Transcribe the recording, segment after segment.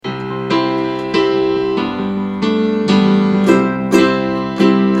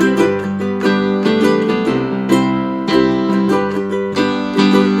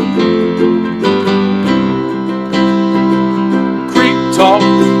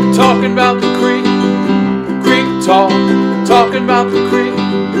talking about the creek, creek talk, talking about the creek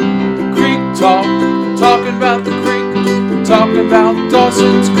talk, talking about the creek, talking about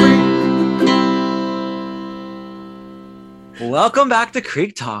Dawson's Creek. Welcome back to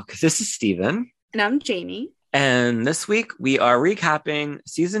Creek Talk. This is Steven. And I'm Jamie. And this week we are recapping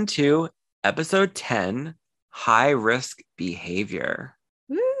Season 2, Episode 10, High Risk Behavior.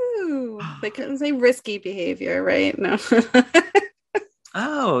 Woo! They couldn't say risky behavior, right? No.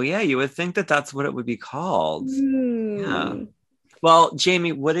 Oh, yeah. You would think that that's what it would be called. Yeah. Mm. Well,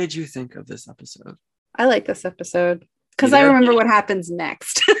 Jamie, what did you think of this episode? I like this episode because I remember what happens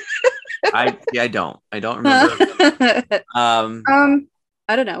next. I don't remember. I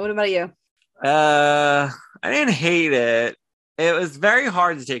don't know. What about you? I didn't hate it. It was very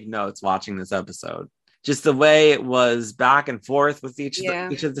hard to take notes watching this episode. Just the way it was back and forth with each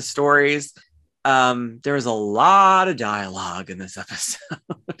of the stories. There was a lot of dialogue in this episode.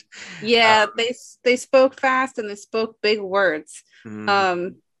 Yeah, they spoke fast and they spoke big words.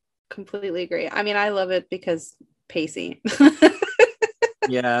 Completely agree. I mean, I love it because Pacey.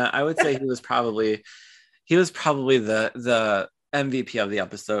 Yeah, I would say he was probably the MVP of the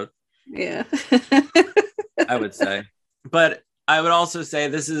episode. Yeah. I would say. But I would also say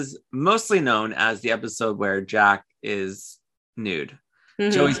this is mostly known as the episode where Jack is nude.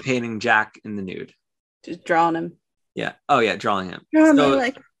 Mm-hmm. Joey's painting Jack in the nude. Just drawing him. Yeah. Oh yeah, drawing him. Drawing me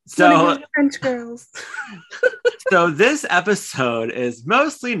like French girls. So this episode is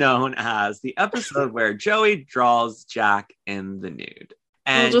mostly known as the episode where Joey draws Jack in the nude.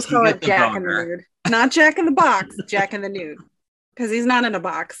 And we'll just call it Jack in the nude. Not Jack in the box, Jack in the nude. Because he's not in a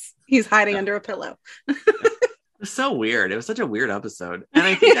box. He's hiding under a pillow. It's so weird. It was such a weird episode. And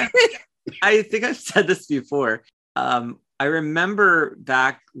I think I've said this before. I remember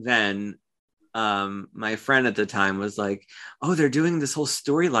back then, my friend at the time was like, oh, they're doing this whole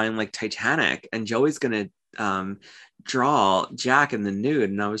storyline like Titanic, and Joey's gonna draw Jack in the nude.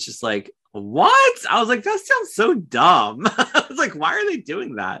 And I was just like, what? I was like, that sounds so dumb. I was like, why are they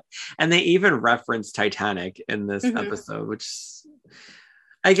doing that? And they even referenced Titanic in this episode, which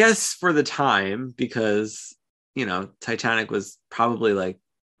I guess for the time, because Titanic was probably like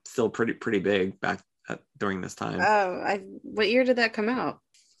still pretty big back during this time. Oh, what year did that come out?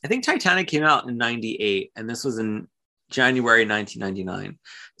 I think Titanic came out in 98 and this was in January 1999.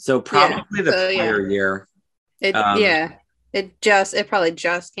 So probably the prior year. It probably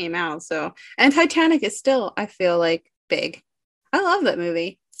just came out. So, and Titanic is still, I feel like, big. I love that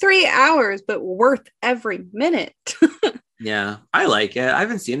movie. 3 hours, but worth every minute. Yeah, I like it. I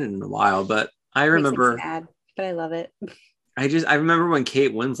haven't seen it in a while, but I remember. Makes me sad, but I love it. I remember when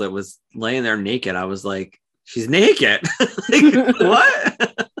Kate Winslet was laying there naked. I was like, she's naked. Like,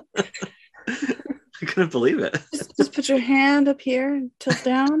 what? I couldn't believe it. Just put your hand up here and tilt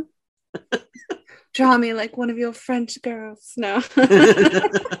down. Draw me like one of your French girls. No.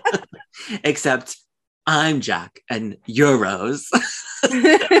 Except I'm Jack and you're Rose.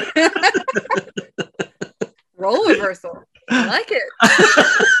 Role reversal. I like it.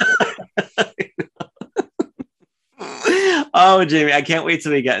 Oh, Jamie, I can't wait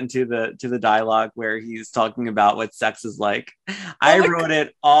till we get into the dialogue where he's talking about what sex is like. I wrote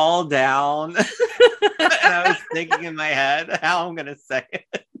it all down. And I was thinking in my head how I'm gonna say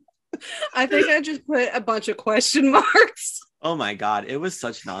it. I think I just put a bunch of question marks. Oh my god, it was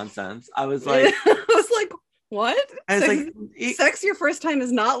such nonsense. I was like, what? I was like, sex your first time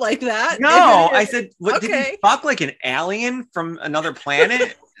is not like that. No, I said, what? Okay. Did he fuck like an alien from another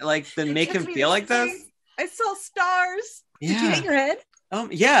planet? Like to make him feel like this? I saw stars. Yeah. Did you hit your head?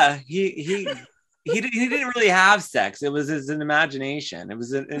 Yeah. He didn't really have sex. It was an imagination. It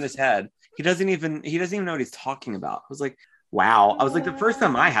was in his head. He doesn't even know what he's talking about. I was like, wow. I was like, the first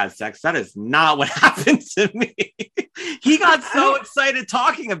time I had sex, that is not what happened to me. He got so excited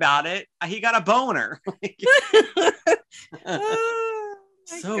talking about it. He got a boner.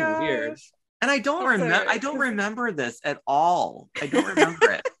 So weird. And I don't remember this at all. I don't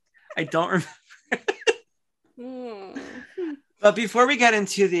remember it. I don't remember it. But before we get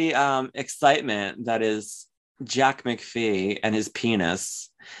into the excitement that is Jack McPhee and his penis,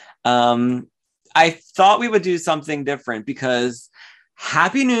 I thought we would do something different because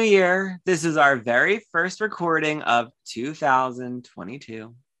Happy New Year. This is our very first recording of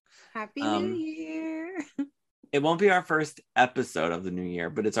 2022. Happy New Year. It won't be our first episode of the new year,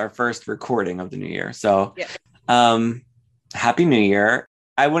 but it's our first recording of the new year. So, Happy New Year.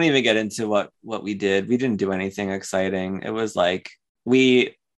 I wouldn't even get into what we did. We didn't do anything exciting. It was like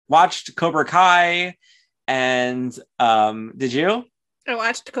we watched Cobra Kai and did you? I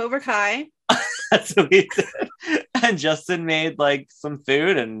watched Cobra Kai. That's what we did. and Justin made like some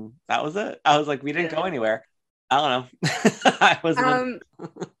food, and that was it. I was like, we didn't go anywhere. I don't know. I was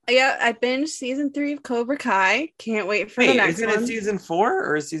yeah, I binged season 3 of Cobra Kai. Can't wait for the next isn't one. it season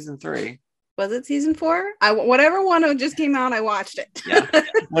 4 or season 3? Was it season 4? Whatever one just came out, I watched it. Yeah,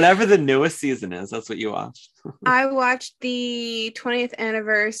 whatever the newest season is, that's what you watched. I watched the 20th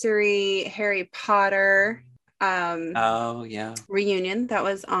anniversary Harry Potter reunion that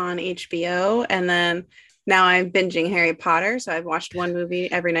was on HBO, and then now I'm binging Harry Potter, so I've watched one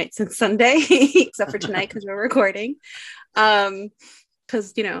movie every night since Sunday, except for tonight because we're recording.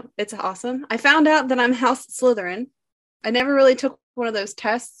 Because it's awesome. I found out that I'm House Slytherin. I never really took one of those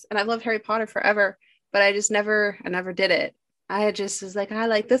tests, and I've loved Harry Potter forever, but I never did it. I just was like, I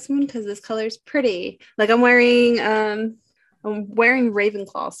like this one because this color's pretty. Like I'm wearing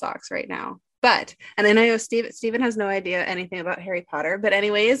Ravenclaw socks right now. And I know Steven has no idea anything about Harry Potter, but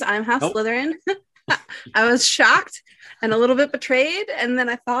anyways, I'm House Slytherin. I was shocked and a little bit betrayed, and then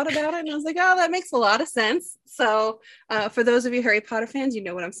I thought about it and I was like, oh, that makes a lot of sense. So for those of you Harry Potter fans, you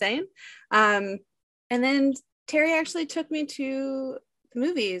know what I'm saying. And then Terry actually took me to the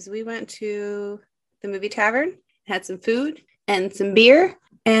movies. We went to the movie tavern, had some food and some beer,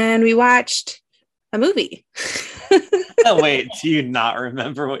 and we watched a movie. Oh, wait, do you not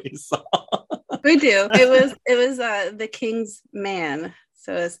remember what you saw? We do. It was The King's Man.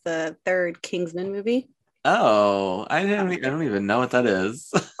 So it's the third Kingsman movie. Oh, I don't even know what that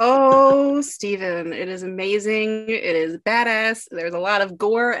is. Oh, Steven, it is amazing. It is badass. There's a lot of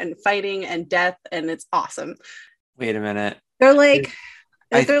gore and fighting and death, and it's awesome. Wait a minute. They're like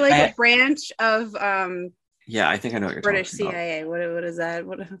a branch of yeah, I think I know what you're British talking CIA. About. What is that?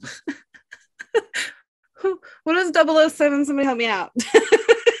 What is 007? Somebody help me out.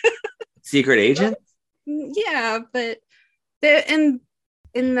 Secret agent? Yeah, but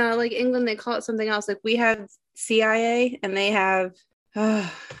in like England they call it something else. Like we have CIA and they have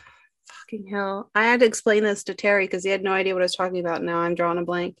fucking hell. I had to explain this to Terry because he had no idea what I was talking about. Now I'm drawing a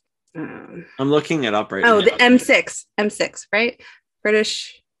blank. I'm looking it up right now. Oh, the M6, right?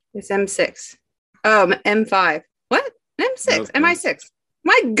 British is M6. Oh, M5. What? M6, okay. MI6.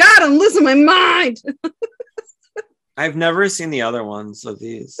 My God, I'm losing my mind. I've never seen the other ones of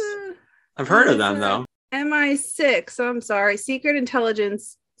these. I've heard of them though. MI6. So I'm sorry. Secret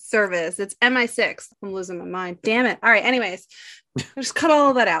Intelligence Service. It's MI6. I'm losing my mind. Damn it. All right. Anyways, I'll just cut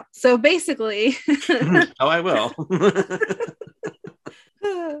all of that out. So basically. Oh, I will.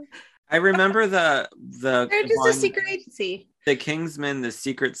 I remember they're just a secret agency. The Kingsman, the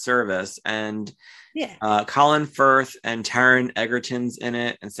Secret Service, and Colin Firth and Taron Egerton's in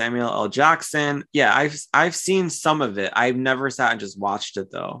it, and Samuel L. Jackson. Yeah, I've seen some of it. I've never sat and just watched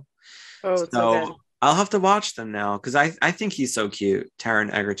it though. Oh, it's so good. I'll have to watch them now because I think he's so cute,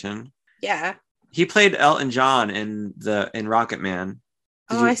 Taron Egerton. Yeah, he played Elton John in Rocket Man.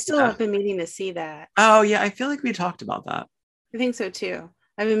 I still have been meaning to see that. Oh yeah, I feel like we talked about that. I think so too.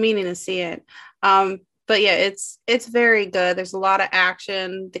 I've been meaning to see it. But yeah, it's very good. There's a lot of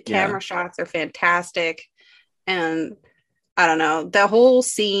action. The camera shots are fantastic. And I don't know, the whole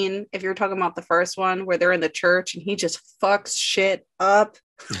scene, if you're talking about the first one where they're in the church and he just fucks shit up.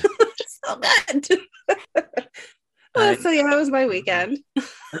 So good. So yeah, that was my weekend.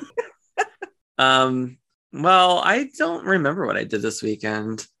 Well, I don't remember what I did this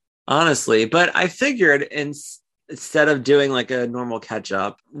weekend, honestly, but I figured instead of doing like a normal catch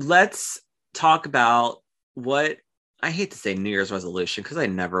up, let's talk about what I hate to say New Year's resolution because I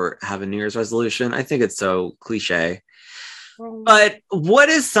never have a New Year's resolution. I think it's so cliche. But what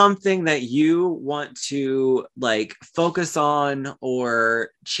is something that you want to like focus on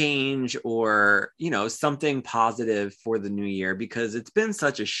or change or, something positive for the new year? Because it's been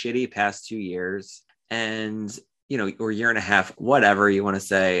such a shitty past 2 years and, or year and a half, whatever you want to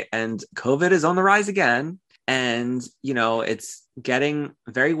say. And COVID is on the rise again. And, it's getting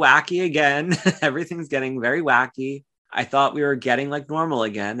very wacky again. Everything's getting very wacky. I thought we were getting like normal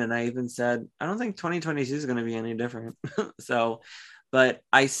again. And I even said, I don't think 2022 is going to be any different. But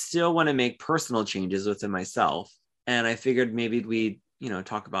I still want to make personal changes within myself. And I figured maybe we'd,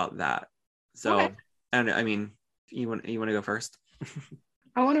 talk about that. So, okay. And I mean, you want to go first?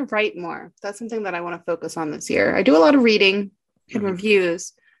 I want to write more. That's something that I want to focus on this year. I do a lot of reading and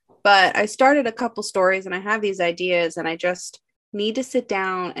reviews, but I started a couple stories and I have these ideas and I just need to sit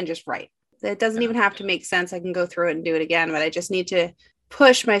down and just write. It doesn't even have to make sense. I can go through it and do it again, but I just need to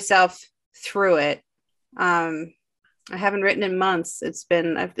push myself through it. I haven't written in months. It's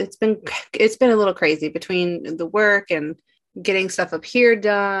been a little crazy between the work and getting stuff up here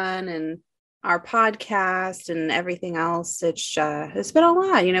done and our podcast and everything else. It's been a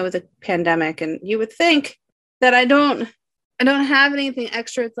lot, with the pandemic, and you would think that I don't have anything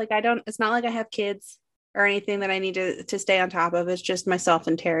extra. It's like it's not like I have kids or anything that I need to stay on top of. It's just myself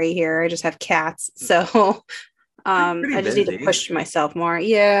and Terry here. I just have cats. So Pretty I just need to busy. push myself more.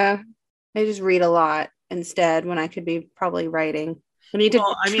 Yeah. I just read a lot instead when I could be probably writing. I need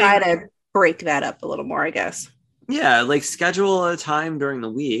Well, to try to break that up a little more, I guess. Yeah, like schedule a time during the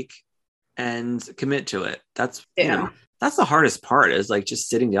week and commit to it. That's that's the hardest part, is like just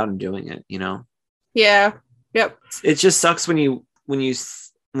sitting down and doing it, Yeah. Yep. It just sucks when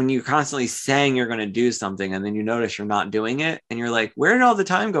you're constantly saying you're going to do something and then you notice you're not doing it and you're like, where did all the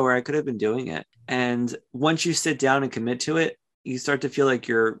time go where I could have been doing it? And once you sit down and commit to it, you start to feel like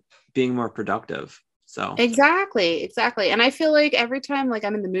you're being more productive. So Exactly. And I feel like every time like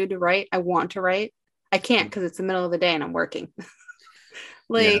I'm in the mood to write, I want to write. I can't because it's the middle of the day and I'm working.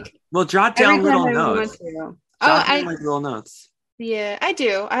 Like, well, jot every down time little I want notes. to. Jot down like little notes. Yeah, I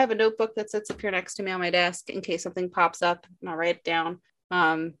do. I have a notebook that sits up here next to me on my desk in case something pops up and I'll write it down.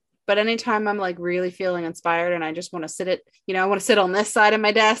 But anytime I'm like really feeling inspired and I just want to I want to sit on this side of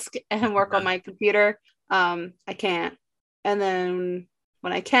my desk and work on my computer. I can't. And then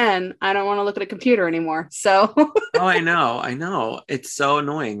when I can, I don't want to look at a computer anymore. So Oh, I know. It's so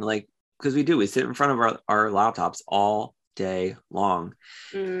annoying. Like, because we sit in front of our laptops all day long.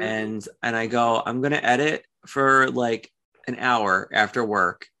 And I go, I'm going to edit for like an hour after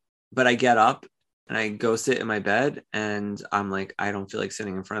work, but I get up and I go sit in my bed and I'm like, I don't feel like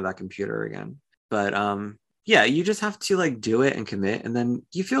sitting in front of that computer again. But yeah, you just have to like do it and commit, and then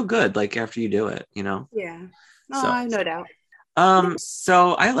you feel good like after you do it, Yeah. So No doubt.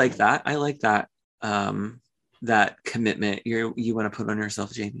 So I like that. That commitment you want to put on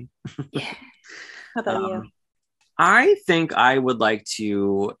yourself, Jamie. Yeah. How about you? I think I would like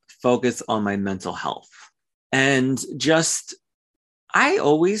to focus on my mental health, and just, I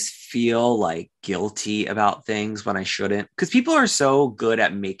always feel like guilty about things when I shouldn't, because people are so good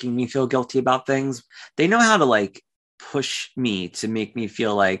at making me feel guilty about things. They know how to like push me to make me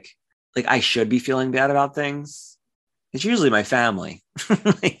feel like I should be feeling bad about things. It's usually my family.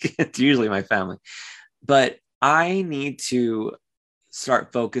 It's usually my family. But I need to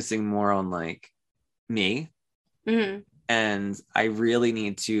start focusing more on like me. Mm-hmm. And I really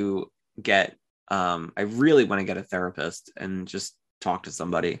need to I really want to get a therapist and just talk to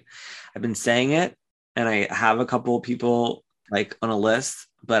somebody. I've been saying it, and I have a couple of people like on a list,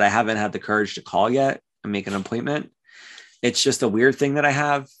 but I haven't had the courage to call yet and make an appointment. It's just a weird thing that I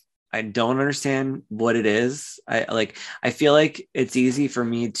have. I don't understand what it is. I feel like it's easy for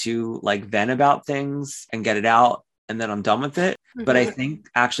me to like vent about things and get it out and then I'm done with it. Mm-hmm. But I think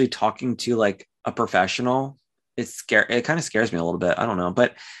actually talking to like a professional, it kind of scares me a little bit. I don't know,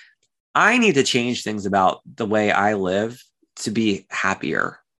 but I need to change things about the way I live to be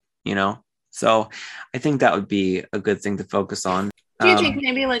happier, So I think that would be a good thing to focust on. Do you think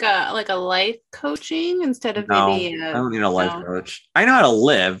maybe like a life coaching instead of maybe I don't need a life coach. I know how to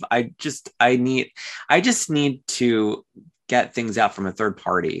live. I just need to get things out from a third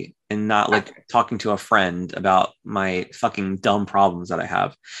party and not like talking to a friend about my fucking dumb problems that I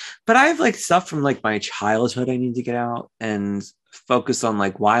have. But I have like stuff from like my childhood I need to get out and focus on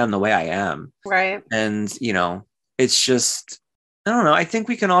like why I'm the way I am. Right. And, it's just, I don't know. I think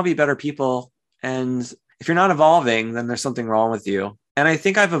we can all be better people. And if you're not evolving, then there's something wrong with you. And I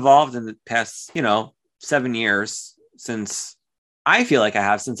think I've evolved in the past, 7 years since I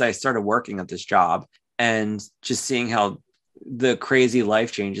started working at this job, and just seeing how the crazy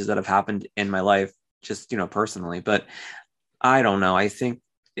life changes that have happened in my life, just, personally. But I don't know. I think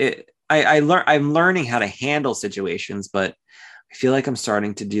I'm learning how to handle situations, but I feel like I'm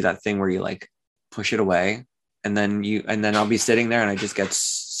starting to do that thing where you like push it away, and then I'll be sitting there and I just get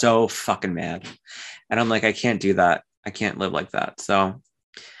so fucking mad. And I'm like, I can't do that. I can't live like that. So,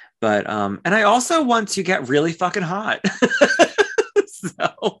 but, and I also want to get really fucking hot.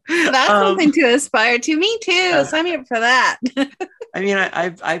 So that's something to aspire to. Me too. Sign me up for that. I mean,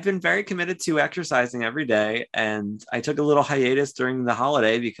 I've been very committed to exercising every day, and I took a little hiatus during the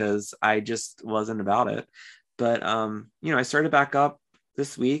holiday because I just wasn't about it. But, I started back up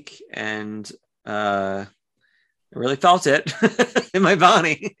this week, and, I really felt it in my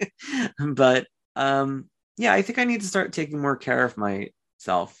body. But, yeah, I think I need to start taking more care of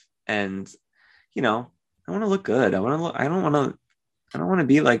myself, and, I want to look good. I don't want to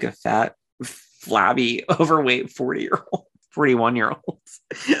be like a fat, flabby, overweight 41-year-old.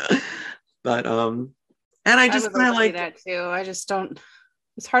 But, and I just kind of like that too. I just don't,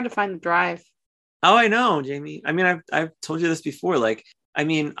 it's hard to find the drive. Oh, I know, Jamie. I mean, I've told you this before. Like, I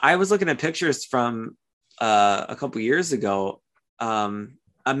mean, I was looking at pictures from a couple years ago.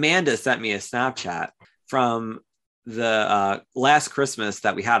 Amanda sent me a Snapchat from the last Christmas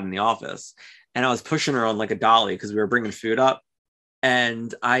that we had in the office. And I was pushing her on like a dolly because we were bringing food up.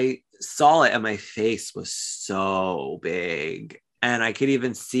 And I saw it and my face was so big. And I could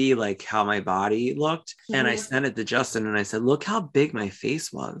even see like how my body looked. And I sent it to Justin and I said, look how big my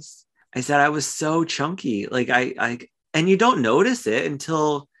face was. I said, I was so chunky. Like and you don't notice it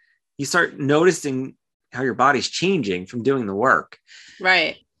until you start noticing how your body's changing from doing the work.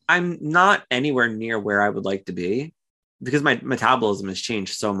 Right. I'm not anywhere near where I would like to be because my metabolism has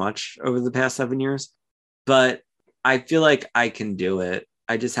changed so much over the past 7 years, but I feel like I can do it.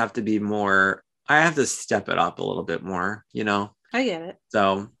 I just have to be more, I have to step it up a little bit more, you know? I get it.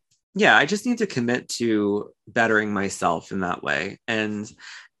 So yeah, I just need to commit to bettering myself in that way. And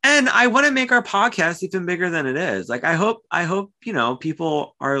I want to make our podcast even bigger than it is. Like, I hope, you know,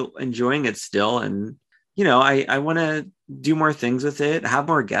 people are enjoying it still. And, you know, I want to do more things with it, have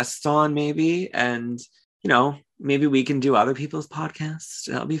more guests on maybe. And, you know, maybe we can do other people's podcasts.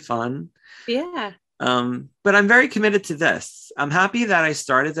 That'll be fun. Yeah. But I'm very committed to this. I'm happy that I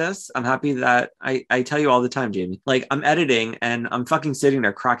started this. I'm happy that I tell you all the time, Jamie, like I'm editing and I'm fucking sitting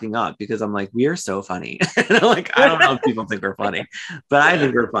there cracking up because I'm like, we are so funny. Like, I don't know if people think we're funny, but I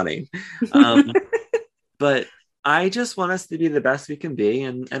think we're funny. But I just want us to be the best we can be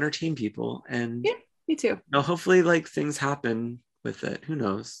and entertain people. And yeah, me too. You know, hopefully like things happen with it. Who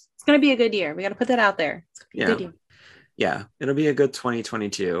knows? It's going to be a good year. We got to put that out there. It's gonna be a good year. Yeah. It'll be a good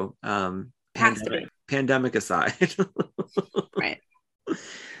 2022. Pandemic aside. Right. All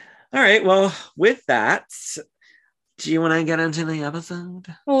right. Well, with that, do you want to get into the episode?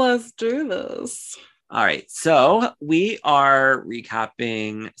 Let's do this. All right. So we are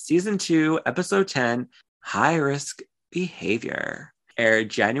recapping season 2, episode 10, High Risk Behavior. Aired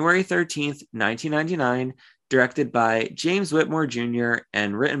January 13th, 1999, directed by James Whitmore Jr.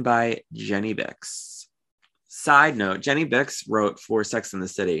 and written by Jenny Bix. Side note, Jenny Bix wrote for Sex and the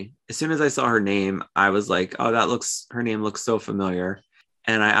City. As soon as I saw her name, I was like, oh, her name looks so familiar.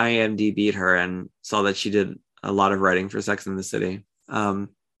 And I IMDb'd her and saw that she did a lot of writing for Sex and the City. So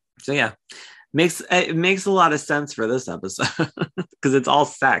yeah, it makes a lot of sense for this episode because it's all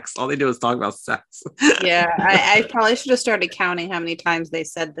sex. All they do is talk about sex. Yeah, I probably should have started counting how many times they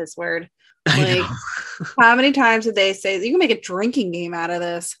said this word. Like, how many times did they say, you can make a drinking game out of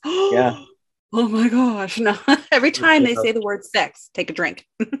this? Yeah. Oh my gosh. No. Every time they say the word sex, take a drink.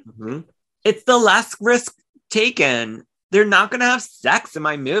 Mm-hmm. It's the less risk taken. They're not going to have sex in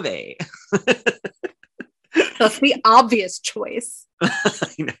my movie. That's the obvious choice.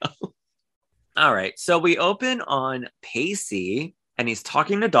 I know. All right. So we open on Pacey and he's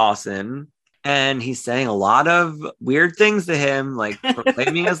talking to Dawson and he's saying a lot of weird things to him, like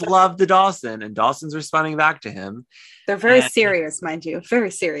proclaiming his love to Dawson, and Dawson's responding back to him. They're very serious, mind you.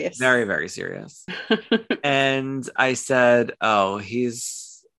 Very serious. Very, very serious. And I said, oh,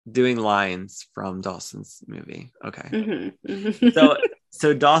 he's doing lines from Dawson's movie. Okay. Mm-hmm. Mm-hmm.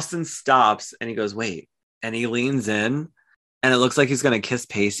 So Dawson stops and he goes, wait. And he leans in and it looks like he's going to kiss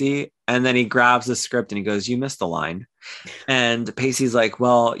Pacey. And then he grabs the script and he goes, you missed the line. And Pacey's like,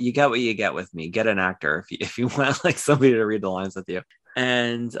 well, you get what you get with me. Get an actor if you want like somebody to read the lines with you.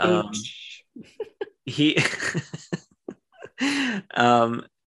 And he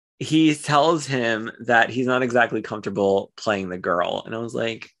he tells him that he's not exactly comfortable playing the girl. And I was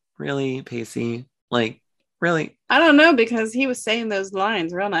like, really, Pacey? Like, really? I don't know, because he was saying those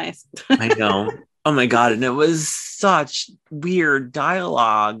lines real nice. I know. Oh my God. And it was such weird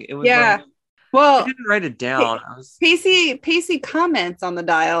dialogue. It was like, well, I didn't write it down. Pacey comments on the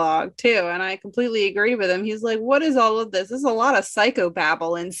dialogue too, and I completely agree with him. He's like, what is all of this? This is a lot of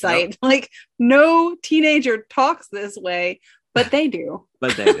psychobabble in sight. Yep. Like, no teenager talks this way, but they do.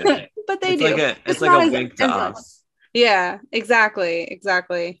 But they do. But they do. It's like a wink to us. Yeah, exactly.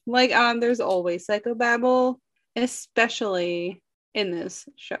 Like, there's always psychobabble, especially in this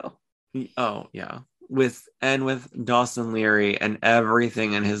show. Oh yeah. With Dawson Leary and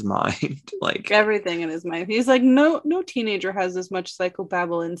everything in his mind. Like everything in his mind. He's like, no teenager has this much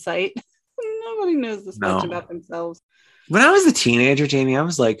psychobabble insight. Nobody knows this much about themselves. When I was a teenager, Jamie, I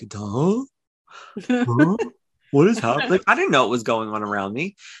was like, duh? What is happening? Like, I didn't know what was going on around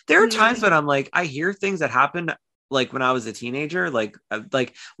me. There are times when I'm like, I hear things that happened like when I was a teenager, like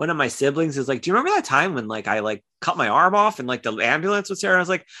one of my siblings is like, do you remember that time when like I like cut my arm off and like the ambulance was here? And I was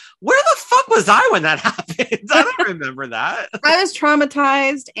like, where the fuck was I when that happened? I don't remember that. I was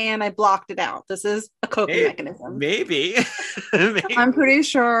traumatized and I blocked it out. This is a coping mechanism. Maybe. I'm pretty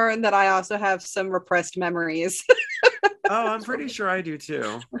sure that I also have some repressed memories. Oh, I'm pretty sure I do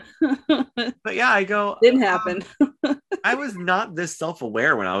too. But yeah, I go, didn't happen. I was not this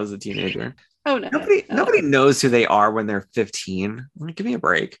self-aware when I was a teenager. Oh no. Nobody knows who they are when they're 15. Give me a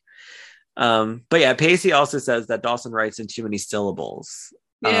break. But yeah, Pacey also says that Dawson writes in too many syllables.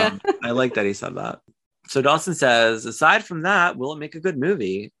 Yeah. I like that he said that. So Dawson says, aside from that, will it make a good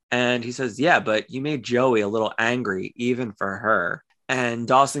movie? And he says, yeah, but you made Joey a little angry, even for her. And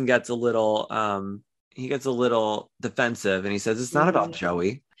Dawson gets a little defensive, and he says, it's not about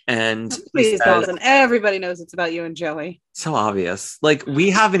Joey. And please, Dawson, everybody knows it's about you and Joey. So obvious. Like,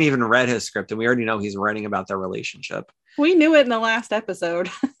 we haven't even read his script, and we already know he's writing about their relationship. We knew it in the last episode.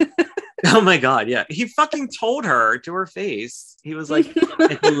 Oh my God, yeah. He fucking told her to her face. He was like,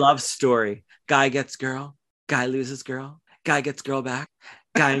 it's a love story. Guy gets girl, guy loses girl, guy gets girl back,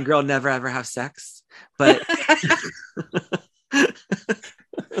 guy and girl never ever have sex. But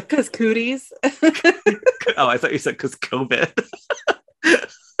because cooties. Oh, I thought you said because COVID.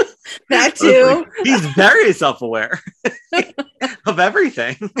 That too. Like, he's very self-aware of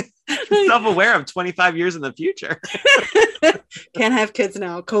everything. He's self-aware of 25 years in the future. Can't have kids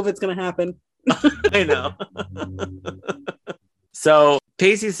now. COVID's gonna happen. I know. So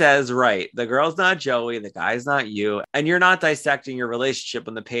Pacey says, right, the girl's not Joey, the guy's not you, and you're not dissecting your relationship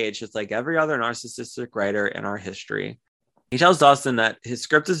on the page just like every other narcissistic writer in our history. He tells Dawson that his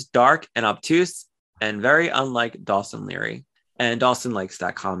script is dark and obtuse and very unlike Dawson Leary. And Dawson likes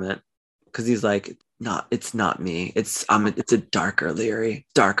that comment because he's like, no, it's not me. It's a darker Leary,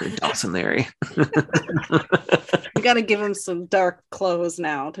 darker Dawson Leary. You got to give him some dark clothes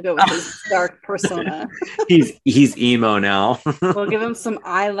now to go with his dark persona. He's emo now. We'll give him some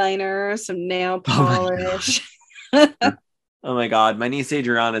eyeliner, some nail polish. Oh my God. My niece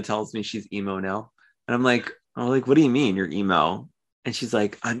Adriana tells me she's emo now. And I'm like, what do you mean you're emo? And she's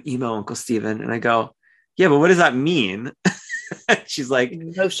like, I'm emo, Uncle Steven. And I go, yeah, but what does that mean? She's like,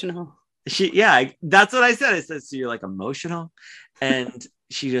 emotional. That's what I said. I said, so you're like emotional? And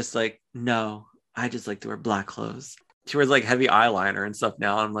she just like, no, I just like to wear black clothes. She wears like heavy eyeliner and stuff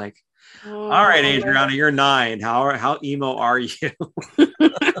now. I'm like, all right, Adriana, you're 9. How emo are you?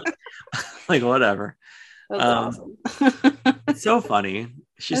 Like, whatever. That's awesome. It's so funny.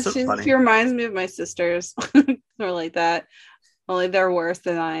 She's so funny. She reminds me of my sisters. They're like that. Only they're worse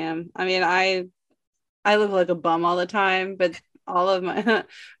than I am. I mean, I look like a bum all the time, but all of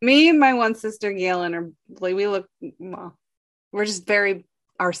me and my one sister Galen are like, we're just very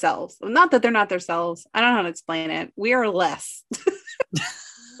ourselves. Not that they're not themselves. I don't know how to explain it. We are less.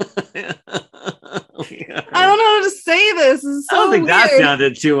 Yeah. I don't know how to say this. It's so I don't think weird. that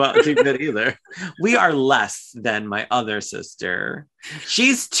sounded too good either. We are less than my other sister.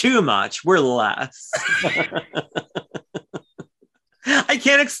 She's too much. We're less. I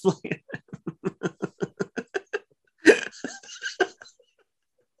can't explain it.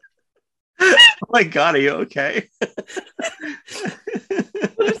 Oh my God, are you okay?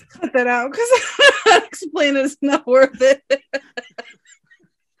 Just cut that out because explain it's not worth it.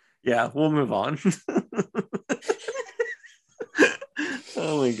 Yeah, we'll move on.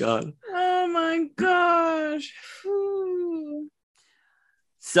 Oh my God. Oh my gosh. Ooh.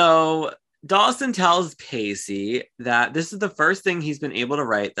 So Dawson tells Pacey that this is the first thing he's been able to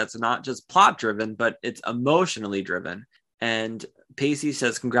write that's not just plot driven, but it's emotionally driven. And Pacey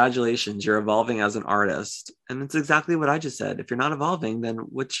says, congratulations, you're evolving as an artist. And it's exactly what I just said. If you're not evolving, then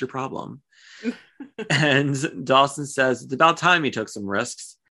what's your problem? And Dawson says, it's about time he took some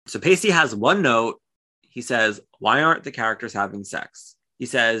risks. So Pacey has one note. He says, why aren't the characters having sex? He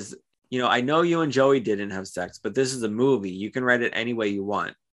says, I know you and Joey didn't have sex, but this is a movie. You can write it any way you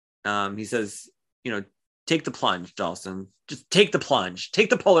want. He says, take the plunge, Dawson. Just take the plunge.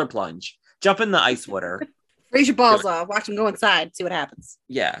 Take the polar plunge. Jump in the ice water. Raise your balls off. Watch them go inside. See what happens.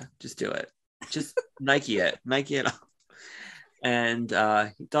 Yeah, just do it. Just Nike it off. And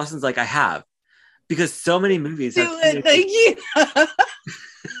Dawson's like, I have. Because so many movies do it, Nike.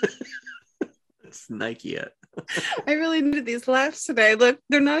 It's Nike it. I really needed these laughs today. Look,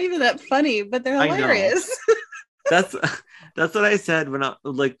 they're not even that funny, but they're hilarious. That's what I said when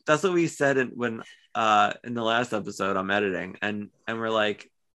that's what we said in the last episode I'm editing, and we're like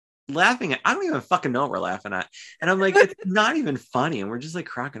laughing at, I don't even fucking know what we're laughing at, and I'm like, it's not even funny, and we're just like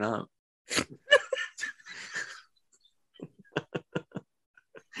cracking up.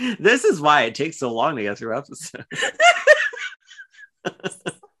 This is why it takes so long to get through episodes.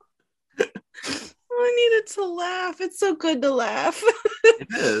 I needed to laugh. It's so good to laugh. It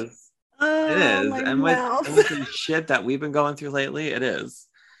is. It is. And with the shit that we've been going through lately, it is.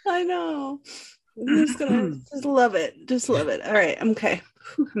 I know. I'm just gonna just love it. Just love it. All right. I'm okay.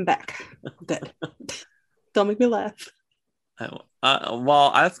 I'm back. Good. Don't make me laugh.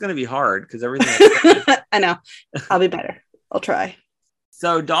 Well, that's gonna be hard because everything. I know. I'll be better. I'll try.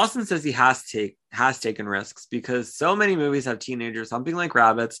 So Dawson says he has taken risks because so many movies have teenagers humping like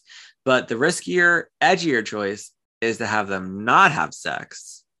rabbits, but the riskier, edgier choice is to have them not have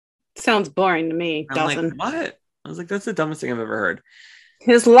sex. Sounds boring to me, I'm Dawson. like, what? I was like, that's the dumbest thing I've ever heard.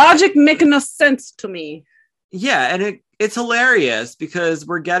 His logic making no sense to me. Yeah, and it's hilarious because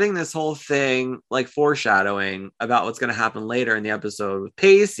we're getting this whole thing like foreshadowing about what's going to happen later in the episode with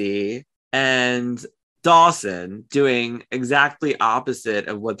Pacey and Dawson doing exactly opposite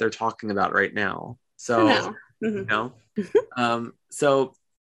of what they're talking about right now. So, you know, so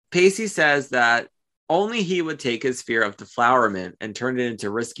Pacey says that only he would take his fear of deflowerment and turn it into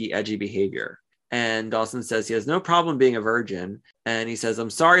risky, edgy behavior. And Dawson says he has no problem being a virgin. And he says,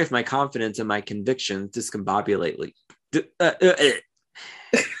 I'm sorry if my confidence and my convictions discombobulate.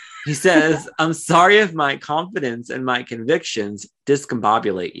 He says, I'm sorry if my confidence and my convictions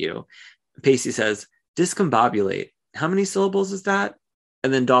discombobulate you. Pacey says, discombobulate. How many syllables is that?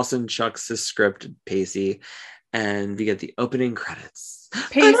 And then Dawson chucks his script at Pacey. And we get the opening credits.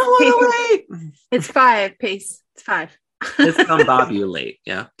 Pace. It's 5, Pace. It's 5. Discombobulate.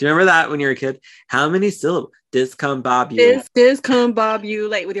 Yeah. Do you remember that when you were a kid? How many syllables? Discombobulate.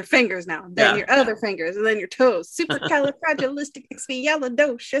 Discombobulate with your fingers now. Then your other fingers, and then your toes.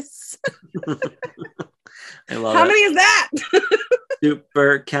 Supercalifragilisticexpialidocious. I love How it. many is that?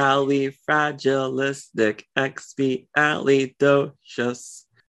 Supercalifragilisticexpialidocious.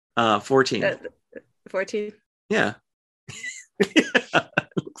 14. 14. Yeah. Looks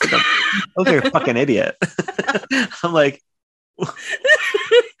like a fucking idiot. I'm like,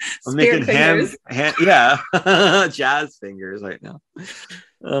 I'm making hand, jazz fingers right now.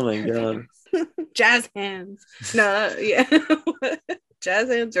 Oh my god. Jazz hands. No, yeah. Jazz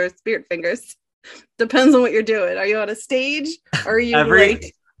hands or spirit fingers. Depends on what you're doing. Are you on a stage or are you I'm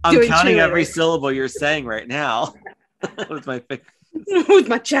counting every cheerleading? syllable you're saying right now with my fingers. With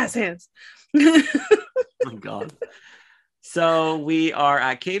my jazz hands. Oh my god. So we are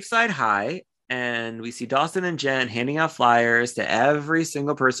at Caveside High and we see Dawson and Jen handing out flyers to every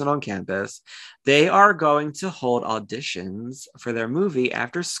single person on campus. They are going to hold auditions for their movie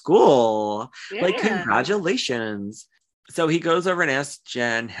after school. Yeah. Like, congratulations. So he goes over and asks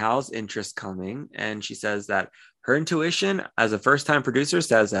Jen how's interest coming. And she says that her intuition as a first-time producer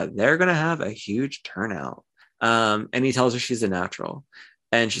says that they're going to have a huge turnout. And he tells her she's a natural.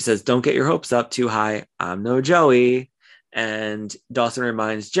 And she says, don't get your hopes up too high. I'm no Joey. And Dawson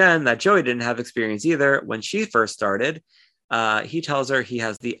reminds Jen that Joey didn't have experience either when she first started. He tells her he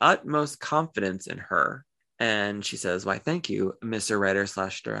has the utmost confidence in her. And she says, why, thank you, Mr.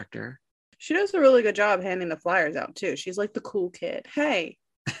 Writer/Director. She does a really good job handing the flyers out too. She's like the cool kid. Hey,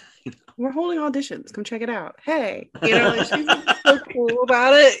 we're holding auditions. Come check it out. Hey, you know, like, she's like, so cool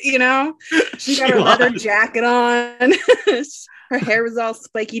about it. You know, she got her leather jacket on. Her hair was all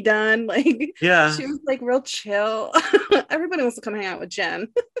spiky done. Like, yeah, she was like real chill. Everybody wants to come hang out with Jen.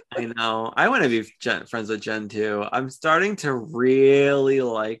 I know. I want to be friends with Jen too. I'm starting to really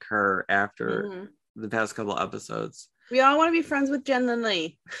like her after the past couple episodes. We all want to be friends with Jen and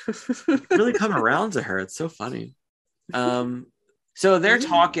Lee. Really come around to her. It's so funny. So they're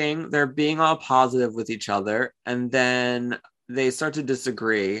talking, they're being all positive with each other, and then they start to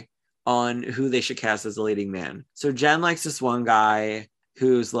disagree on who they should cast as a leading man. So Jen likes this one guy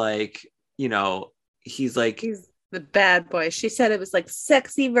who's like, you know, he's the bad boy. She said it was like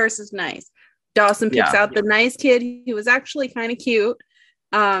sexy versus nice. Dawson picks out the nice kid. He was actually kind of cute.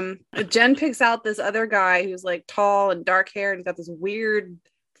 Jen picks out this other guy who's like tall and dark hair and got this weird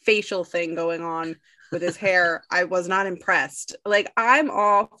facial thing going on with his hair. I was not impressed. Like, I'm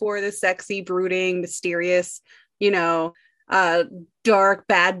all for the sexy, brooding, mysterious, you know, dark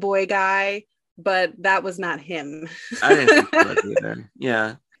bad boy guy, but that was not him. I didn't think that either.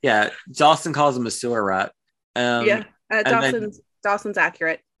 Yeah. Dawson calls him a sewer rat. Dawson's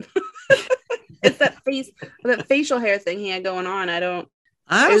accurate. It's that facial hair thing he had going on. I don't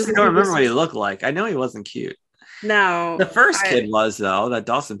remember what he looked like. I know he wasn't cute. No, the first kid was, though. That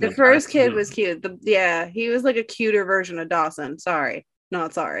Dawson. The first kid was cute. He was like a cuter version of Dawson. Sorry,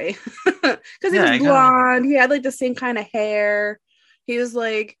 not sorry, because he was blonde. He had like the same kind of hair. He was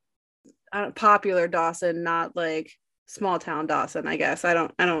like popular Dawson, not like small town Dawson. I guess I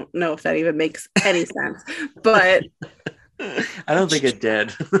don't know if that even makes any sense, but I don't think it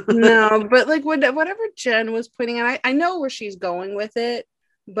did. No, but like whatever Jen was pointing out, I know where she's going with it.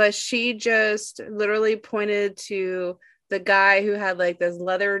 But she just literally pointed to the guy who had like this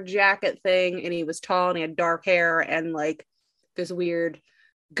leather jacket thing, and he was tall and he had dark hair and like this weird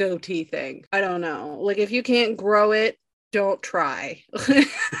goatee thing. I don't know. Like, if you can't grow it, don't try.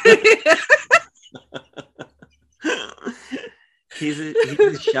 He's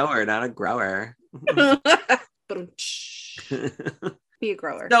a shower, not a grower. Be a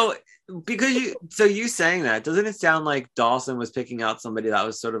grower. So you saying that, doesn't it sound like Dawson was picking out somebody that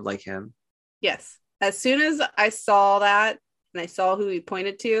was sort of like him? Yes. As soon as I saw that and I saw who he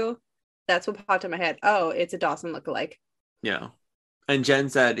pointed to, that's what popped in my head. Oh, it's a Dawson lookalike. Yeah. And Jen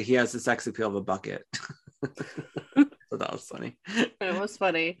said he has the sex appeal of a bucket. So that was funny. It was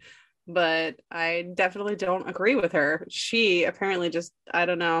funny, but I definitely don't agree with her. She apparently just, I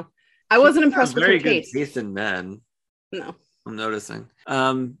don't know. I wasn't impressed with her taste. Very good taste in men. No. I'm noticing.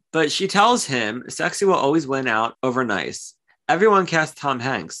 But she tells him sexy will always win out over nice. Everyone cast Tom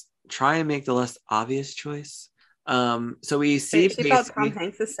Hanks. Try and make the less obvious choice. So we see she thought Tom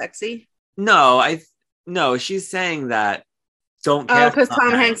Hanks is sexy. No, she's saying that don't cast because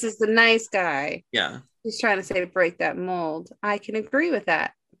Tom Hanks is the nice guy. Yeah. He's trying to say break that mold. I can agree with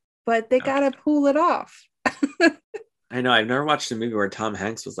that. But they gotta pull it off. I know. I've never watched a movie where Tom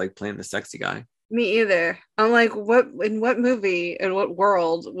Hanks was like playing the sexy guy. Me either. I'm like, what movie, in what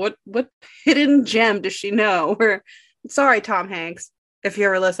world, what hidden gem does she know? Sorry, Tom Hanks, if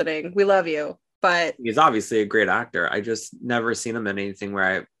you're listening, we love you, but he's obviously a great actor. I just never seen him in anything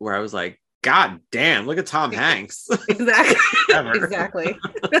where I was like, God damn, look at Tom Hanks. Exactly. Exactly.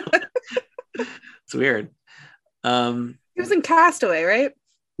 It's weird. He was in Castaway, right?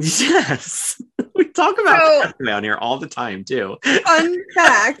 Yes. We talk about Castaway on here all the time too. Fun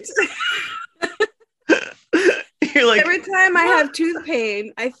fact. You're like, every time I have tooth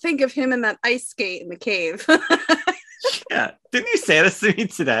pain, I think of him in that ice skate in the cave. Yeah. Didn't you say this to me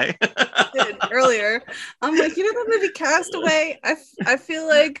today? I did earlier. I'm like, you know that movie Castaway? I feel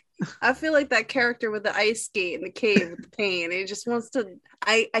like that character with the ice skate in the cave with the pain. He just wants to.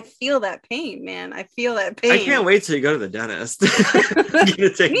 I feel that pain, man. I feel that pain. I can't wait till you go to the dentist.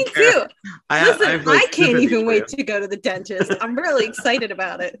 Me too. I can't even wait to go to the dentist. I'm really excited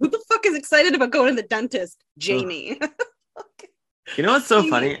about it. Who the fuck is excited about going to the dentist? Jamie. You know what's so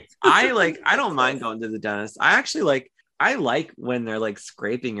funny? I don't mind going to the dentist. I like when they're like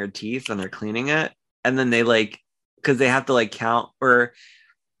scraping your teeth and they're cleaning it, and then they because they have to count, or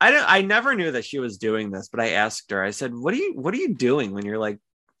I never knew that she was doing this, but I asked her, I said, what are you doing when you're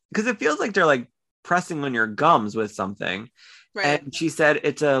because it feels like they're pressing on your gums with something. Right. And she said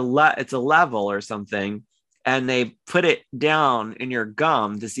it's a level or something, and they put it down in your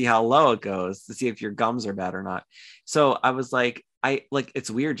gum to see how low it goes, to see if your gums are bad or not. So I was like, it's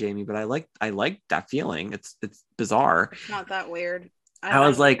weird, Jamie, but I like that feeling. It's bizarre. It's not that weird. I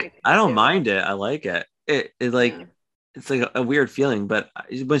was like, I don't mind it. I like it. It's like a weird feeling, but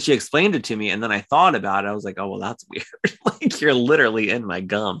when she explained it to me and then I thought about it, I was like, oh, well, that's weird. You're literally in my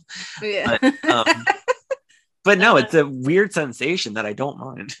gum. Yeah. But no, it's a weird sensation that I don't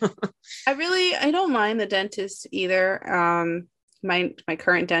mind. I don't mind the dentist either. My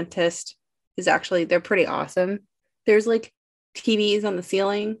current dentist is they're pretty awesome. There's TVs on the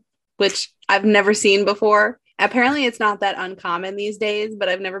ceiling, which I've never seen before. Apparently it's not that uncommon these days, but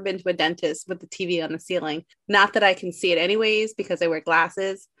I've never been to a dentist with the TV on the ceiling. Not that I can see it anyways, because I wear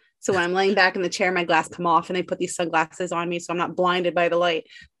glasses. So when I'm laying back in the chair, my glasses come off and they put these sunglasses on me, so I'm not blinded by the light.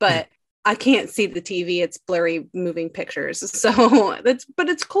 But I can't see the TV. It's blurry moving pictures. So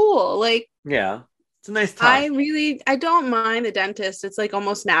it's cool. Yeah, it's a nice time. I don't mind the dentist. It's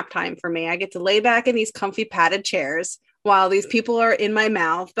almost nap time for me. I get to lay back in these comfy padded chairs while these people are in my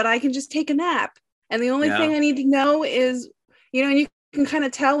mouth, but I can just take a nap. And the only thing I need to know is, and you can kind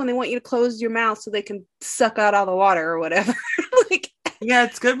of tell when they want you to close your mouth so they can suck out all the water or whatever. Yeah,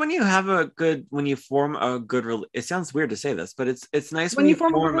 it's good when you form a good, it sounds weird to say this, but it's nice when you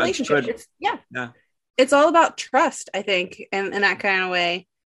form a relationship. It's all about trust, I think, in that kind of way.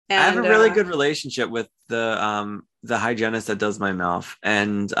 And, I have a really good relationship with the hygienist that does my mouth.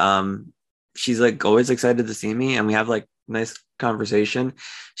 And she's always excited to see me, and we have nice conversation.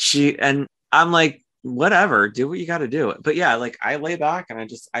 I'm like, whatever, do what you got to do. But yeah, I lay back and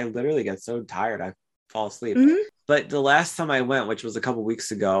I literally get so tired, I fall asleep. Mm-hmm. But the last time I went, which was a couple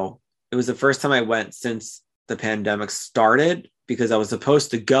weeks ago, it was the first time I went since the pandemic started, because I was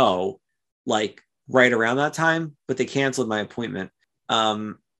supposed to go right around that time, but they canceled my appointment.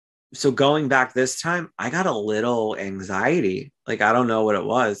 So going back this time, I got a little anxiety. I don't know what it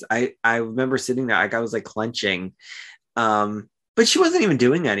was. I remember sitting there, I was clenching. But she wasn't even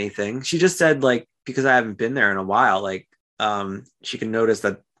doing anything. She just said because I haven't been there in a while, she can notice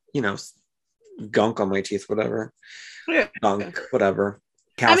that, gunk on my teeth, whatever. Yeah. Gunk, whatever.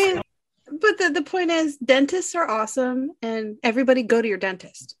 Calcium. But the point is, dentists are awesome, and everybody go to your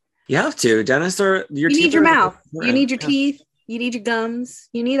dentist. You have to. Dentists are you need your mouth. You need your teeth. You need your gums.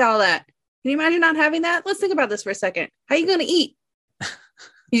 You need all that. Can you imagine not having that? Let's think about this for a second. How are you going to eat?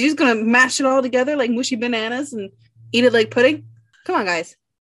 He's just gonna mash it all together like mushy bananas and eat it like pudding? Come on, guys.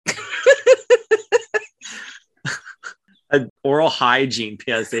 An oral hygiene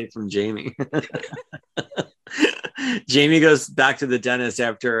PSA from Jamie. Jamie goes back to the dentist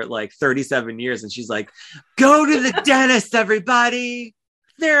after like 37 years and she's like, go to the dentist, everybody.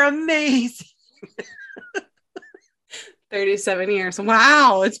 They're amazing. 37 years.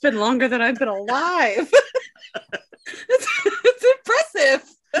 Wow, it's been longer than I've been alive. It's impressive.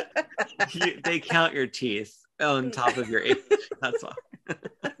 They count your teeth on top of your age. That's why.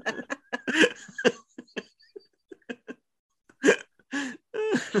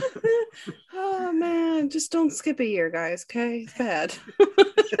 Oh man, just don't skip a year, guys. Okay, it's bad.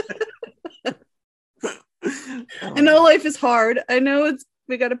 I know life is hard. I know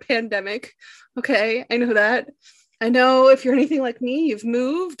we got a pandemic. Okay, I know that. I know if you're anything like me, you've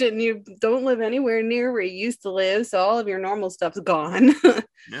moved and you don't live anywhere near where you used to live, so all of your normal stuff's gone.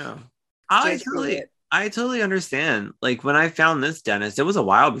 Yeah, I totally understand. Like when I found this dentist, it was a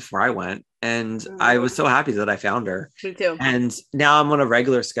while before I went, and I was so happy that I found her. Me too. And now I'm on a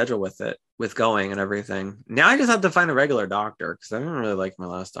regular schedule with going and everything. Now I just have to find a regular doctor because I don't really like my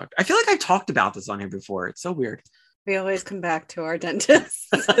last doctor. I feel like I talked about this on here before. It's so weird. We always come back to our dentist.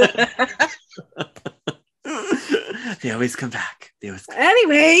 They always come back.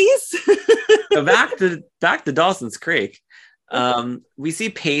 Anyways. So back to Dawson's Creek. We see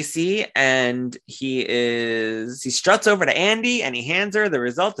Pacey and he struts over to Andy and he hands her the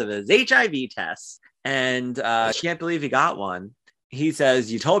result of his HIV test. And she can't believe he got one. He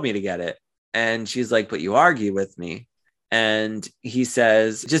says, you told me to get it. And she's like, but you argue with me. And he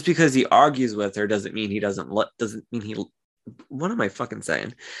says, just because he argues with her doesn't mean he what am I fucking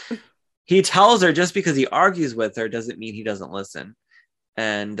saying? He tells her just because he argues with her doesn't mean he doesn't listen.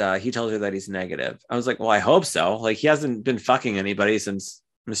 And he tells her that he's negative. I was like, well, I hope so. Like, he hasn't been fucking anybody since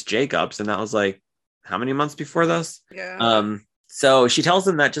Miss Jacobs. And that was like, how many months before this? Yeah. So she tells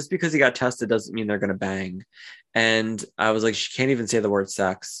him that just because he got tested doesn't mean they're going to bang. And I was like, she can't even say the word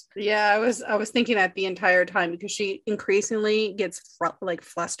sex. Yeah, I was thinking that the entire time because she increasingly gets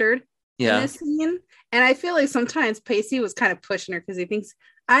flustered in this scene. And I feel like sometimes Pacey was kind of pushing her because he thinks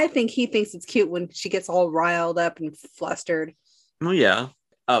it's cute when she gets all riled up and flustered. Well, yeah.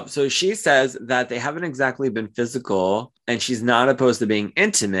 So she says that they haven't exactly been physical and she's not opposed to being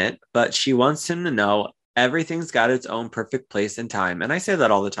intimate, but she wants him to know everything's got its own perfect place and time. And I say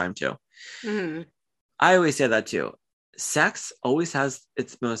that all the time too. Mm-hmm. I always say that too. Sex always has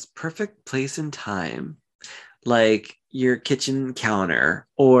its most perfect place and time, like your kitchen counter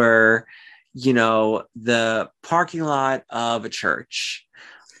or, the parking lot of a church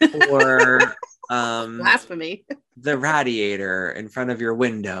or blasphemy. The radiator in front of your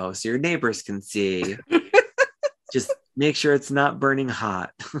window so your neighbors can see. Just make sure it's not burning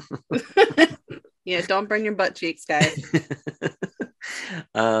hot. Yeah, don't burn your butt cheeks, guys.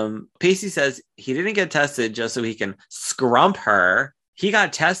 Pacey says he didn't get tested just so he can scrump her. He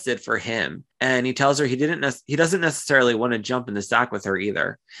got tested for him, and he tells her he doesn't necessarily want to jump in the sack with her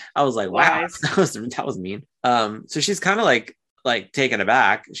either. I was like, wow, that was mean. So she's kind of like taken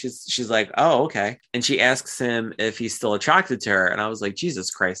aback. She's like, oh, okay. And she asks him if he's still attracted to her. And I was like, Jesus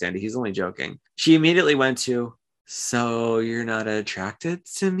Christ, Andy, he's only joking. She immediately went to, so you're not attracted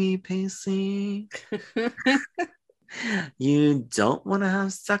to me, Pacey? You don't want to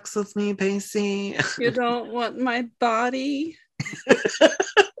have sex with me, Pacey? You don't want my body?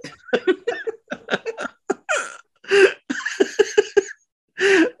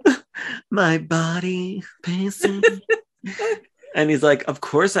 My body, Pacey. And he's like, of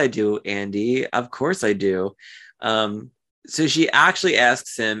course I do, Andy. Of course I do. So she actually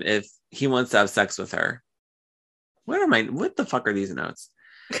asks him if he wants to have sex with her. What the fuck are these notes?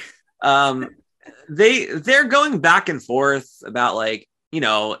 They're going back and forth about like,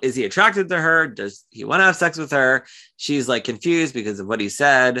 is he attracted to her? Does he want to have sex with her? She's like confused because of what he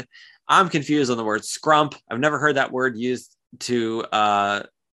said. I'm confused on the word scrump. I've never heard that word used to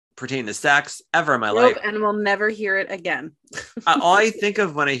pertain to sex ever in my life. And we'll never hear it again. All I think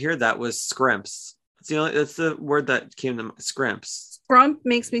of when I hear that was scrimps. That's the word that came to scrimps. Scrump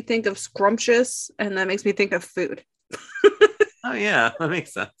makes me think of scrumptious, and that makes me think of food. Oh yeah, that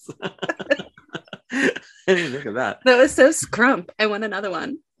makes sense. I didn't think of that. That was so scrump. I want another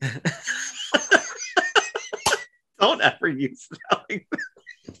one. Don't ever use spelling.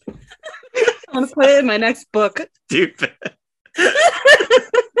 I'm gonna put it in my next book. Stupid.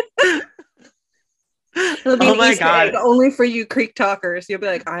 It'll be an Easter egg only for you Creek talkers. You'll be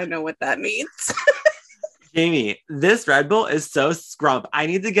like, I know what that means. Jamie, this Red Bull is so scrump. I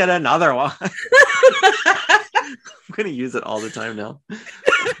need to get another one. going to use it all the time now.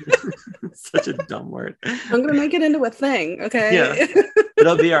 Such a dumb word. I'm gonna make it into a thing. Okay. Yeah.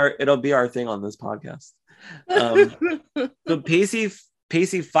 It'll be our thing on this podcast. So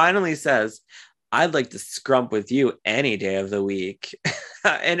Pacey finally says, I'd like to scrump with you any day of the week.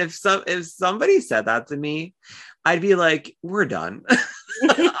 And if somebody said that to me, I'd be like, we're done.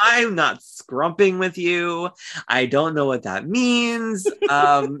 I'm not scrumping with you. I don't know what that means.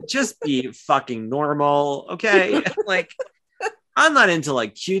 Just be fucking normal. Okay. Like, I'm not into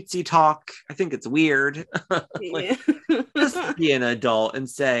like cutesy talk. I think it's weird. Like, just be an adult and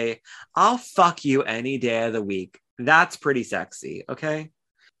say, I'll fuck you any day of the week. That's pretty sexy. Okay.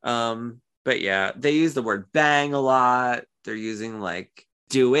 But yeah, they use the word bang a lot. They're using like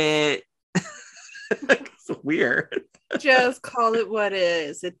do it. It's weird. Just call it what it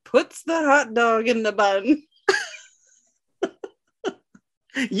is. It puts the hot dog in the bun.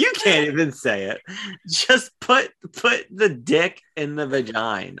 You can't even say it. Just put the dick in the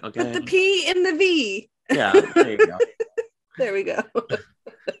vagina. Okay. Put the P in the V. Yeah, there you go. There we go.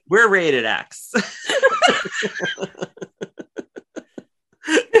 We're rated X.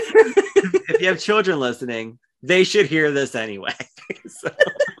 If you have children listening, they should hear this anyway. So.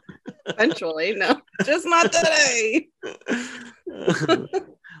 Eventually, no, just not today.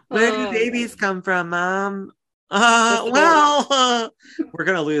 Where do babies come from, Mom? We're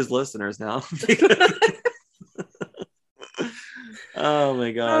gonna lose listeners now. Oh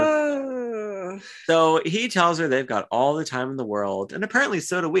my god. So he tells her they've got all the time in the world, and apparently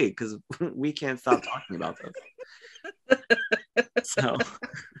so do we, because we can't stop talking about this.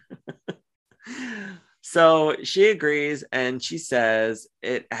 So she agrees, and she says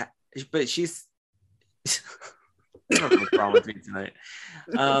it, but she's I don't know what's wrong with me tonight.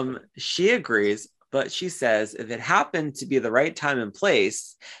 She agrees, but she says if it happened to be the right time and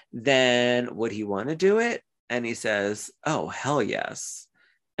place, then would he want to do it? And he says, oh, hell yes.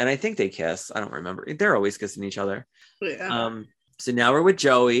 And I think they kiss. I don't remember. They're always kissing each other. Yeah. So now we're with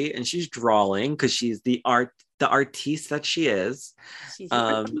Joey, and she's drawing because she's the artiste that she is.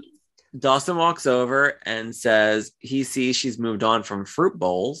 Dawson walks over and says he sees she's moved on from fruit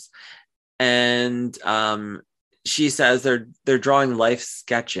bowls. And she says they're drawing life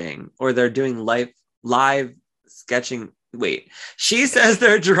sketching, or they're doing live sketching. Wait, she says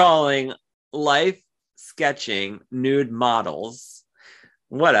they're drawing life sketching nude models.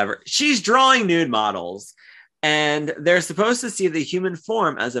 Whatever. She's drawing nude models, and they're supposed to see the human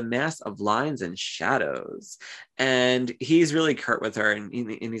form as a mass of lines and shadows. And he's really curt with her, and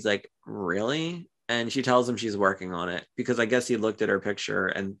he's like, really? And she tells him she's working on it, because I guess he looked at her picture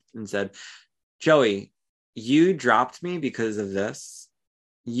and said, Joey, you dropped me because of this.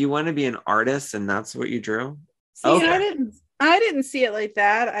 You want to be an artist, and that's what you drew? See, okay. I didn't see it like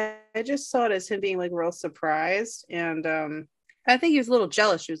that. I just saw it as him being like real surprised, and I think he was a little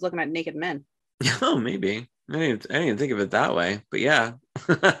jealous. She was looking at naked men. Oh, maybe. I didn't think of it that way, but yeah,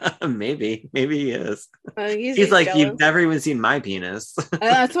 maybe he is. He's like, jealous. You've never even seen my penis.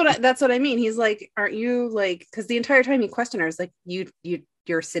 That's what I mean. He's like, aren't you like? Because the entire time he questioned her, is like,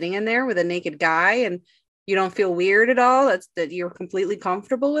 you're sitting in there with a naked guy, and you don't feel weird at all. That you're completely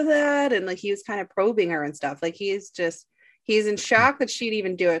comfortable with that, and like he was kind of probing her and stuff. Like he's in shock that she'd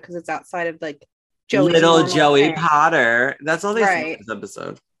even do it because it's outside of like Joey's little Joey Potter. That's all they say in this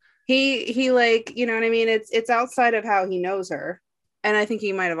episode. He like, you know what I mean? It's outside of how he knows her. And I think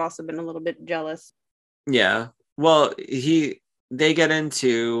he might have also been a little bit jealous. Yeah. Well, they get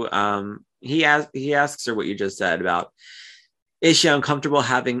into he asks her what you just said about, is she uncomfortable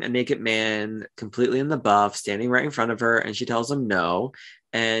having a naked man completely in the buff standing right in front of her? And she tells him no.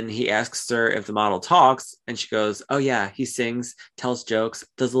 And he asks her if the model talks, and she goes, oh yeah, he sings, tells jokes,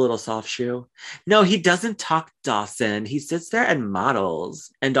 does a little soft shoe. No, he doesn't talk, Dawson. He sits there and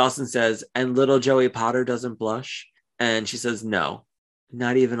models. And Dawson says, and little Joey Potter doesn't blush? And she says, no,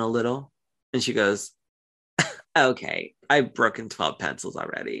 not even a little. And she goes, okay, I've broken 12 pencils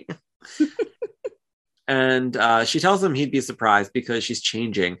already. And she tells him he'd be surprised because she's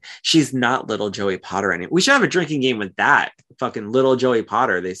changing. She's not little Joey Potter anymore. We should have a drinking game with that. Fucking little Joey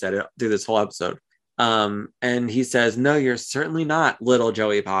Potter, they said it through this whole episode. And he says, no, you're certainly not little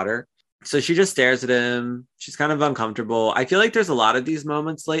Joey Potter. So she just stares at him. She's kind of uncomfortable. I feel like there's a lot of these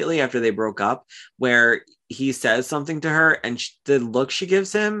moments lately after they broke up where he says something to her, and the look she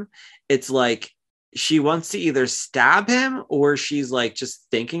gives him, it's like she wants to either stab him or she's like just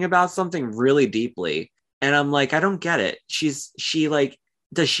thinking about something really deeply. And I'm like, I don't get it. She like,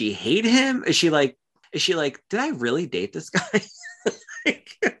 does she hate him? Is she like, did I really date this guy?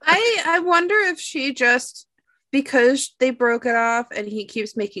 I wonder if she just, because they broke it off and he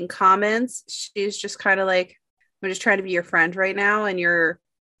keeps making comments, she's just kind of like, I'm just trying to be your friend right now, and you're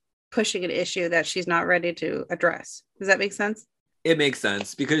pushing an issue that she's not ready to address. Does that make sense? It makes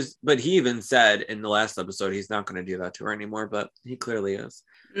sense but he even said in the last episode he's not going to do that to her anymore, but he clearly is.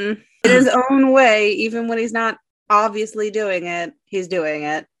 In his own way, even when he's not obviously doing it, he's doing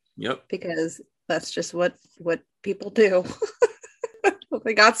it. Yep. Because that's just what people do.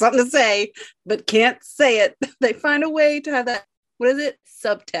 They got something to say, but can't say it. They find a way to have that, what is it?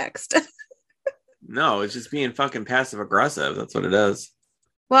 Subtext. No, it's just being fucking passive aggressive. That's what it is.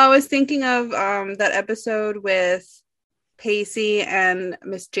 Well, I was thinking of that episode with Pacey and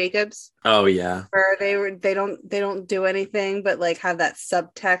Miss Jacobs. Oh yeah. Where they don't do anything but like have that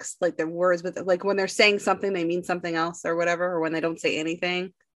subtext, like their words, but like when they're saying something they mean something else or whatever, or when they don't say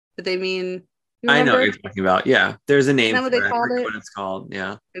anything but they mean. I know what you're talking about. Yeah, there's a name. Is that what they called it? What it's called?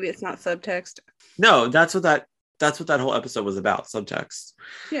 Yeah. Maybe it's not subtext. No, that's what that whole episode was about. Subtext.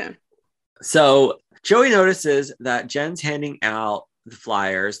 Yeah. So Joey notices that Jen's handing out the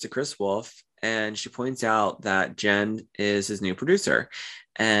flyers to Chris Wolf, and she points out that Jen is his new producer.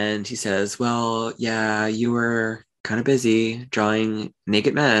 And he says, well, yeah, you were kind of busy drawing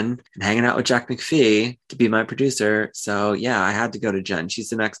naked men and hanging out with Jack McPhee to be my producer. So yeah, I had to go to Jen. She's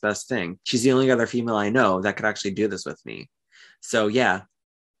the next best thing. She's the only other female I know that could actually do this with me. So yeah,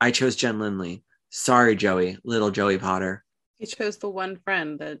 I chose Jen Lindley. Sorry, Joey, little Joey Potter. You chose the one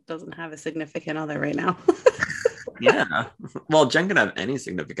friend that doesn't have a significant other right now. Yeah. Well, Jen can have any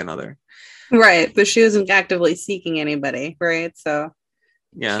significant other. Right. But she wasn't actively seeking anybody. Right. So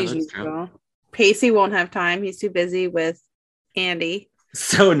yeah, she's that's true. Pacey won't have time. He's too busy with Andy.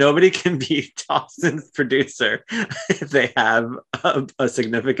 So nobody can be Dawson's producer if they have a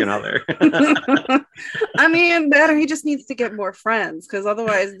significant other. I mean, better. He just needs to get more friends because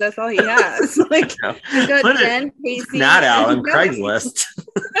otherwise that's all he has. Like, he's got Jen, Pacey. Not out on Craigslist.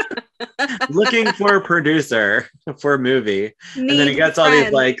 Looking for a producer for a movie. And then he gets all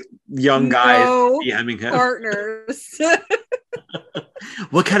these like young guys DMing him. Partners.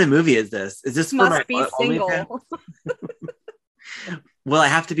 What kind of movie is this? Is this must be single? Will I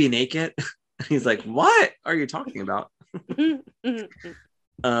have to be naked? He's like, what are you talking about?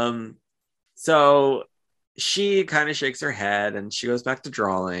 So she kind of shakes her head and she goes back to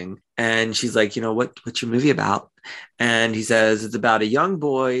drawing, and she's like, you know, what's your movie about? And he says it's about a young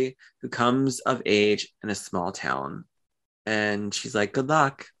boy who comes of age in a small town. And she's like, good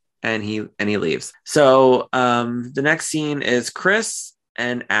luck. And he leaves. So the next scene is Chris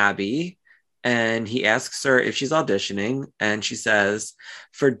and Abby, and he asks her if she's auditioning, and she says,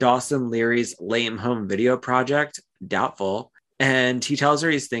 for Dawson Leary's Lame Home Video project, doubtful. And he tells her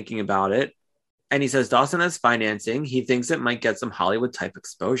he's thinking about it. And he says Dawson has financing. He thinks it might get some Hollywood type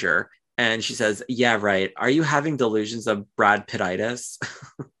exposure. And she says, yeah, right. Are you having delusions of Brad Pittitis?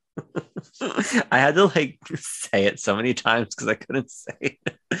 I had to like say it so many times because I couldn't say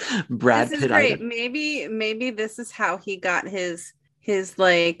it. Brad Pittitis. Great. Maybe this is how he got his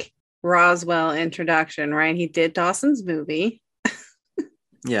like Roswell introduction, right? He did Dawson's movie.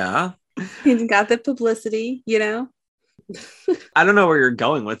 Yeah. He got the publicity, you know? I don't know where you're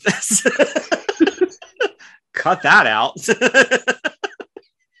going with this. Cut that out.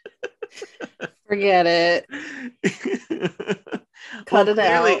 Forget it. Cut it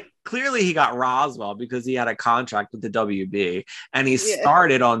out. Clearly he got Roswell because he had a contract with the WB, and he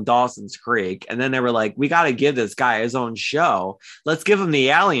started on Dawson's Creek, and then they were like, we got to give this guy his own show. Let's give him the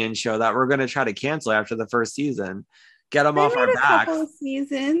Alien show that we're going to try to cancel after the first season. Get him off our back. Couple of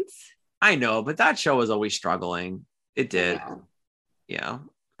seasons. I know, but that show was always struggling. It did. Yeah.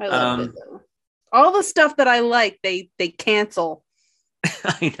 I love it though. All the stuff that I like, they cancel.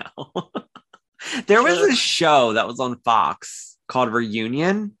 I know. There was a show that was on Fox called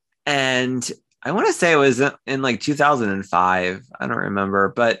Reunion, and I want to say it was in like 2005. I don't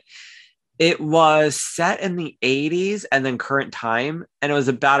remember, but it was set in the 80s and then current time, and it was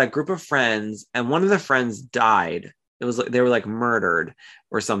about a group of friends, and one of the friends died. It was like they were like murdered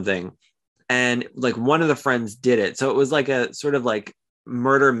or something, and like one of the friends did it. So it was like a sort of like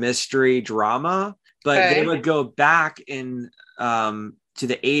murder mystery drama, but they would go back in to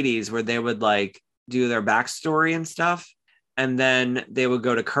the 80s where they would like do their backstory and stuff, and then they would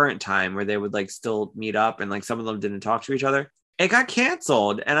go to current time where they would like still meet up, and like some of them didn't talk to each other. It got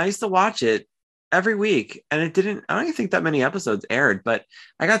canceled, and I used to watch it every week, and I don't even think that many episodes aired, but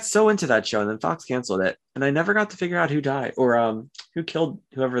I got so into that show, and then Fox canceled it, and I never got to figure out who died or who killed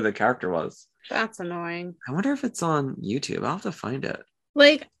whoever the character was. That's annoying. I wonder if it's on YouTube. I'll have to find it.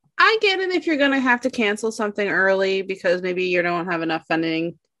 Like, I get it if you're going to have to cancel something early because maybe you don't have enough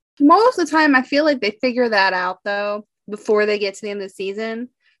funding. Most of the time, I feel like they figure that out, though, before they get to the end of the season.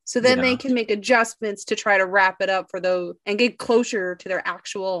 So then Yeah. they can make adjustments to try to wrap it up for those and get closer to their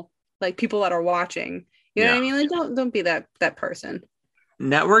actual like people that are watching. You know what I mean? Like don't be that person.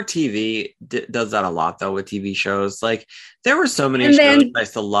 Network TV does that a lot though with TV shows. Like there were so many And shows then I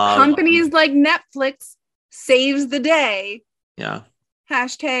used to love. companies like Netflix saves the day. Yeah.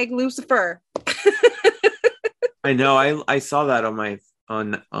 Hashtag Lucifer. I know. I saw that on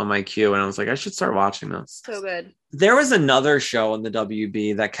my queue and I was like, I should start watching this. So good. There was another show on the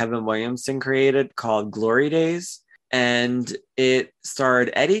WB that Kevin Williamson created called Glory Days, and it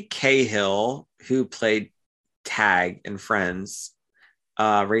starred Eddie Cahill, who played Tag in Friends,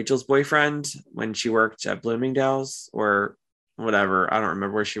 Rachel's boyfriend when she worked at Bloomingdale's or whatever. I don't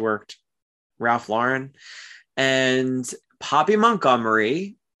remember where she worked. Ralph Lauren and Poppy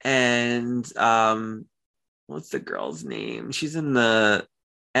Montgomery and what's the girl's name? She's in the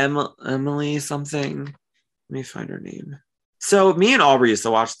Emily something. Let me find her name. So me and Aubrey used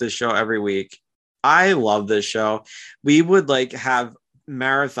to watch this show every week. I love this show. We would like have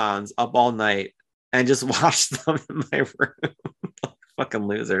marathons up all night and just watch them in my room. Fucking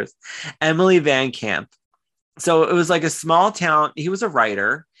losers. Emily Van Camp. So it was like a small town. He was a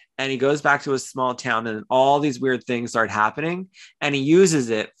writer and he goes back to a small town and all these weird things start happening. And he uses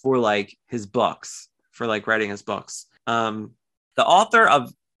it for like his books, for like writing his books. The author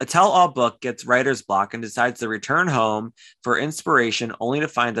of a tell-all book gets writer's block and decides to return home for inspiration, only to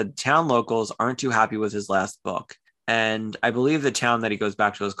find that town locals aren't too happy with his last book. And I believe the town that he goes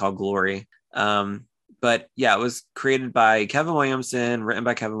back to is called Glory. But yeah, it was created by Kevin Williamson, written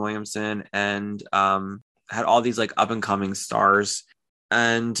by Kevin Williamson, and had all these like up and coming stars.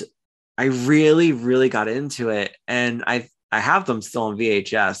 And I really, really got into it. And I have them still on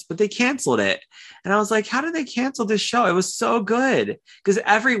VHS, but they canceled it. And I was like, how did they cancel this show? It was so good. Because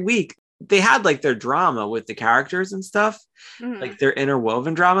every week they had like their drama with the characters and stuff, like their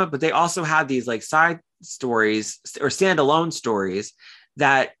interwoven drama, but they also had these like side stories or standalone stories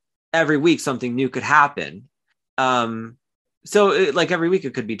that every week something new could happen. Like every week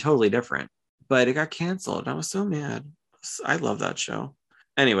it could be totally different, but it got canceled. I was so mad. I love that show.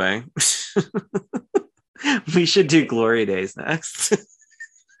 Anyway, we should do Glory Days next.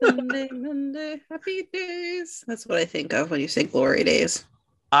 Monday, happy days. That's what I think of when you say Glory Days.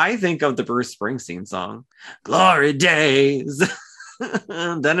 I think of the Bruce Springsteen song, Glory Days.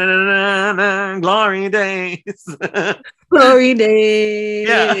 Glory Days. Glory Days.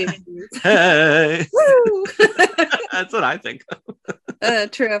 Yeah. Hey. Woo! That's what I think of.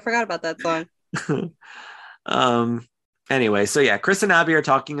 True. I forgot about that song. Anyway, so yeah, Chris and Abby are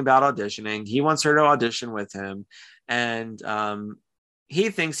talking about auditioning. He wants her to audition with him, and he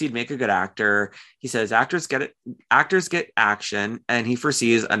thinks he'd make a good actor. He says actors get action, and he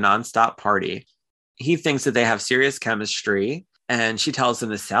foresees a nonstop party. He thinks that they have serious chemistry, and she tells him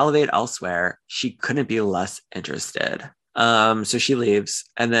to salivate elsewhere. She couldn't be less interested. So she leaves,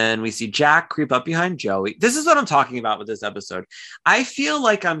 and then we see Jack creep up behind Joey. This is what I'm talking about with this episode. I feel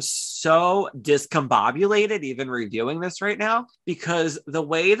like I'm so discombobulated even reviewing this right now, because the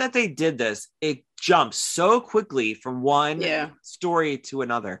way that they did this, it jumps so quickly from one story to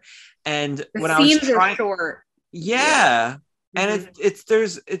another. And when I was trying, short. Yeah. And it's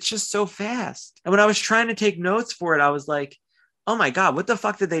just so fast. And when I was trying to take notes for it, I was like, oh my God, what the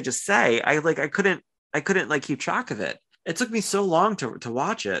fuck did they just say? I couldn't like keep track of it. It took me so long to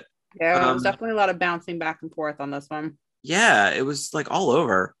watch it. Yeah, it was definitely a lot of bouncing back and forth on this one. Yeah, it was like all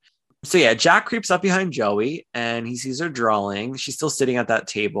over. So yeah, Jack creeps up behind Joey and he sees her drawing. She's still sitting at that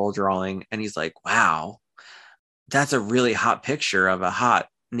table drawing. And he's like, wow, that's a really hot picture of a hot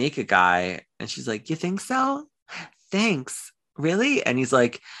naked guy. And she's like, you think so? Thanks. Really? And he's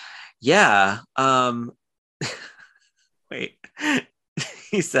like, yeah. Wait.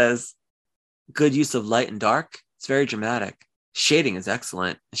 He says, good use of light and dark. It's very dramatic. Shading is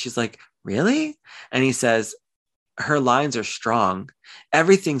excellent. And she's like, really? And he says, her lines are strong.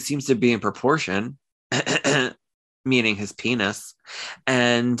 Everything seems to be in proportion, meaning his penis.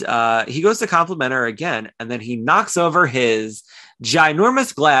 And he goes to compliment her again. And then he knocks over his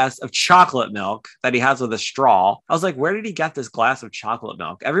ginormous glass of chocolate milk that he has with a straw. I was like, where did he get this glass of chocolate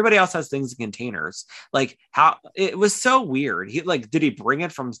milk? Everybody else has things in containers. Like, how it was so weird. He like, did he bring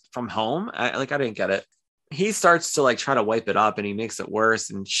it from home? I didn't get it. He starts to like try to wipe it up and he makes it worse.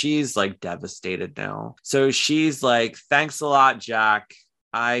 And she's like devastated now. So she's like, thanks a lot, Jack.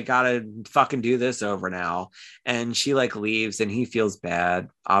 I gotta fucking do this over now. And she like leaves and he feels bad,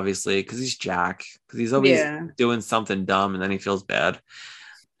 obviously, because he's Jack, because he's always doing something dumb and then he feels bad.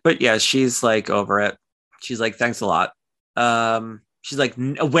 But yeah, she's like over it. She's like, thanks a lot. She's like,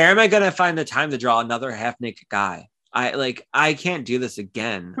 where am I gonna find the time to draw another half naked guy? I can't do this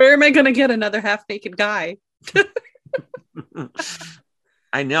again. Where am I going to get another half naked guy?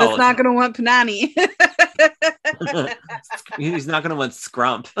 I know. That's not going to want Punani. He's not going to want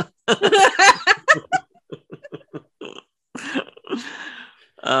Scrump.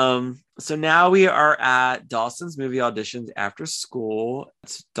 So now we are at Dawson's movie auditions after school.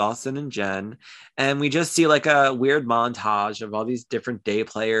 It's Dawson and Jen, and we just see like a weird montage of all these different day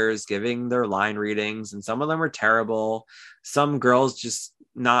players giving their line readings, and some of them are terrible. Some girls just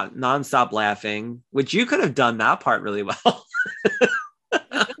not nonstop laughing, which you could have done that part really well.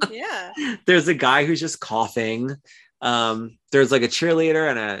 Yeah. There's a guy who's just coughing. There's like a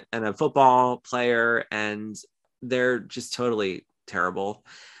cheerleader and a football player, and they're just totally terrible.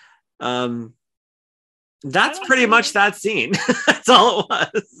 That's pretty much that scene. That's all it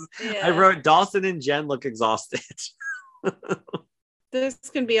was. Yeah. I wrote Dawson and Jen look exhausted. This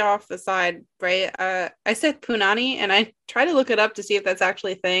can be off the side, right? I said Punani, and I tried to look it up to see if that's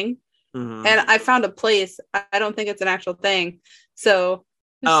actually a thing. Mm-hmm. And I found a place. I don't think it's an actual thing. So.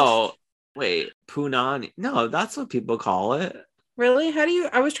 Wait, Punani. No, that's what people call it. Really? How do you?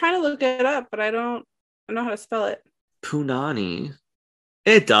 I was trying to look it up, but I don't know how to spell it. Punani.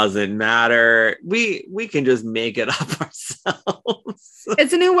 It doesn't matter. We can just make it up ourselves.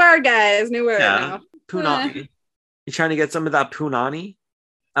 It's a new word, guys. New word now. Punani. You trying to get some of that Punani?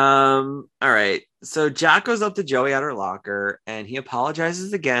 All right. So Jack goes up to Joey at her locker, and he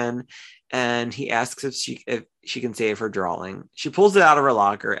apologizes again, and he asks if she can save her drawing. She pulls it out of her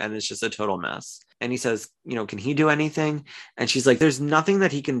locker, and it's just a total mess. And he says, can he do anything? And she's like, there's nothing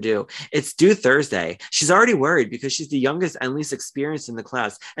that he can do. It's due Thursday. She's already worried because she's the youngest and least experienced in the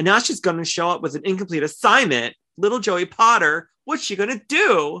class. And now she's going to show up with an incomplete assignment. Little Joey Potter, what's she going to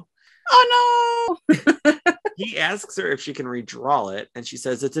do? Oh, no. He asks her if she can redraw it. And she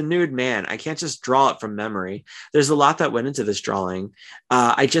says, it's a nude man. I can't just draw it from memory. There's a lot that went into this drawing.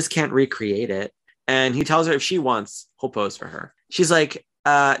 I just can't recreate it. And he tells her if she wants, he'll pose for her. She's like,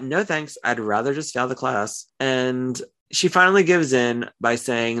 no thanks, I'd rather just fail the class. And she finally gives in by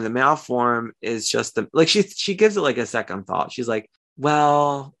saying the male form is just she gives it like a second thought. She's like,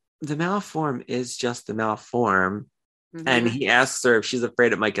 well, the male form is just the male form. Mm-hmm. And he asks her if she's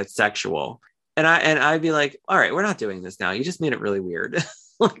afraid it might get sexual. And I'd be like, all right, we're not doing this now. You just made it really weird.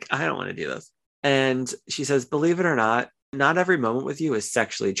 Like, I don't want to do this. And she says, believe it or not every moment with you is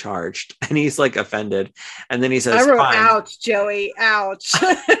sexually charged. And he's like offended. And then he says, I wrote, fine. Ouch, Joey, ouch.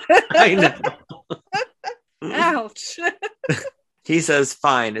 I know. Ouch. He says,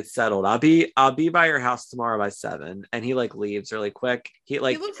 fine, it's settled. I'll be by your house tomorrow by 7. And he like leaves really quick. He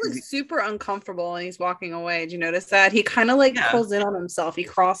looks like super uncomfortable and he's walking away. Did you notice that? He kind of pulls in on himself. He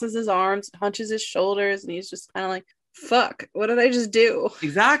crosses his arms, hunches his shoulders, and he's just kind of like, fuck, what did I just do?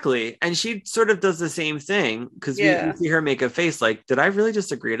 Exactly. And she sort of does the same thing because we see her make a face like, did I really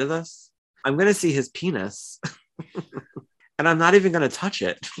just agree to this? I'm going to see his penis and I'm not even going to touch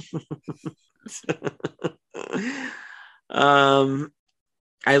it.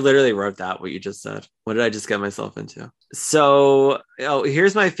 I literally wrote that, what you just said. What did I just get myself into? So,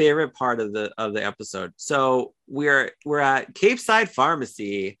 here's my favorite part of the episode. So we're at Cape Side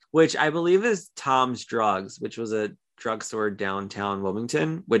Pharmacy, which I believe is Tom's Drugs, which was a drugstore downtown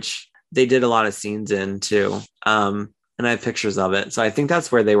Wilmington, which they did a lot of scenes in too. And I have pictures of it. So I think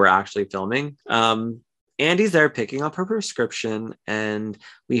that's where they were actually filming. Andy's there picking up her prescription, and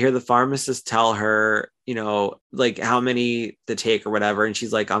we hear the pharmacist tell her, like how many to take or whatever. And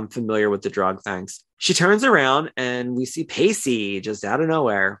she's like, I'm familiar with the drug, thanks. She turns around and we see Pacey just out of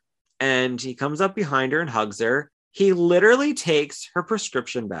nowhere. And he comes up behind her and hugs her. He literally takes her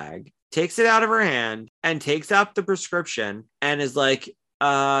prescription bag, takes it out of her hand, and takes out the prescription and is like,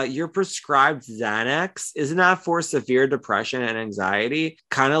 you're prescribed Xanax. Isn't that for severe depression and anxiety?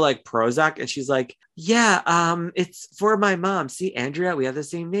 Kind of like Prozac. And she's like, yeah, it's for my mom. See, Andrea, we have the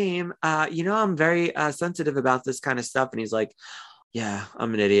same name. I'm very sensitive about this kind of stuff. And he's like, yeah,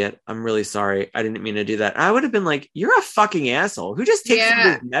 I'm an idiot. I'm really sorry. I didn't mean to do that. I would have been like, you're a fucking asshole. Who just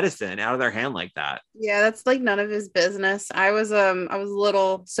takes medicine out of their hand like that? Yeah, that's like none of his business. I was a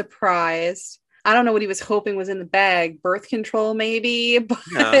little surprised. I don't know what he was hoping was in the bag. Birth control, maybe.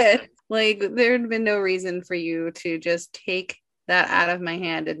 But there'd been no reason for you to just take that out of my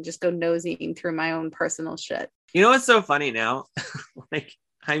hand and just go nosing through my own personal shit. You know what's so funny now? I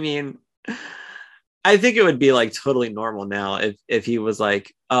think it would be like totally normal now if he was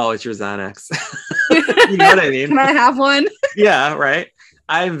like, oh, it's your Xanax. You know what I mean? Can I have one? Yeah, right.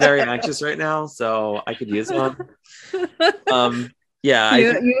 I'm very anxious right now, so I could use one. Yeah.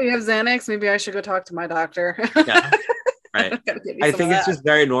 You have Xanax? Maybe I should go talk to my doctor. Yeah. Right. Gotta give you I some think of it's that. just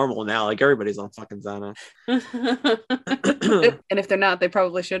very normal now. Like everybody's on fucking Xanax. And if they're not, they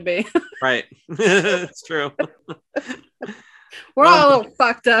probably should be. Right. It's true. We're all a little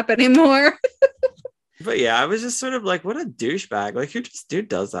fucked up anymore. But yeah, I was just sort of like, what a douchebag. Like, who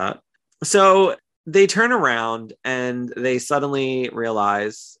does that? So they turn around and they suddenly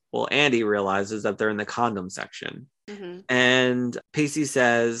realize, well, Andy realizes that they're in the condom section. Mm-hmm. And Pacey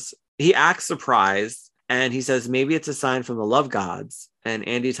says, he acts surprised and he says, maybe it's a sign from the love gods. And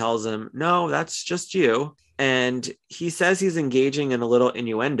Andy tells him, no, that's just you. And he says he's engaging in a little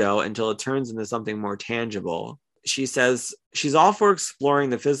innuendo until it turns into something more tangible. She says she's all for exploring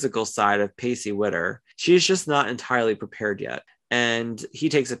the physical side of Pacey Witter. She's just not entirely prepared yet. And he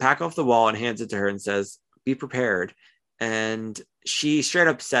takes a pack off the wall and hands it to her and says, be prepared. And she straight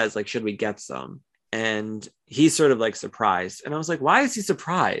up says, like, should we get some? And he's sort of like surprised. And I was like, why is he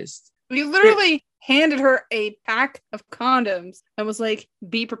surprised? You literally handed her a pack of condoms and was like,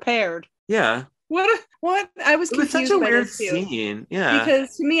 be prepared. Yeah. What? I was It was confused such a by weird this too. scene. Yeah.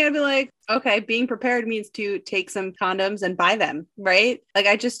 Because to me, I'd be like, okay, being prepared means to take some condoms and buy them, right? Like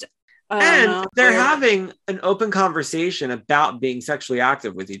I don't know. They're having an open conversation about being sexually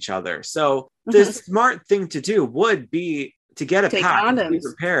active with each other. So the smart thing to do would be to get a Take pack and be condoms.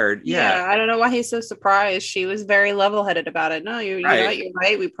 prepared. Yeah, I don't know why he's so surprised. She was very level-headed about it. No, you know what? You're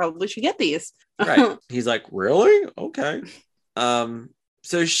right. We probably should get these. Right. He's like, really? Okay.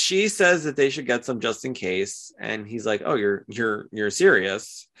 So she says that they should get some just in case, and he's like, oh, you're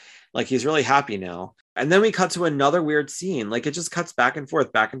serious. Like he's really happy now. And then we cut to another weird scene. Like it just cuts back and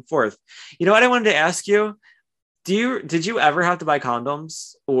forth, back and forth. You know what I wanted to ask you? Did you ever have to buy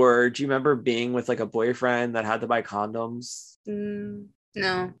condoms, or do you remember being with like a boyfriend that had to buy condoms? No.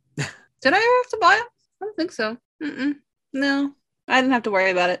 Did I ever have to buy them? I don't think so. No, I didn't have to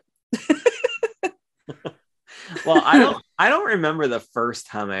worry about it. Well, I don't remember the first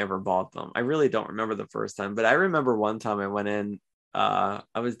time I ever bought them. I really don't remember the first time, but I remember one time I went in. I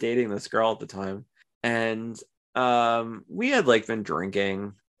was dating this girl at the time, and we had like been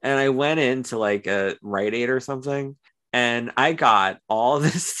drinking. And I went into like a Rite Aid or something, and I got all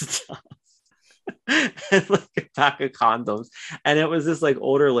this stuff and like a pack of condoms. And it was this like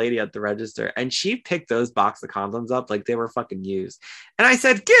older lady at the register, and she picked those box of condoms up like they were fucking used. And I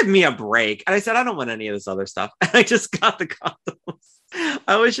said, give me a break. And I said, I don't want any of this other stuff. And I just got the condoms.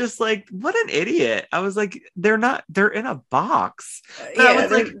 I was just like, what an idiot. I was like, they're in a box. But yeah, I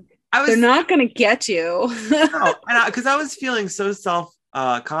was like, they're not going to get you. No, because I was feeling so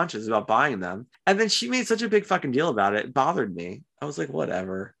conscious about buying them, and then she made such a big fucking deal about it. It bothered me. I was like,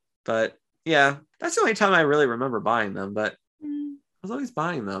 whatever. But yeah, that's the only time I really remember buying them, but I was always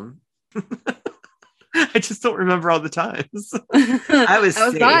buying them. I just don't remember all the times. I was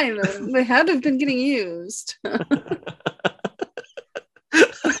buying them. They had to have been getting used.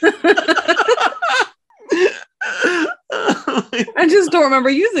 I just don't remember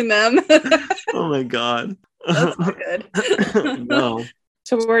using them. Oh my god. That's not good. No.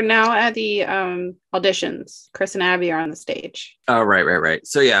 So we're now at the auditions. Chris and Abby are on the stage. Oh, right.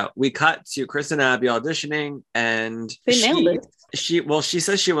 So yeah, we cut to Chris and Abby auditioning, and they nailed it. She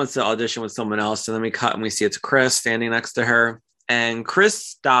says she wants to audition with someone else, and then we cut and we see it's Chris standing next to her, and Chris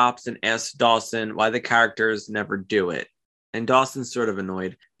stops and asks Dawson why the characters never do it, and Dawson's sort of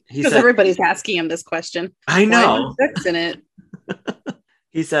annoyed. Because everybody's asking him this question. I know. Why sex in it?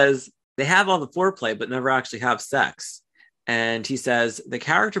 He says they have all the foreplay but never actually have sex. And he says the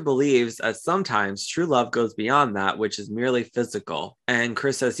character believes that sometimes true love goes beyond that, which is merely physical. And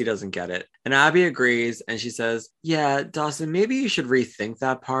Chris says he doesn't get it. And Abby agrees. And she says, yeah, Dawson, maybe you should rethink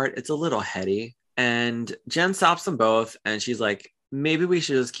that part. It's a little heady. And Jen stops them both. And she's like, maybe we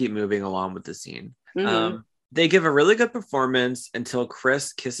should just keep moving along with the scene. Mm-hmm. They give a really good performance until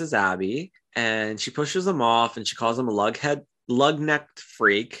Chris kisses Abby. And she pushes him off. And she calls him a lug-necked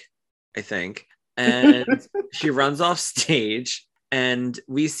freak, I think. And she runs off stage, and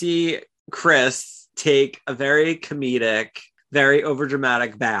we see Chris take a very comedic, very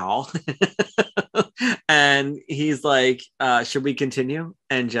overdramatic bow. And he's like, should we continue?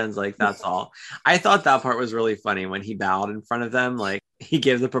 And Jen's like, that's all. I thought that part was really funny when he bowed in front of them. Like he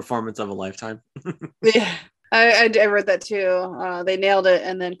gave the performance of a lifetime. Yeah, I read that too. They nailed it.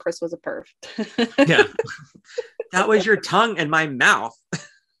 And then Chris was a perv. Yeah. That was your tongue in my mouth.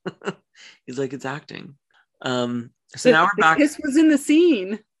 He's like, it's acting. So now we're back. The kiss was in the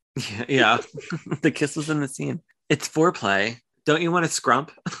scene. Yeah. The kiss was in the scene. It's foreplay. Don't you want to scrump?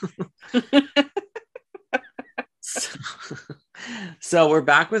 So we're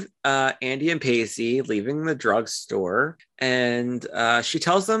back with Andy and Pacey leaving the drugstore, and she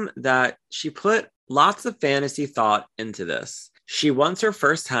tells them that she put lots of fantasy thought into this. She wants her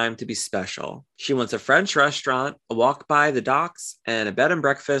first time to be special. She wants a French restaurant, a walk by the docks, and a bed and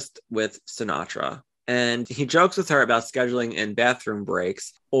breakfast with Sinatra. And he jokes with her about scheduling in bathroom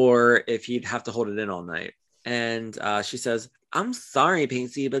breaks or if he'd have to hold it in all night. And she says, I'm sorry,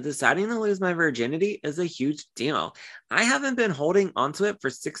 Pacey, but deciding to lose my virginity is a huge deal. I haven't been holding onto it for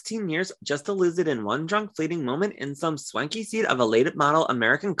 16 years just to lose it in one drunk fleeting moment in some swanky seat of a late model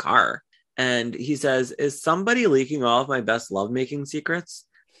American car. And he says, is somebody leaking all of my best lovemaking secrets?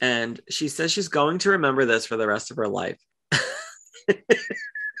 And she says she's going to remember this for the rest of her life.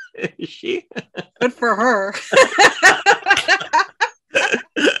 Is she? Good for her.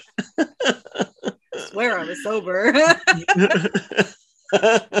 Swear I was sober.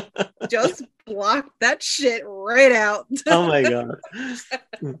 Just block that shit right out. Oh my god.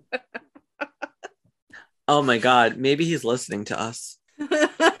 Oh my god. Maybe he's listening to us.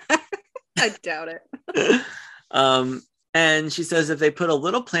 I doubt it. And she says if they put a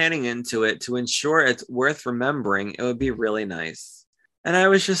little planning into it to ensure it's worth remembering, it would be really nice. And I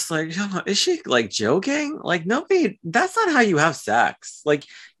was just like, is she like joking? Like, nobody, that's not how you have sex. Like,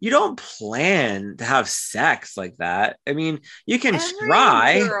 you don't plan to have sex like that. I mean, you can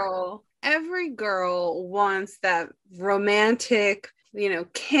try. Every girl wants that romantic,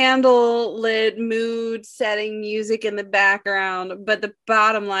 candle-lit mood setting music in the background. But the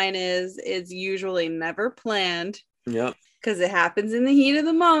bottom line is, it's usually never planned. Yep. Because it happens in the heat of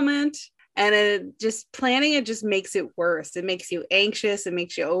the moment. And planning it just makes it worse. It makes you anxious. It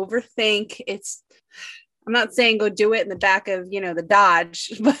makes you overthink. I'm not saying go do it in the back of, the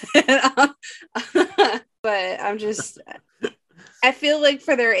Dodge, but I feel like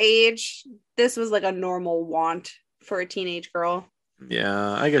for their age, this was like a normal want for a teenage girl.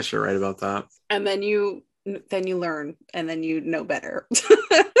 Yeah, I guess you're right about that. And then you learn, and then you know better.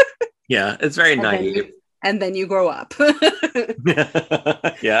 Yeah, it's very naive. And then you grow up.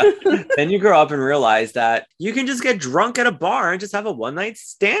 Yeah. Then you grow up and realize that you can just get drunk at a bar and just have a one-night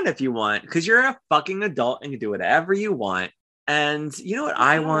stand if you want, because you're a fucking adult and you can do whatever you want. And you know what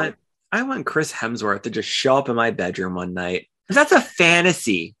I want? I want Chris Hemsworth to just show up in my bedroom one night. That's a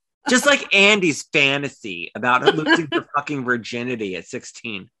fantasy. Just like Andy's fantasy about losing her fucking virginity at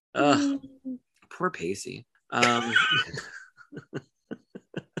 16. Ugh. Poor Pacey.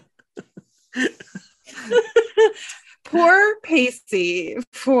 Poor Pacey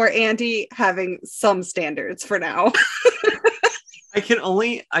for Andy having some standards for now. I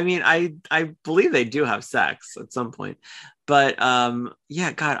believe they do have sex at some point, but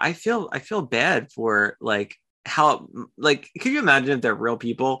yeah, God, I feel bad for like how, like, could you imagine if they're real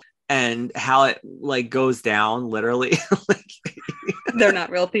people and how it like goes down literally? Like, they're not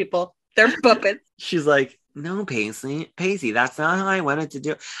real people. They're puppets. She's like, no, Pacey, that's not how I wanted to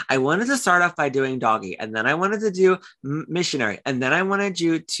do. I wanted to start off by doing doggy, and then I wanted to do missionary, and then I wanted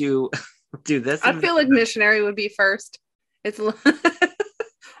you to do this. I feel like missionary would be first. It's.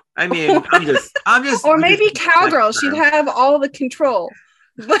 I mean, I'm just. Or maybe cowgirl. She'd have all the control.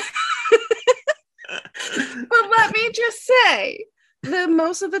 But let me just say,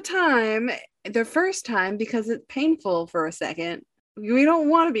 most of the time, the first time, because it's painful for a second. We don't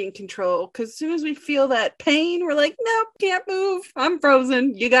want to be in control, because as soon as we feel that pain, we're like, nope, can't move. I'm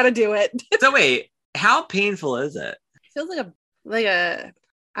frozen. You got to do it. So wait, how painful is it? It feels like a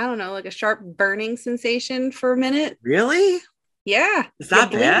I don't know, like a sharp burning sensation for a minute. Really? Yeah. Is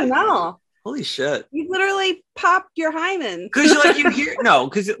that bad? No. Holy shit. You literally pop your hymen. Because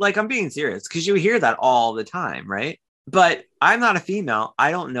I'm being serious, because you hear that all the time, right? But I'm not a female.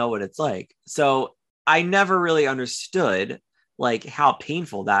 I don't know what it's like. So I never really understood like how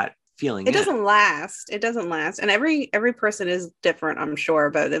painful that feeling is. It doesn't last. And every person is different, I'm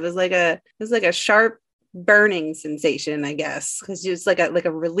sure, but it was like a sharp burning sensation, I guess, because it's like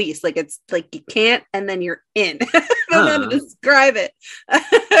a release, like it's like you can't, and then you're in. I don't know how to describe it.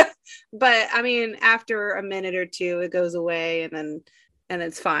 But I mean, after a minute or two, it goes away, and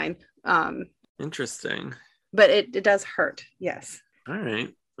it's fine. Interesting. But it does hurt. Yes. All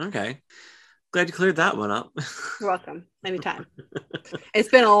right. Okay. Glad you cleared that one up. You're welcome. Anytime. It's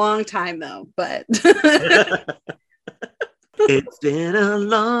been a long time though, but it's been a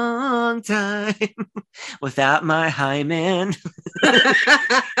long time without my hymen.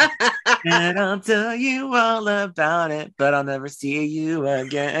 And I'll tell you all about it, but I'll never see you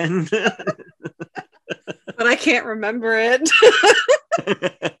again. But I can't remember it.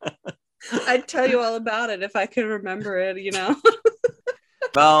 I'd tell you all about it if I could remember it,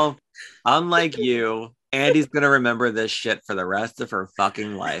 Well, unlike you, Andy's gonna remember this shit for the rest of her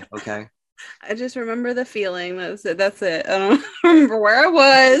fucking life. Okay. I just remember the feeling. That's it. That's it. I don't remember where I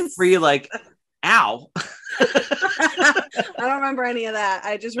was. Were you like, ow? I don't remember any of that.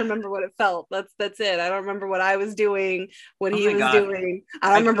 I just remember what it felt. That's it. I don't remember what I was doing, what he was doing. I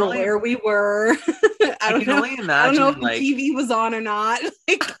don't remember where we were. I don't know. Only imagine, I don't know if the TV was on or not.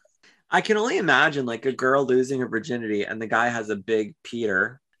 I can only imagine like a girl losing her virginity and the guy has a big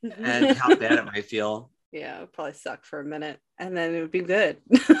Peter and how bad it might feel. Yeah, it would probably suck for a minute and then it would be good.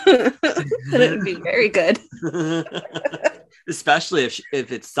 Then it would be very good. Especially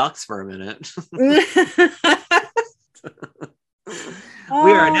if it sucks for a minute. We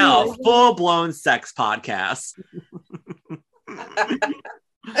are now full-blown sex podcast.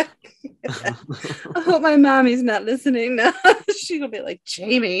 I hope my mommy's not listening now. She'll be like,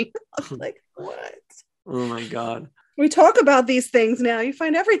 Jamie. I'm like, what? Oh my God. We talk about these things now. You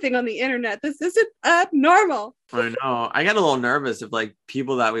find everything on the internet. This isn't abnormal. I know. I get a little nervous if like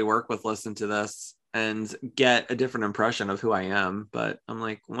people that we work with listen to this and get a different impression of who I am, but I'm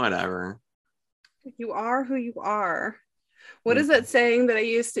like, whatever. You are who you are. What is that saying that I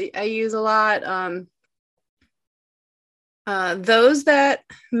use a lot? Those that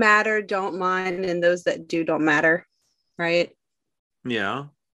matter don't mind, and those that do don't matter. Right? Yeah.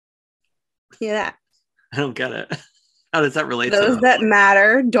 Yeah. I don't get it. How does that relate those to that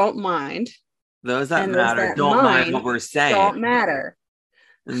matter don't mind. Those that matter don't mind what we're saying. Don't matter.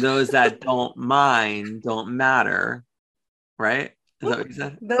 And those that don't mind don't matter. Right? Is that what you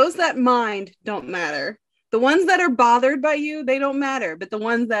said? Those that mind don't matter. The ones that are bothered by you, they don't matter. But the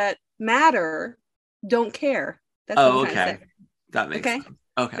ones that matter don't care. That's okay. That makes sense.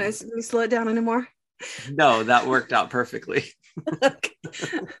 Okay. Can you slow it down anymore? No, that worked out perfectly. Okay.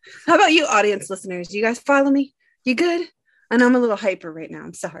 How about you, audience listeners? You guys follow me? You good? I know I'm a little hyper right now.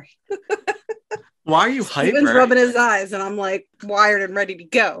 I'm sorry. Why are you hyper? Steven's rubbing his eyes and I'm like wired and ready to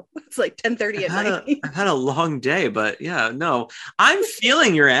go. It's like 10:30 at night. I've had a long day, but yeah, no. I'm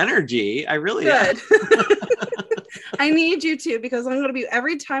feeling your energy. I really am. I need you to, because I'm going to be,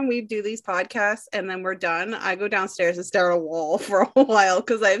 every time we do these podcasts and then we're done, I go downstairs and stare at a wall for a while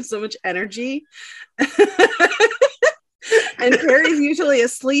because I have so much energy. And Carrie's usually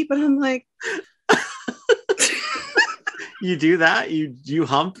asleep and I'm like, you do that? You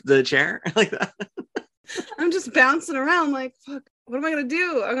hump the chair like that? I'm just bouncing around like, fuck, what am I gonna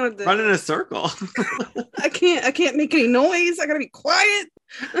do? I'm gonna run in a circle. I can't make any noise. I gotta be quiet.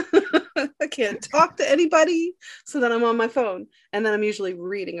 I can't talk to anybody. So then I'm on my phone and then I'm usually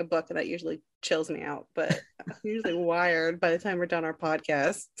reading a book and that usually chills me out, but I'm usually wired by the time we're done our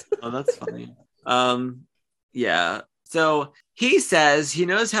podcast. Oh, that's funny. Yeah. So he says he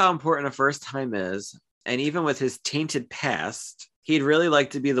knows how important a first time is. And even with his tainted past, he'd really like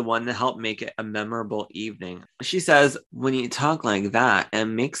to be the one to help make it a memorable evening. She says, when you talk like that, it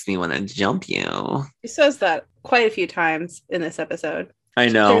makes me want to jump you. She says that quite a few times in this episode. I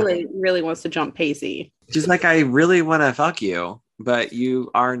know. She really wants to jump Pacey. She's like, I really want to fuck you, but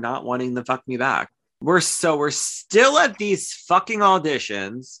you are not wanting to fuck me back. We're still at these fucking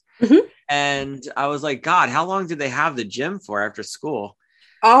auditions. Mm-hmm. And I was like, God, how long did they have the gym for after school?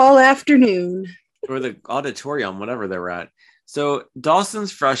 All afternoon. Or the auditorium, whatever they were at. So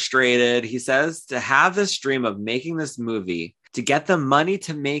Dawson's frustrated. He says to have this dream of making this movie, to get the money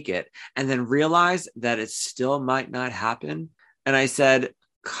to make it, and then realize that it still might not happen. And I said,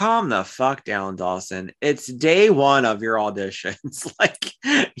 calm the fuck down, Dawson. It's day one of your auditions. Like,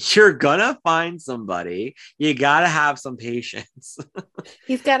 you're gonna find somebody. You gotta have some patience.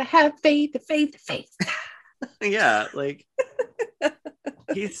 He's gotta have faith. Yeah, like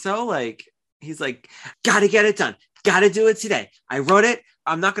he's like, gotta get it done. Gotta do it today. I wrote it.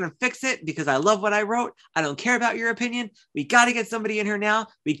 I'm not going to fix it because I love what I wrote. I don't care about your opinion. We got to get somebody in here now.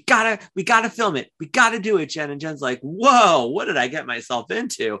 We got to film it. We got to do it, Jen. And Jen's like, whoa, what did I get myself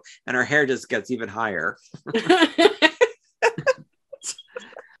into? And her hair just gets even higher.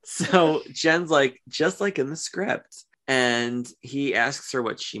 So Jen's like, just like in the script. And he asks her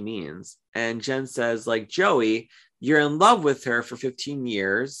what she means. And Jen says, like, Joey, you're in love with her for 15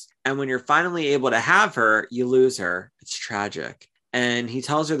 years. And when you're finally able to have her, you lose her. It's tragic. And he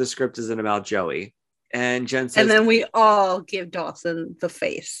tells her the script isn't about Joey. And Jen says... And then we all give Dawson the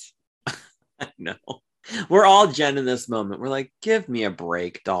face. I know. We're all Jen in this moment. We're like, give me a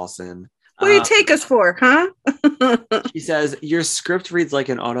break, Dawson. What do you take us for, huh? She says, your script reads like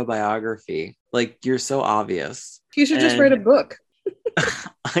an autobiography. Like, you're so obvious. You should just write a book.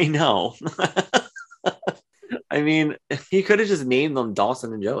 I know. I mean, he could have just named them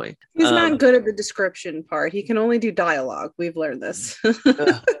Dawson and Joey. He's not good at the description part. He can only do dialogue. We've learned this.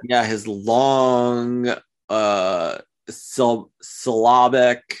 Yeah, his long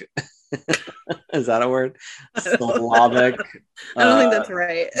syllabic. Is that a word? Syllabic. I don't think that's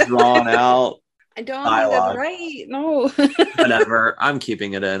right. Drawn out. I don't dialogue. think that's right. No. Whatever. I'm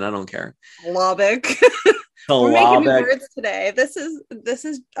keeping it in. I don't care. Syllabic. We're making new words today. This is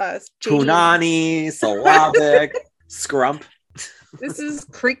Punani, syllabic, scrump. This is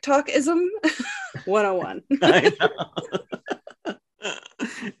Creek Talkism 101. I know.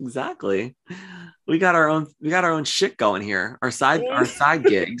 Exactly. We got our own shit going here. Our side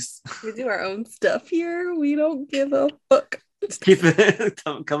gigs. We do our own stuff here. We don't give a fuck. Keep it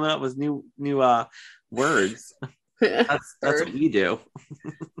coming up with new words. That's what we do.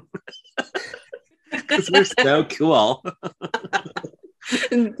 Because we're so cool.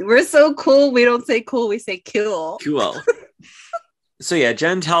 We're so cool. We don't say cool. We say cool. Cool. So yeah,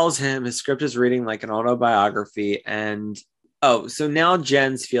 Jen tells him his script is reading like an autobiography, and so now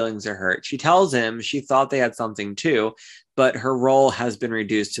Jen's feelings are hurt. She tells him she thought they had something too, but her role has been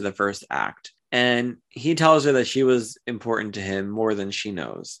reduced to the first act. And he tells her that she was important to him more than she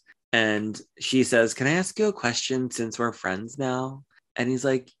knows. And she says, "Can I ask you a question since we're friends now?" And he's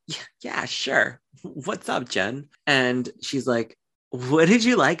like, yeah, sure. What's up, Jen? And she's like, "What did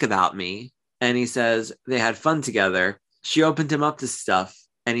you like about me?" And he says, they had fun together. She opened him up to stuff.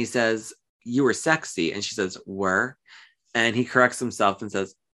 And he says, "You were sexy." And she says, "Were?" And he corrects himself and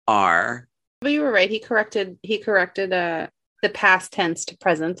says, "Are." But you were right. He corrected the past tense to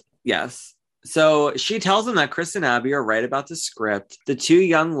present. Yes. So she tells him that Chris and Abby are right about the script. The two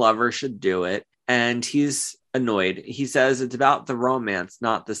young lovers should do it. And he's annoyed. He says it's about the romance,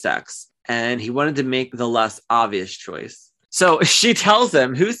 not the sex. And he wanted to make the less obvious choice. So she tells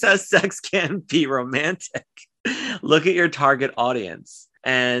him, "Who says sex can't be romantic? Look at your target audience."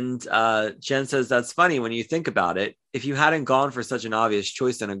 And Jen says, "That's funny when you think about it. If you hadn't gone for such an obvious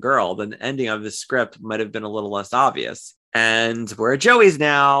choice in a girl, then the ending of the script might have been a little less obvious." And we're at Joey's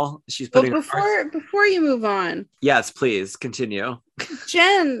now. She's putting before you move on. Yes, please continue.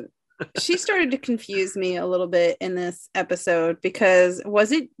 Jen, she started to confuse me a little bit in this episode, because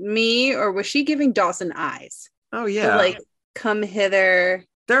was it me or was she giving Dawson eyes? Oh yeah. To, like, come hither.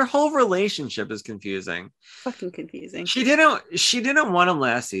 Their whole relationship is confusing. Fucking confusing. She didn't want him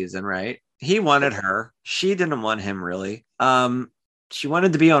last season, right? He wanted her. She didn't want him really. She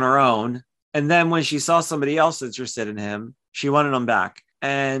wanted to be on her own. And then when she saw somebody else interested in him, she wanted him back.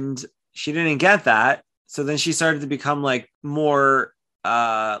 And she didn't get that. So then she started to become like more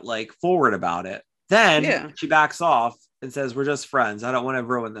like forward about it. Then she backs off and says, "We're just friends. I don't want to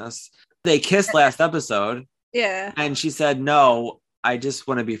ruin this." They kissed last episode. Yeah. And she said, "No, I just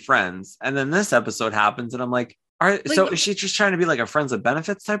want to be friends." And then this episode happens, and I'm like, so is she just trying to be like a friends with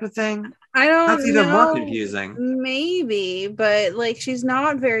benefits type of thing? I don't know. That's even more confusing. Maybe, but like, she's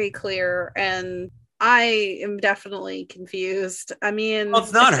not very clear, and I am definitely confused. I mean, well,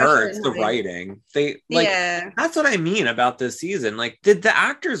 it's not her, it's the writing. That's what I mean about this season. Like, did the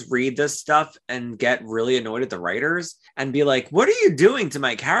actors read this stuff and get really annoyed at the writers and be like, "What are you doing to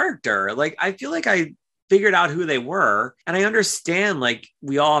my character?" Like, I feel like I figured out who they were, and I understand like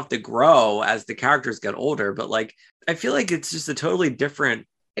we all have to grow as the characters get older, but like I feel like it's just a totally different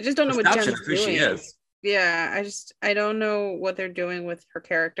I just don't know what Jen's who doing. she is. Yeah, I don't know what they're doing with her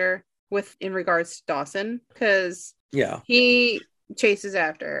character in regards to Dawson, because he chases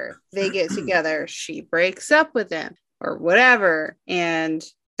after her, they get together, she breaks up with him or whatever, and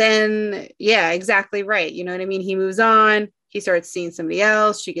then exactly right, you know what I mean, he moves on. He starts seeing somebody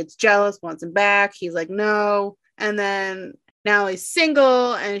else. She gets jealous, wants him back. He's like, no. And then now he's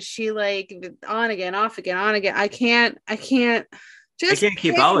single, and she like on again, off again, on again. I can't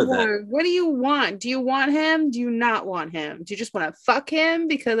keep up with it. What do you want? Do you want him? Do you not want him? Do you just want to fuck him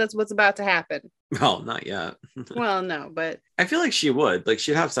because that's what's about to happen? Well, not yet. Well, no, but I feel like she would. Like,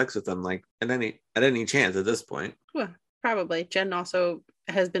 she'd have sex with him like at any chance at this point. Well, probably. Jen also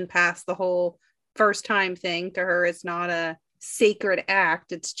has been past the whole first time thing. To her, it's not a sacred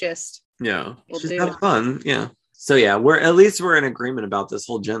act. It's just she's have fun. So we're in agreement about this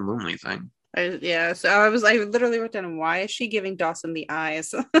whole Jen Lumley thing. So I literally wrote down, why is she giving Dawson the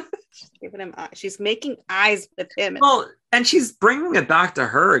eyes? She's giving him eyes. She's making eyes with him. Well, and she's bringing it back to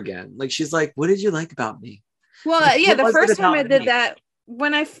her again. Like, she's like, "What did you like about me?" Well, like, the first time I did that,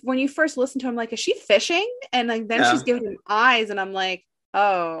 when you first listened to him, like, is she fishing? And like then she's giving him eyes, and I'm like,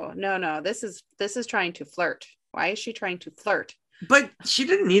 oh no, this is trying to flirt. Why is she trying to flirt? But she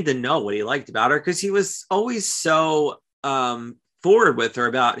didn't need to know what he liked about her, because he was always so forward with her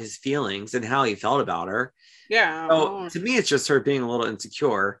about his feelings and how he felt about her. Yeah. So to me, it's just her being a little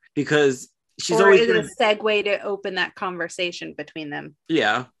insecure because she's or always is it gonna, a segue to open that conversation between them?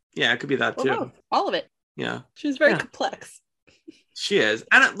 yeah, it could be that Or too. both. All of it. Yeah, She's very Yeah. complex. she is.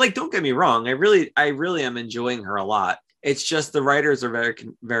 And like, don't get me wrong, I really am enjoying her a lot. It's just the writers are very,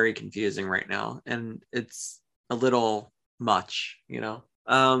 very confusing right now, and it's a little much, you know.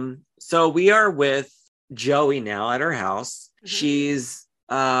 So we are with Joey now at her house. Mhm. She's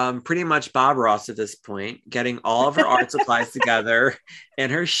pretty much Bob Ross at this point, getting all of her art supplies together in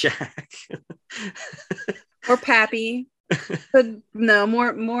her shack. Or Pappy. But no,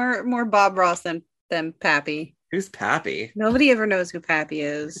 more Bob Ross than Pappy. Who's Pappy? Nobody ever knows who Pappy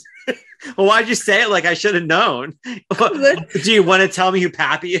is. Well, why'd you say it like I should have known? Do you want to tell me who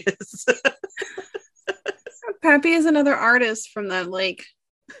Pappy is? Pappy is another artist from that like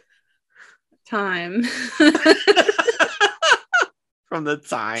time. From the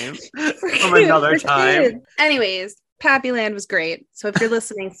time. From another time. Kids. Anyways, Pappy Land was great. So if you're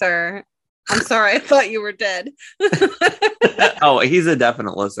listening, sir, I'm sorry. I thought you were dead. Oh, he's a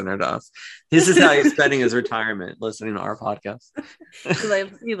definite listener to us. This is how he's spending his retirement, listening to our podcast.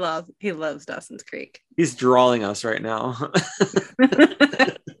 He loves Dawson's Creek. He's drawing us right now.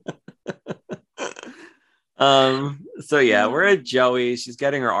 So yeah, we're at Joey. She's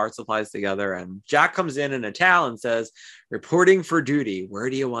getting her art supplies together, and Jack comes in a towel and says, "Reporting for duty. Where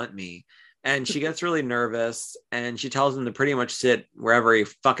do you want me?" And she gets really nervous, and she tells him to pretty much sit wherever he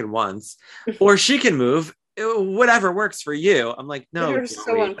fucking wants, or she can move. Whatever works for you. I'm like, no. They're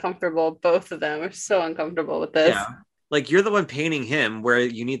so uncomfortable. Both of them are so uncomfortable with this. Yeah. Like, you're the one painting him where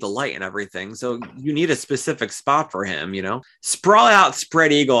you need the light and everything. So you need a specific spot for him, you know? Sprawl out,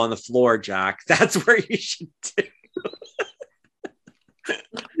 spread eagle on the floor, Jack. That's where you should do.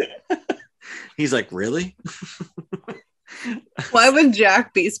 He's like, really? Why would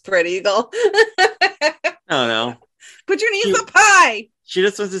Jack be spread eagle? I don't know. Put your knees up high. She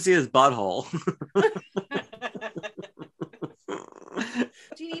just wants to see his butthole.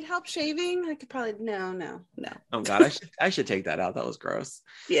 Do you need help shaving? I could probably no. Oh God, I should take that out. That was gross.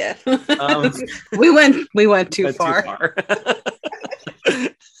 Yeah. We went too far.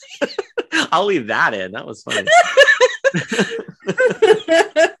 I'll leave that in. That was funny.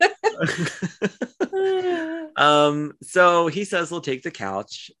 So he says he'll take the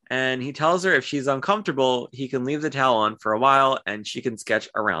couch, and he tells her if she's uncomfortable, he can leave the towel on for a while and she can sketch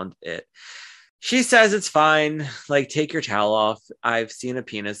around it. She says it's fine, like, take your towel off. I've seen a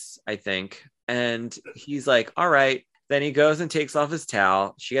penis, I think. And he's like, all right. Then he goes and takes off his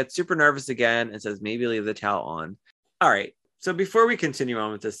towel. She gets super nervous again and says, maybe leave the towel on. All right. So before we continue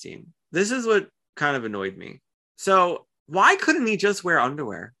on with this scene, this is what kind of annoyed me. So why couldn't he just wear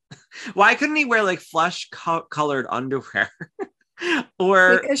underwear? Why couldn't he wear like flesh colored underwear?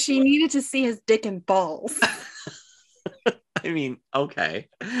 Or because she needed to see his dick and balls. I mean, okay.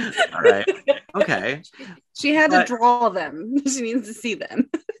 All right. Okay. She had to draw them. She needs to see them.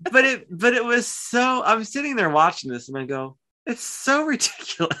 but it was so, I'm sitting there watching this and I go, it's so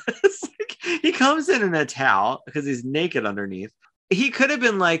ridiculous. Like, he comes in a towel because he's naked underneath. He could have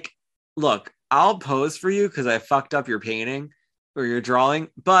been like, look, I'll pose for you because I fucked up your painting or your drawing,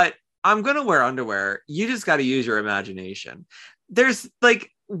 but I'm going to wear underwear. You just got to use your imagination. There's like,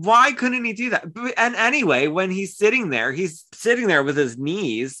 why couldn't he do that? And anyway, when he's sitting there with his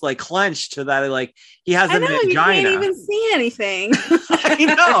knees like clenched to that, like he has a vagina. You can't even see anything. I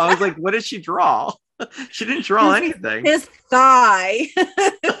know. I was like, what did she draw? She didn't draw anything. His thigh.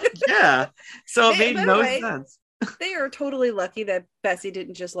 Yeah. So it made no sense. They are totally lucky that Bessie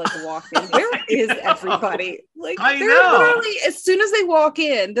didn't just like walk in. Where is everybody? Like, I they're know. literally, as soon as they walk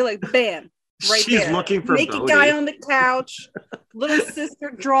in, they're like, bam, right She's there. looking for naked Bodhi. guy on the couch, little sister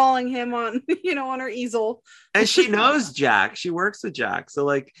drawing him on, on her easel. And she knows Jack. She works with Jack. So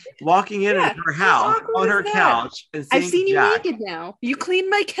like walking in her house on her couch and seeing I've seen Jack. you naked now. You cleaned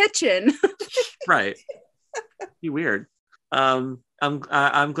my kitchen. Right. Be weird. I'm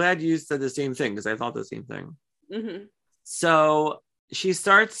glad you said the same thing because I thought the same thing. Mm-hmm. So she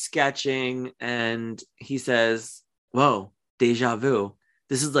starts sketching and he says, whoa, deja vu.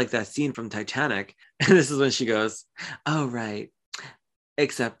 This is like that scene from Titanic. And this is when she goes, oh, right.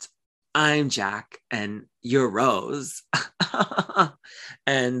 Except I'm Jack and you're Rose.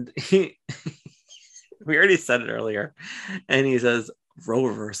 And we already said it earlier. And he says, role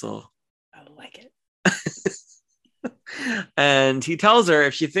reversal. I like it. And he tells her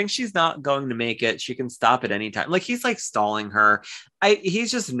if she thinks she's not going to make it, she can stop at any time. Like, he's like stalling her. He's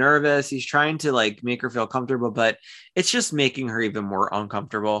just nervous. He's trying to like make her feel comfortable, but it's just making her even more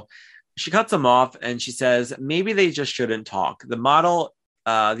uncomfortable. She cuts him off and she says, maybe they just shouldn't talk. The model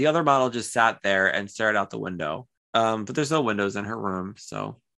The other model just sat there and stared out the window. But there's no windows in her room,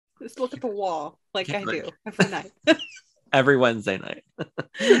 so Just look at the wall like Yeah, I like- do every night. every Wednesday night.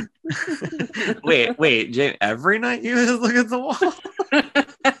 wait, Jane, every night you just look at the wall?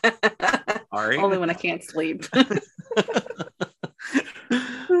 Sorry. Only when I can't sleep.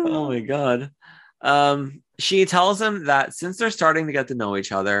 Oh my god. She tells him that since they're starting to get to know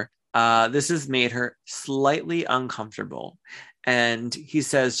each other, this has made her slightly uncomfortable. And he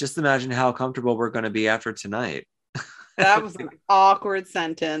says, just imagine how comfortable we're going to be after tonight. That was an awkward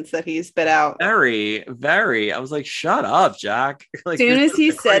sentence that he spit out. Very, very. I was like, shut up, Jack. Like, As soon you're as he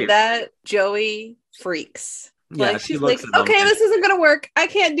just a said creep. that, Joey freaks. Yeah, Like she she's looks like, at him okay, and- this isn't gonna work. I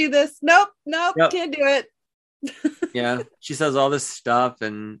can't do this. Nope, Yep. can't do it. Yeah, she says all this stuff,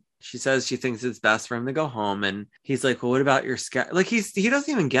 and she says she thinks it's best for him to go home. And he's like, well, what about your sketch? Like, he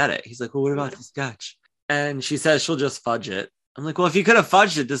doesn't even get it. He's like, well, what about the sketch? And she says she'll just fudge it. I'm like, well, if you could have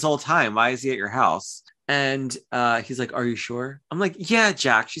fudged it this whole time, why is he at your house? And he's like, are you sure? I'm like, yeah,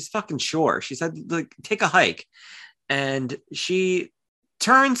 Jack, she's fucking sure. She said, like, take a hike. And she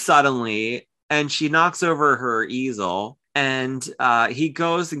turns suddenly and she knocks over her easel, and he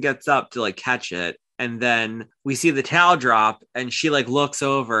goes and gets up to like catch it. And then we see the towel drop, and she like looks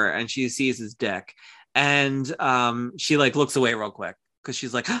over and she sees his dick. And she like looks away real quick because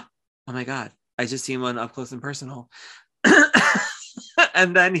she's like, oh my God, I just seen one up close and personal.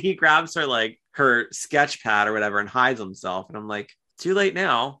 And then he grabs her like her sketch pad or whatever and hides himself. And I'm like, too late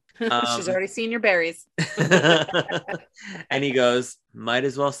now. She's already seen your berries. And he goes, might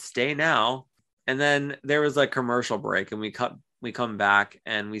as well stay now. And then there was a commercial break, and we come back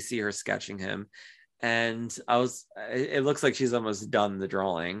and we see her sketching him. And it looks like she's almost done the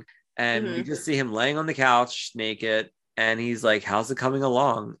drawing. And we just see him laying on the couch naked. And he's like, how's it coming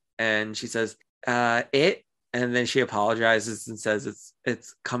along? And she says, and then she apologizes and says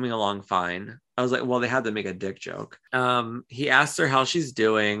it's coming along fine. I was like, well, they had to make a dick joke. He asks her how she's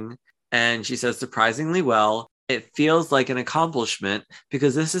doing, and she says, surprisingly well. It feels like an accomplishment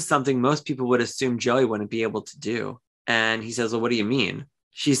because this is something most people would assume Joey wouldn't be able to do. And he says, well, what do you mean?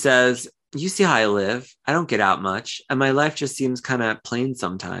 She says, you see how I live. I don't get out much, and my life just seems kind of plain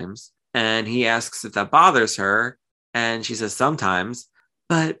sometimes. And he asks if that bothers her, and she says, sometimes,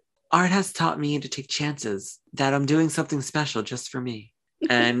 but art has taught me to take chances, that I'm doing something special just for me.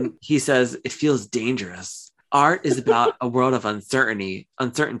 And he says, it feels dangerous. Art is about a world of uncertainty.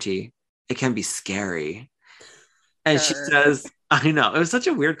 It can be scary. And she says, I know. It was such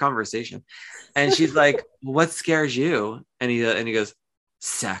a weird conversation. And she's like, what scares you? And he goes,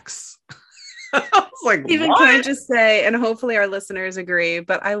 sex. I was like, Even what? can I just say, and hopefully our listeners agree,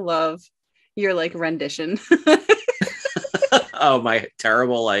 but I love your like rendition. Oh, my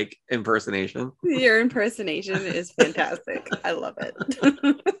terrible like impersonation. Your impersonation is fantastic. I love it.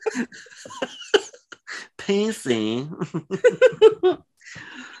 Pacey.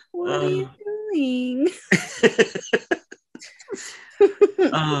 What are you doing?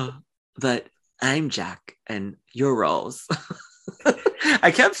 But I'm Jack and you're Rose.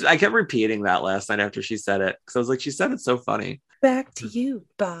 I kept repeating that last night after she said it because I was like, she said it so funny. Back to you,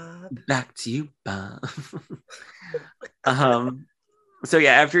 Bob. Back to you, Bob. So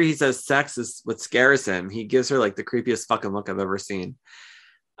yeah, after he says sex is what scares him, he gives her like the creepiest fucking look I've ever seen.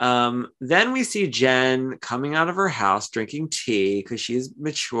 Then we see Jen coming out of her house drinking tea because she's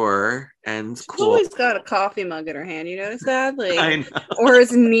mature and She's cool. always got a coffee mug in her hand. You notice that? Like, I know. or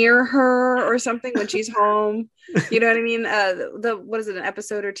is near her or something when she's home. You know what I mean? What is it? An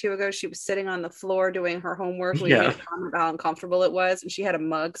episode or two ago, she was sitting on the floor doing her homework. We made a comment about how uncomfortable it was, and she had a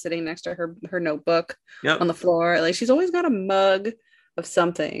mug sitting next to her notebook on the floor. Like, she's always got a mug of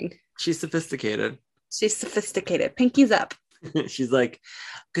something. She's sophisticated. She's sophisticated. Pinkies up. She's like,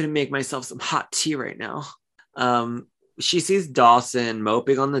 I'm gonna make myself some hot tea right now. She sees Dawson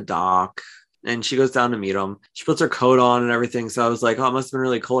moping on the dock, and she goes down to meet him. She puts her coat on and everything. So I was like, oh, it must have been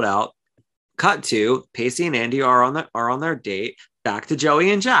really cold out. Cut to Pacey and Andy are on their date. Back to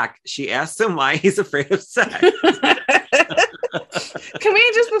Joey and Jack. She asks him why he's afraid of sex. Can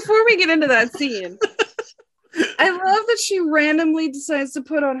we just, before we get into that scene, I love that she randomly decides to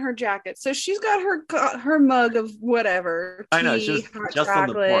put on her jacket. So she's got her mug of whatever. I know, tea, just hot on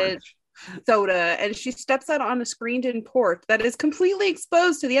the chocolate, porch. soda, and she steps out on a screened-in porch that is completely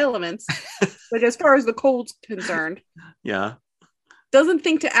exposed to the elements. Like, as far as the cold's concerned, Yeah. doesn't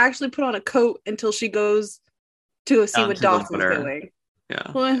think to actually put on a coat until she goes to see Down what to the Dawson's water. doing.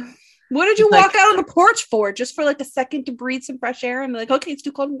 Yeah. What did you She's walk like- out on the porch for? Just for like a second to breathe some fresh air and be like, okay, it's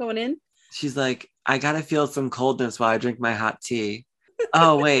too cold, I'm going in. She's like, I gotta feel some coldness while I drink my hot tea.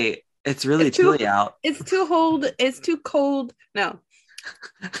 Oh wait, it's really It's too- chilly out. It's too cold. It's too cold. No,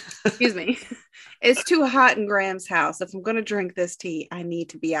 Excuse me. It's too hot in Graham's house. If I'm going to drink this tea, I need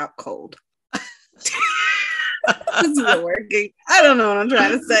to be out cold. This isn't working. I don't know what I'm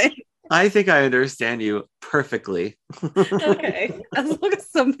trying to say. I think I understand you perfectly. Okay. As long as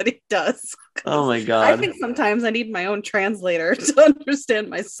somebody does. Oh my God. I think sometimes I need my own translator to understand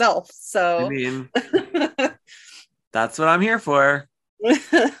myself. So I mean, that's what I'm here for.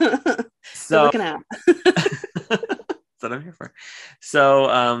 So looking out. That's what I'm here for.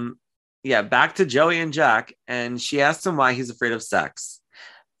 So yeah, back to Joey and Jack, and she asks him why he's afraid of sex.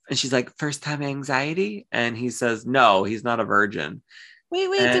 And she's like, first time anxiety? And he says, no, he's not a virgin. Wait,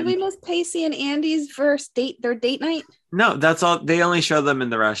 did we miss Pacey and Andy's first date, their date night? No, that's all. They only show them in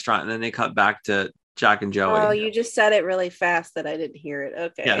the restaurant, and then they cut back to Jack and Joey. Oh, you just said it really fast that I didn't hear it.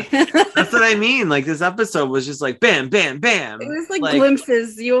 Okay. Yeah. That's what I mean. Like, this episode was just like bam, bam, bam. It was like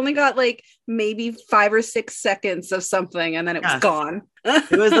glimpses. You only got like maybe 5 or 6 seconds of something, and then it was gone.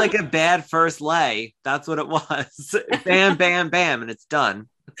 It was like a bad first lay. That's what it was. Bam, bam, bam, and it's done.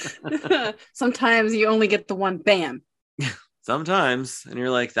 Sometimes you only get the one bam. Sometimes, and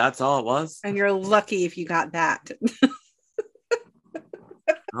you're like, that's all it was. And you're lucky if you got that.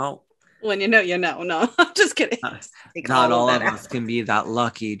 Oh. When you know, you know. No, I'm just kidding. Not all of us can be that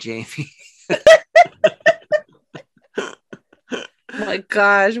lucky, Jamie. Oh my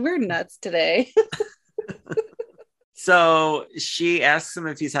gosh, we're nuts today. So she asks him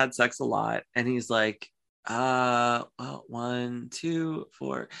if he's had sex a lot, and he's like, well, 1, 2,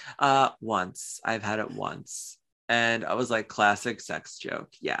 4. Once. I've had it once. And I was like, classic sex joke.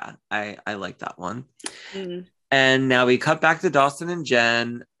 Yeah, I like that one. Mm. And now we cut back to Dawson and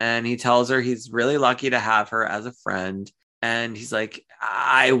Jen, and he tells her he's really lucky to have her as a friend. And he's like,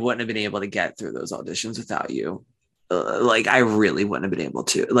 I wouldn't have been able to get through those auditions without you. Like, I really wouldn't have been able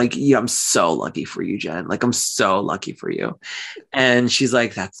to. Like, yeah, I'm so lucky for you, Jen. Like, I'm so lucky for you. And she's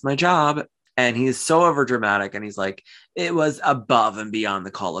like, that's my job. And he's so overdramatic, and he's like, it was above and beyond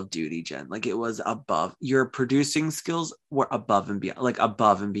the Call of Duty, Jen. Like, it was above. Your producing skills were above and beyond, like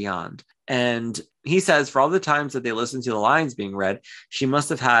above and beyond. And he says for all the times that they listened to the lines being read, she must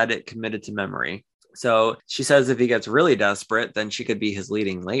have had it committed to memory. So she says if he gets really desperate, then she could be his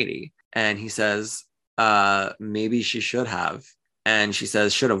leading lady. And he says, maybe she should have. And she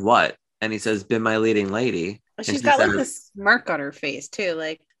says, should have what? And he says, been my leading lady. She's got like this smirk on her face too.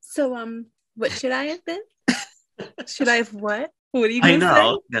 Like, so, what should I have been? Should I have what? What are you going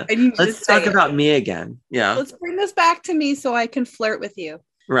to say? Yeah. Let's talk about me again. Yeah. Let's bring this back to me so I can flirt with you.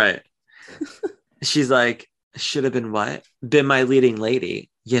 Right. She's like, should have been what? Been my leading lady.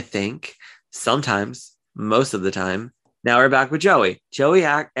 You think? Sometimes. Most of the time. Now we're back with Joey. Joey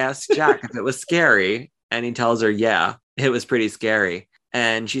asks Jack if it was scary. And he tells her, yeah, it was pretty scary.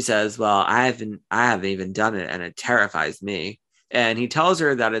 And she says, well, I haven't even done it. And it terrifies me. And he tells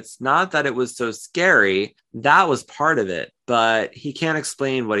her that it's not that it was so scary. That was part of it. But he can't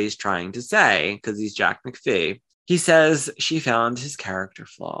explain what he's trying to say because he's Jack McPhee. He says she found his character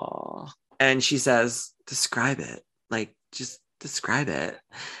flaw. And she says, describe it. Like, just describe it.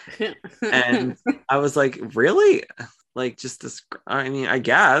 And I was like, really? Like, just describe. I mean, I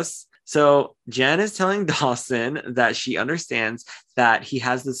guess. So Jen is telling Dawson that she understands that he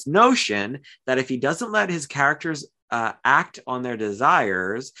has this notion that if he doesn't let his characters act on their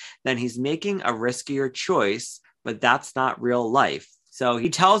desires, then he's making a riskier choice, but that's not real life. So he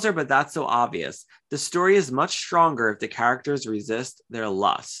tells her, but that's so obvious. The story is much stronger if the characters resist their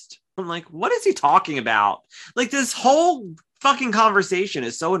lust. I'm like, what is he talking about? Like, this whole fucking conversation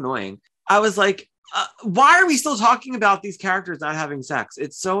is so annoying. I was like, why are we still talking about these characters not having sex?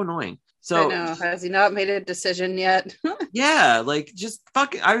 It's so annoying. So I know. Has he not made a decision yet? Yeah, like, just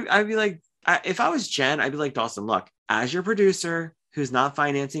fucking, I'd be like, if I was Jen, I'd be like, Dawson, look, as your producer who's not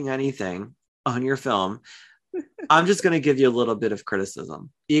financing anything on your film, I'm just going to give you a little bit of criticism.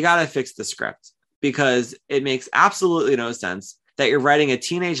 You got to fix the script because it makes absolutely no sense that you're writing a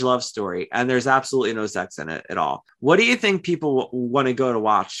teenage love story and there's absolutely no sex in it at all. What do you think people want to go to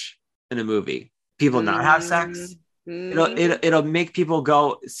watch in a movie? People not have sex? It'll make people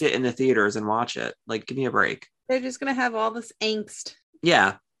go sit in the theaters and watch it. Like, give me a break. They're just going to have all this angst.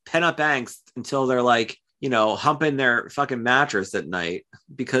 Yeah. Pen up angst until they're like, you know, humping their fucking mattress at night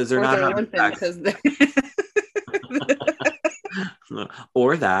because they're not having sex. Because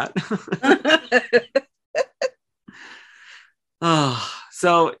or that. Oh,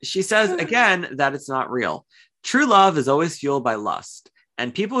 so she says again that it's not real. True love is always fueled by lust,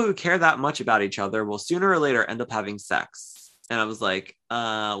 and people who care that much about each other will sooner or later end up having sex. And I was like,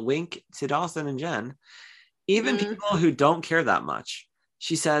 wink to Dawson and Jen. Even people who don't care that much.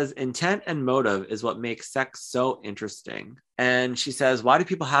 She says intent and motive is what makes sex so interesting. And she says, why do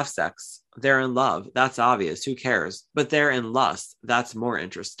people have sex? They're in love. That's obvious. Who cares? But they're in lust. That's more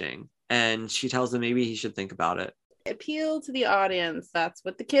interesting. And she tells him maybe he should think about it. Appeal to the audience. That's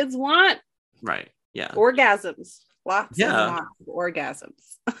what the kids want. Right. Yeah. Orgasms. Lots and lots of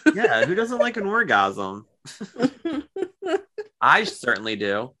orgasms. Yeah. Who doesn't like an orgasm? I certainly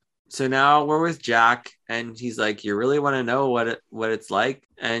do. So now we're with Jack, and he's like, you really want to know what it's like?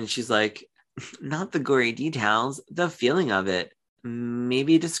 And she's like, not the gory details, the feeling of it.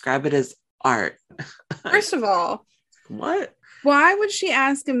 Maybe describe it as art. First of all, what? Why would she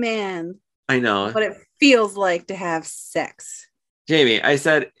ask a man I know what it feels like to have sex? Jamie, I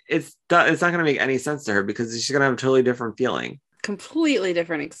said it's not going to make any sense to her because she's going to have a totally different feeling. Completely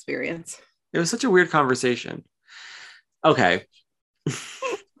different experience. It was such a weird conversation. Okay.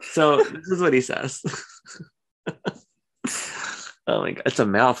 So this is what he says. Oh my God. It's a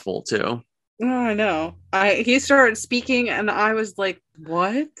mouthful too. Oh, I know. He started speaking and I was like,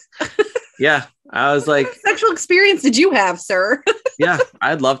 what? Yeah. I was like, what sexual experience did you have, sir? Yeah,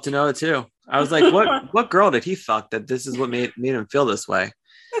 I'd love to know it too. I was like, what girl did he fuck that this is what made him feel this way?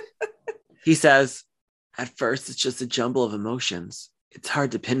 He says, at first, it's just a jumble of emotions. It's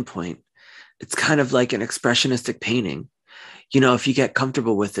hard to pinpoint. It's kind of like an expressionistic painting. You know, if you get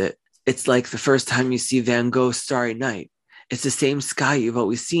comfortable with it, it's like the first time you see Van Gogh's Starry Night. It's the same sky you've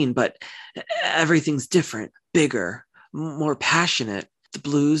always seen, but everything's different, bigger, more passionate. The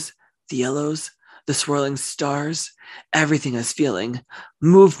blues, the yellows, the swirling stars, everything has feeling,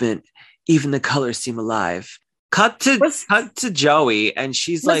 movement, even the colors seem alive. Cut to Joey, and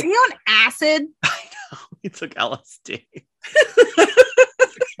she's like, was he on acid? I know, he took LSD.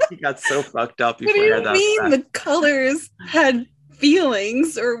 He got so fucked up before. What do you mean the colors had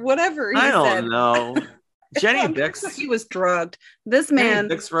feelings or whatever? I don't know. Jenny Bix. He was drugged. This man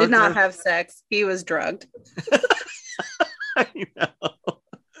did not have sex. He was drugged.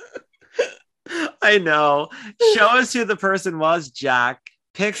 I know. Show us who the person was, Jack.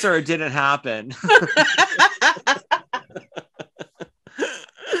 Pics or it didn't happen.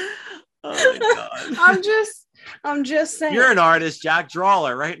 Oh my God. I'm just saying. You're an artist, Jack.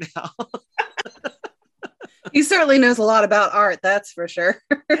 Drawer right now. He certainly knows a lot about art, that's for sure.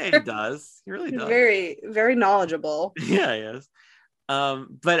 Yeah, he does. He really does. Very, very knowledgeable. Yeah, he is.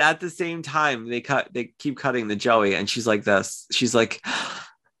 But at the same time, they keep cutting the Joey, and she's like this. She's like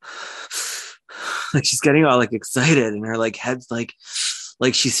she's getting all like excited, and her like head's like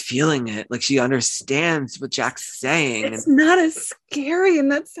she's feeling it, like she understands what Jack's saying. It's not as scary,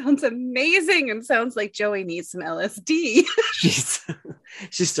 and that sounds amazing, and sounds like Joey needs some LSD.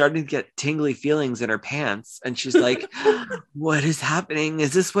 She's starting to get tingly feelings in her pants, and she's like, what is happening?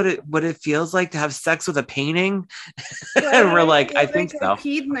 Is this what it feels like to have sex with a painting? And we're like, I think so. I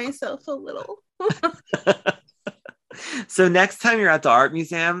peed myself a little. So next time you're at the art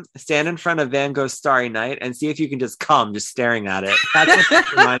museum, stand in front of Van Gogh's Starry Night and see if you can just come just staring at it. That's what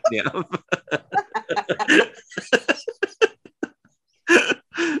it reminds me of.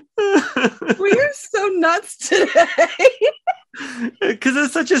 We are so nuts today. Because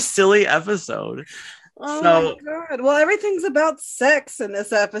it's such a silly episode. Oh my God. Well, everything's about sex in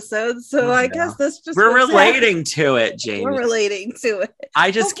this episode. So I guess that's just we're relating to it, Jamie. We're relating to it.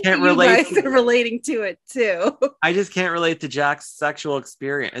 I just can't relate. You guys are relating to it too. I just can't relate to Jack's sexual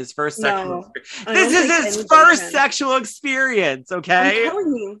experience. His first sexual experience. This is his first sexual experience, okay? I'm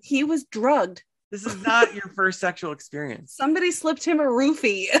telling you, he was drugged. This is not your first sexual experience. Somebody slipped him a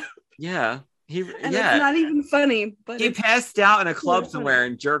roofie. Yeah. It's not even funny, but he passed out in a club somewhere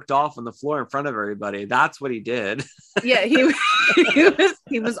and jerked off on the floor in front of everybody. That's what he did. Yeah,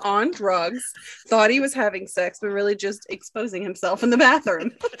 he was on drugs, thought he was having sex, but really just exposing himself in the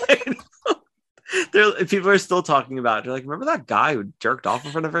bathroom. People are still talking about it. They're like, remember that guy who jerked off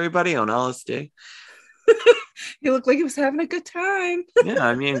in front of everybody on LSD? He looked like he was having a good time. Yeah,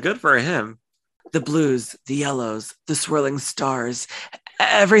 I mean, good for him. The blues, the yellows, the swirling stars,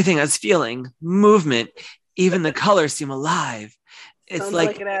 everything has feeling, movement, even the colors seem alive. It's Sounds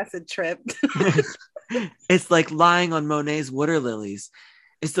like an acid trip. It's like lying on Monet's water lilies.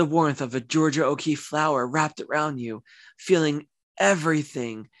 It's the warmth of a Georgia O'Keeffe flower wrapped around you, feeling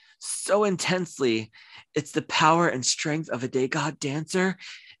everything so intensely. It's the power and strength of a day god dancer.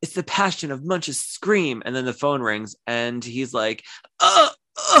 It's the passion of Munch's scream. And then the phone rings and he's like,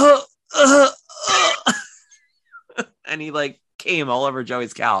 and he like came all over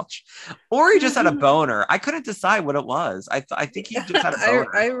Joey's couch, or he just had a boner. I couldn't decide what it was. I think he just had a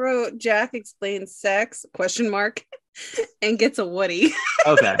boner. I wrote Jack explains sex ? And gets a Woody.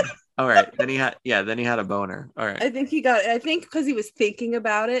 Okay. All right. Then he had a boner. All right. I think because he was thinking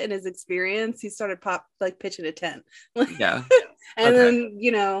about it and his experience, he started pitching a tent. Yeah. And Okay.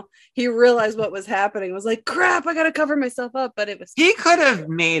 then, he realized what was happening, was like, crap, I gotta cover myself up. But it was, He could have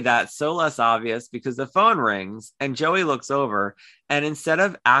made that so less obvious because the phone rings and Joey looks over, and instead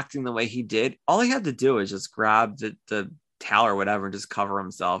of acting the way he did, all he had to do is just grab the towel or whatever and just cover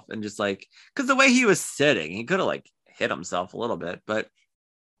himself, and just like, because the way he was sitting, he could have like hit himself a little bit, but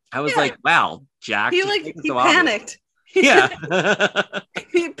I was like, wow, Jack. he panicked. Yeah.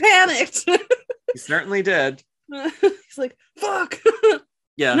 He panicked. He certainly did. He's like, fuck.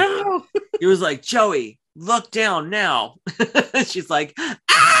 Yeah. No. He was like, Joey, look down now. She's like,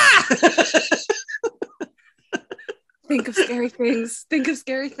 ah. Think of scary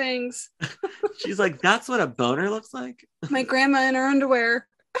things. She's like, that's what a boner looks like. My grandma in her underwear.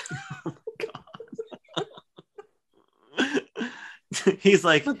 Oh, God. He's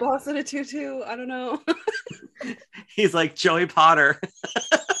like, my boss in a tutu. I don't know. He's like Joey Potter.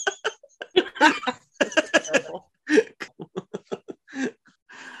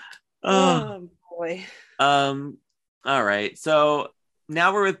 Oh boy. All right. So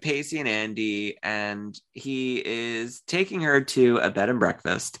now we're with Pacey and Andy, and he is taking her to a bed and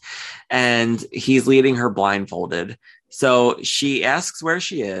breakfast, and he's leading her blindfolded. So she asks where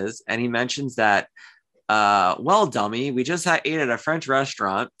she is, and he mentions that, well, dummy, we just ate at a French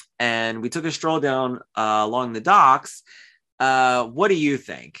restaurant, and we took a stroll down along the docks. What do you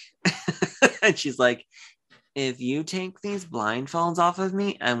think? And she's like, if you take these blindfolds off of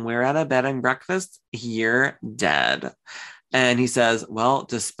me and we're at a bed and breakfast, you're dead. And he says, well,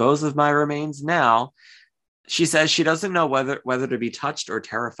 dispose of my remains now. She says she doesn't know whether to be touched or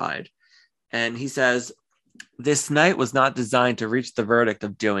terrified. And he says, this night was not designed to reach the verdict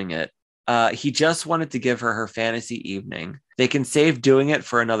of doing it. He just wanted to give her fantasy evening. They can save doing it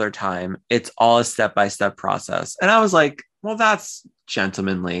for another time. It's all a step-by-step process. And I was like, well, that's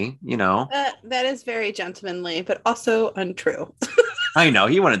gentlemanly, That is very gentlemanly, but also untrue. I know,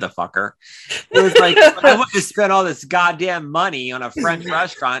 he wanted to fuck her. It was like, I wouldn't have spent all this goddamn money on a French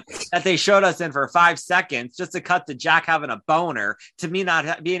restaurant that they showed us in for 5 seconds just to cut to Jack having a boner to me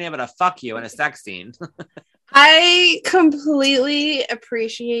not being able to fuck you in a sex scene. I completely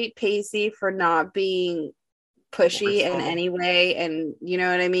appreciate Pacey for not being pushy in any way, and you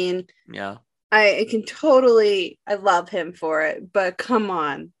know what I mean? Yeah. I love him for it, but come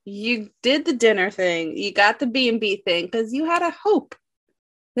on, you did the dinner thing, you got the B&B thing because you had a hope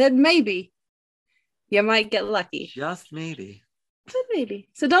that maybe you might get lucky. Just maybe. But maybe.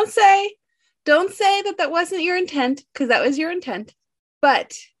 So don't say that wasn't your intent, because that was your intent.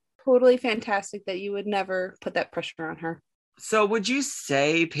 But totally fantastic that you would never put that pressure on her. So would you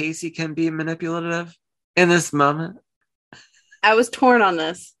say Pacey can be manipulative in this moment? I was torn on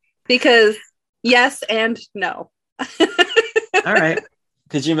this because yes and no. All right.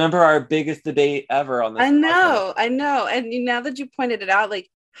 Because you remember our biggest debate ever on this. I know. And now that you pointed it out, like,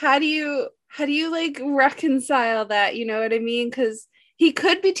 how do you like reconcile that? You know what I mean? Because he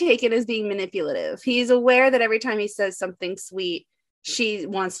could be taken as being manipulative. He's aware that every time he says something sweet, she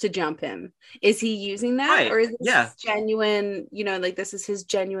wants to jump him. Is he using that? Right. Or is this genuine, like this is his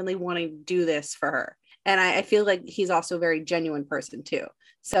genuinely wanting to do this for her? And I feel like he's also a very genuine person too.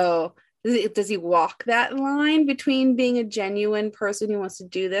 So does he walk that line between being a genuine person who wants to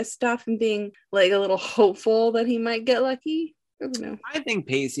do this stuff and being like a little hopeful that he might get lucky? I don't know. I think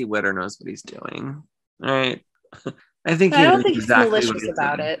Pacey Witter knows what he's doing. All right. I think I don't think exactly he's malicious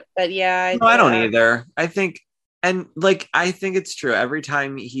about it, but yeah. I don't either. I think it's true. Every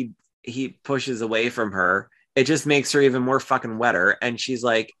time he pushes away from her, it just makes her even more fucking wetter. And she's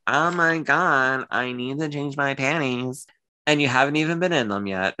like, oh my God, I need to change my panties. And you haven't even been in them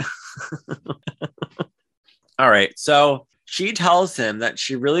yet. All right. So she tells him that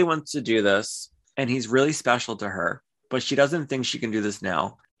she really wants to do this and he's really special to her, but she doesn't think she can do this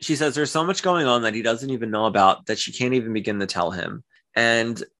now. She says there's so much going on that he doesn't even know about that she can't even begin to tell him.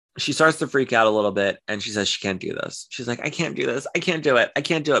 And she starts to freak out a little bit and she says she can't do this. She's like, I can't do this. I can't do it. I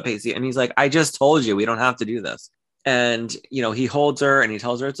can't do it, Pacey. And he's like, I just told you we don't have to do this. And, he holds her and he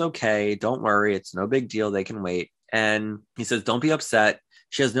tells her it's okay. Don't worry. It's no big deal. They can wait. And he says, don't be upset.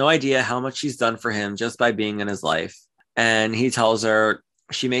 She has no idea how much she's done for him just by being in his life. And he tells her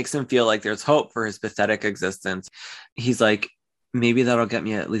she makes him feel like there's hope for his pathetic existence. He's like, maybe that'll get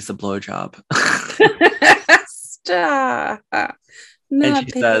me at least a blowjob. Stop. And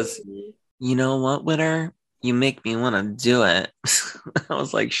she says, you know what, Witter? You make me want to do it. I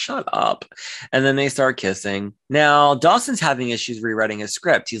was like, shut up. And then they start kissing. Now, Dawson's having issues rewriting his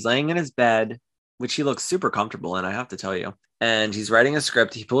script. He's laying in his bed, which he looks super comfortable in, I have to tell you. and he's writing a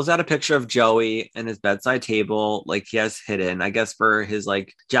script. He pulls out a picture of Joey and his bedside table, like he has hidden, I guess, for his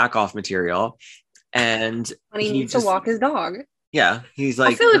like jack off material. And When he needs to walk his dog. Yeah, he's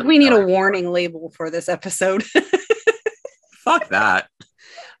like, I feel like we need a warning label for this episode. Fuck that.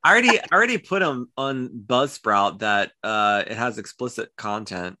 I already put him on Buzzsprout that it has explicit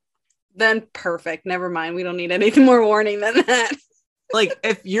content. Then perfect. Never mind. We don't need anything more warning than that. Like,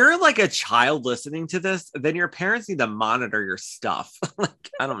 if you're like a child listening to this, then your parents need to monitor your stuff. Like,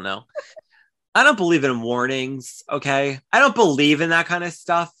 I don't know. I don't believe in warnings, okay? I don't believe in that kind of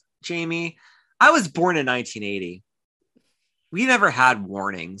stuff, Jamie. I was born in 1980. We never had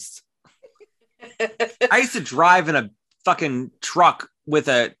warnings. I used to drive in a fucking truck with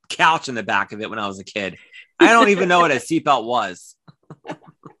a couch in the back of it when I was a kid. I don't even know what a seatbelt was.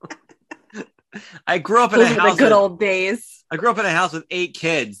 I grew up in a house. The good old days. I grew up in a house with 8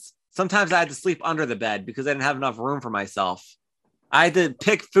 kids. Sometimes I had to sleep under the bed because I didn't have enough room for myself. I had to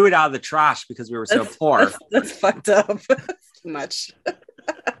pick food out of the trash because we were so poor. That's fucked up. That's too much.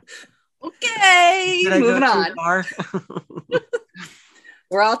 Okay, moving on.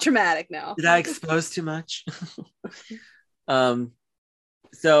 We're all traumatic now. Did I expose too much?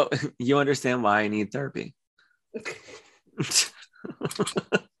 So you understand why I need therapy.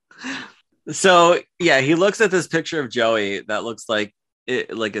 So yeah, he looks at this picture of Joey that looks like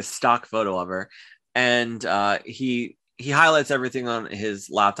a stock photo of her, and he highlights everything on his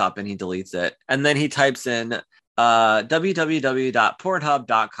laptop and he deletes it, and then he types in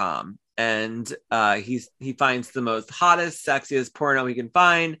www.pornhub.com, and he finds the most hottest, sexiest porno he can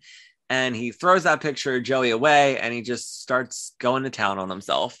find, and he throws that picture of Joey away, and he just starts going to town on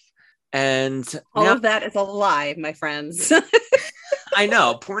himself. And all of that is a lie, my friends. I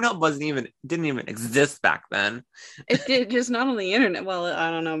know Pornhub didn't even exist back then. It did, just not on the internet. Well, I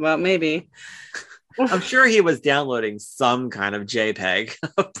don't know about maybe. I'm sure he was downloading some kind of JPEG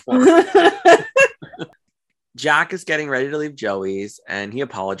of porn. Jack is getting ready to leave Joey's and he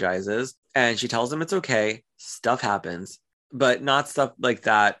apologizes, and she tells him it's okay. Stuff happens, but not stuff like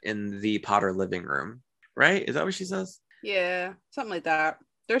that in the Potter living room. Right? Is that what she says? Yeah, something like that.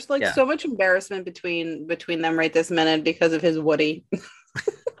 There's so much embarrassment between them right this minute because of his Woody.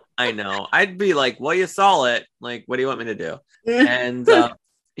 I know. I'd be like, well, you saw it. Like, what do you want me to do? And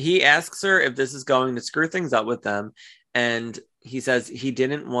he asks her if this is going to screw things up with them. And he says he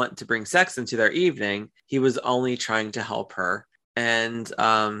didn't want to bring sex into their evening. He was only trying to help her. And,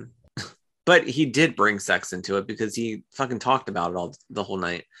 but he did bring sex into it because he fucking talked about it all the whole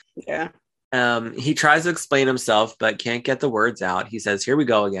night. Yeah. He tries to explain himself, but can't get the words out. He says, here we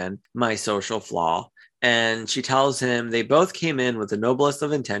go again, my social flaw. And she tells him they both came in with the noblest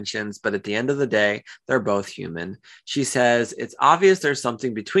of intentions, but at the end of the day, they're both human. She says, it's obvious there's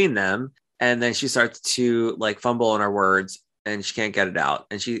something between them. And then she starts to like fumble on her words and she can't get it out.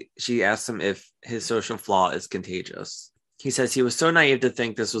 And she asks him if his social flaw is contagious. He says he was so naive to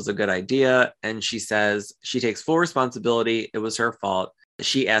think this was a good idea. And she says she takes full responsibility. It was her fault.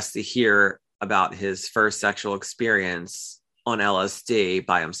 She asks to hear about his first sexual experience on LSD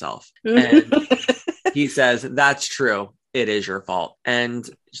by himself. And he says, that's true. It is your fault. And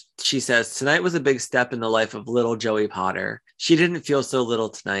she says, tonight was a big step in the life of little Joey Potter. She didn't feel so little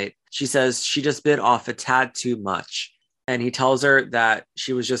tonight. She says she just bit off a tad too much. And he tells her that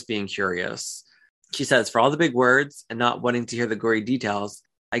she was just being curious. She says, for all the big words and not wanting to hear the gory details,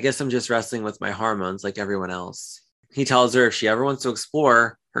 I guess I'm just wrestling with my hormones like everyone else. He tells her if she ever wants to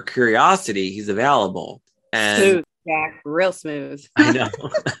explore her curiosity, he's available. And smooth, Jack. Real smooth. I know.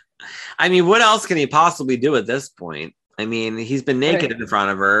 I mean, what else can he possibly do at this point? I mean, he's been naked in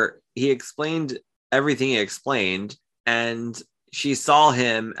front of her. He explained everything he explained, and she saw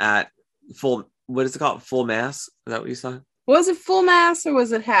him at full, what is it called? Full mass? Is that what you saw? Was it full mass or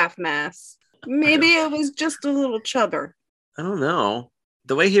was it half mass? Maybe it was just a little chubber. I don't know.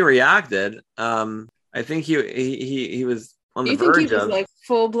 The way he reacted, I think he was on the verge of... You think he was like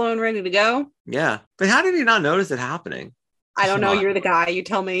full blown ready to go? Yeah. But how did he not notice it happening? I don't know. You're the guy. You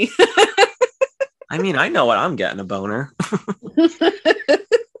tell me. I mean, I know what I'm getting, a boner.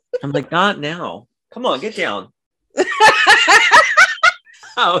 I'm like, not now. Come on, get down.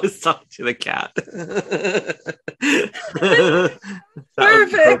 I was talking to the cat.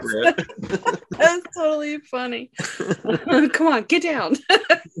 Perfect. That's totally funny. Come on, get down.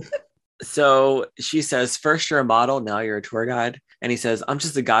 So she says, first you're a model, now you're a tour guide. And he says, I'm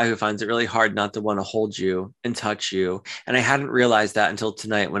just a guy who finds it really hard not to want to hold you and touch you. And I hadn't realized that until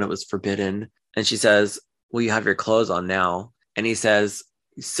tonight when it was forbidden. And she says, well, you have your clothes on now. And he says,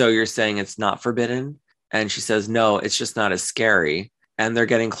 so you're saying it's not forbidden? And she says, no, it's just not as scary. and they're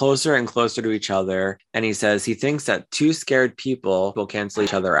getting closer and closer to each other. And he says he thinks that two scared people will cancel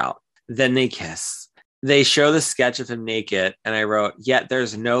each other out. Then they kiss. They show the sketch of him naked, and I wrote, yet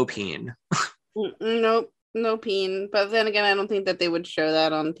there's no peen. Nope, no peen. But then again, I don't think that they would show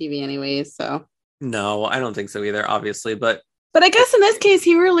that on TV anyways, so. No, I don't think so either, obviously. But I guess in this case,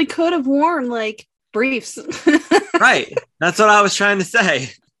 he really could have worn, like, briefs. right. That's what I was trying to say.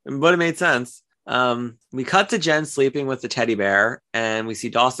 But it made sense. We cut to Jen sleeping with the teddy bear, and we see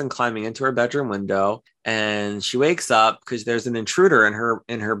Dawson climbing into her bedroom window, and she wakes up because there's an intruder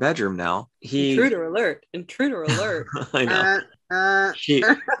in her bedroom now. Intruder alert. I know.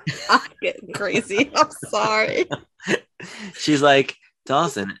 I'm getting crazy. I'm sorry. She's like,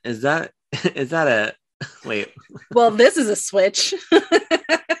 Dawson, is that a wait? Well, this is a switch.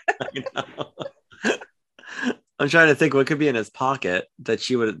 I know. I'm trying to think what could be in his pocket that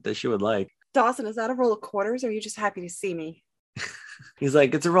she would like. Dawson, is that a roll of quarters, or are you just happy to see me? He's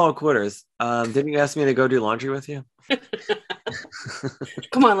like, it's a roll of quarters. Didn't you ask me to go do laundry with you?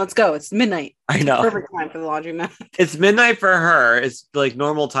 Come on, let's go. It's midnight. I know. Perfect time for the laundromat. It's midnight for her. It's like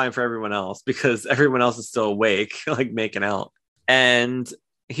normal time for everyone else because everyone else is still awake, like making out. And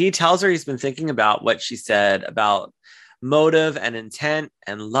he tells her he's been thinking about what she said about motive and intent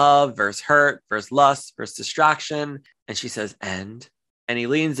and love versus hurt versus lust versus distraction. And she says, and he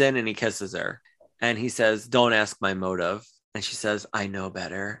leans in and he kisses her. And he says, don't ask my motive. And she says, I know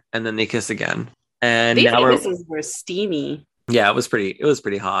better. And then they kiss again. And these now kisses were steamy. Yeah, it was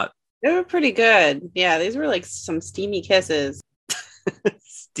pretty hot. They were pretty good. Yeah, these were like some steamy kisses.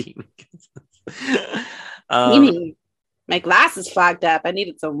 Steamy kisses. Steamy. My glasses fogged up. I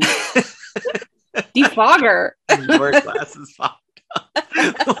needed some defogger. Your glasses fogged up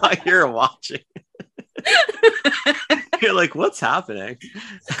while you're watching. You're like, what's happening?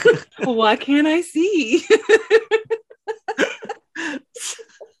 What can I see?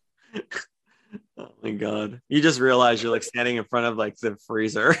 Oh my god. You just realize you're like standing in front of like the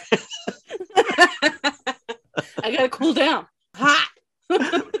freezer. I gotta cool down. Hot.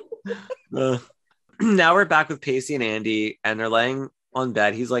 Now we're back with Pacey and Andy, and they're laying on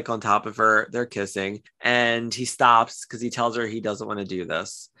bed. He's like on top of her. They're kissing, and he stops because he tells her he doesn't want to do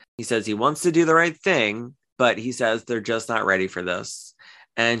this. He says he wants to do the right thing, but he says they're just not ready for this.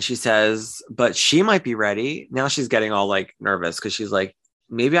 And she says, but she might be ready. Now she's getting all like nervous because she's like,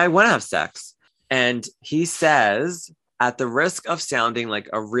 maybe I want to have sex. And he says, at the risk of sounding like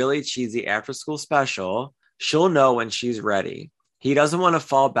a really cheesy after school special, she'll know when she's ready. He doesn't want to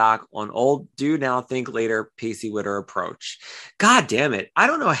fall back on old do now, think later, Pacey Witter approach. God damn it. I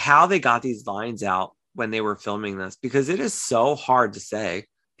don't know how they got these lines out when they were filming this because it is so hard to say.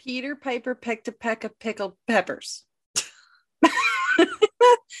 Peter Piper picked a peck of pickled peppers.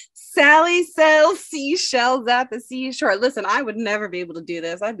 Sally sells seashells at the seashore. Listen, I would never be able to do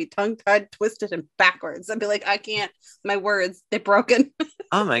this. I'd be tongue-tied, twisted, and backwards. I'd be like, I can't. My words, they're broken.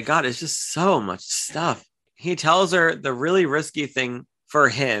 Oh my God, it's just so much stuff. He tells her the really risky thing for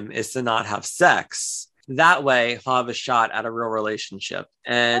him is to not have sex. That way, he'll have a shot at a real relationship.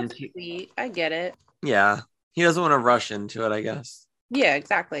 And sweet. I get it. Yeah, he doesn't want to rush into it, I guess. Yeah,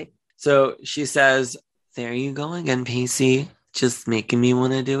 exactly. So she says, there you go again, Pacey. Just making me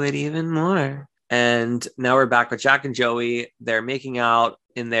want to do it even more. And now we're back with Jack and Joey. They're making out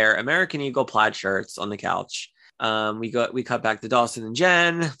in their American Eagle plaid shirts on the couch. We cut back to Dawson and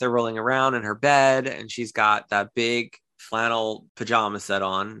Jen. They're rolling around in her bed, and she's got that big flannel pajama set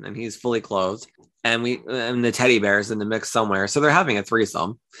on, and he's fully clothed. And the teddy bear's in the mix somewhere, so they're having a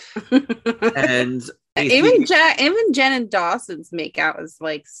threesome. And even Jen and Dawson's makeout is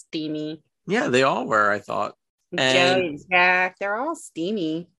like steamy. Yeah, they all were, I thought. Joey and Jack, they're all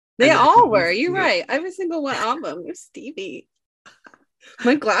steamy. They all were. You're right. Every single one of them was steamy.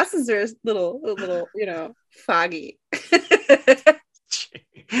 My glasses are a little, foggy.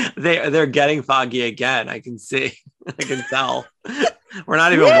 They're getting foggy again. I can see. I can tell. We're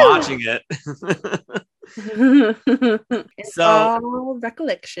not even watching it. It's all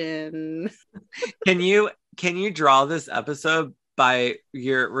recollection. Can you draw this episode by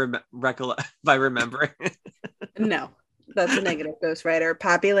your by remembering? No, that's a negative, ghostwriter.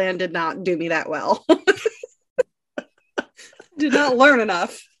 Poppyland did not do me that well. Did not learn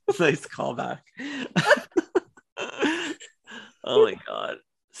enough. Nice callback. Oh my God.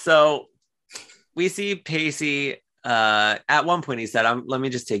 So we see Pacey, at one point he said, let me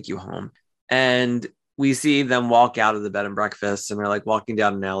just take you home. And we see them walk out of the bed and breakfast, and they're like walking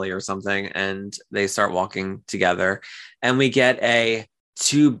down an alley or something, and they start walking together, and we get a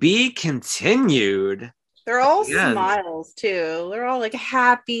to be continued. They're all smiles too. They're all like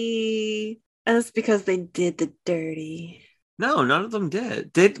happy. And it's because they did the dirty. No, none of them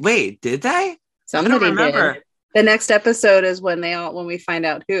did. Did they? I Somebody don't remember. did. The next episode is when we find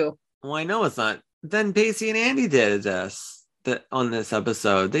out who. Well, I know it's not. Then Pacey and Andy did on this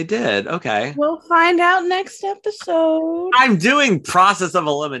episode. They did. Okay. We'll find out next episode. I'm doing process of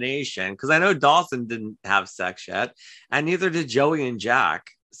elimination because I know Dawson didn't have sex yet, and neither did Joey and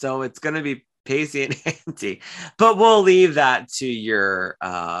Jack. So it's going to be Pacey and Andy. But we'll leave that to your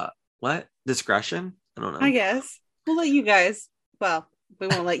discretion. I don't know. I guess we'll let you guys. Well, we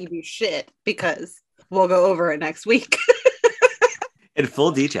won't let you do shit because we'll go over it next week in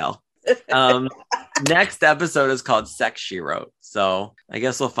full detail. Next episode is called Sex She Wrote. So I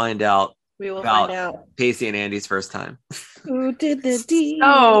guess we'll find out. We will find out Pacey and Andy's first time. Who did the deed?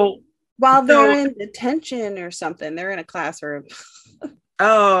 Oh, while they're in detention or something, they're in a classroom.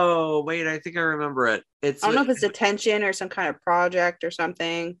 Oh, wait, I think I remember it. I don't know if it's detention or some kind of project or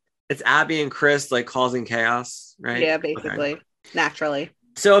something. It's Abby and Chris like causing chaos, right? Yeah, basically. Okay. Naturally.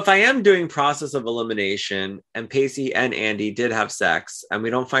 So if I am doing process of elimination and Pacey and Andy did have sex and we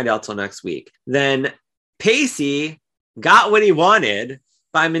don't find out till next week, then Pacey got what he wanted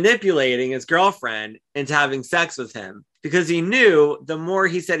by manipulating his girlfriend into having sex with him because he knew the more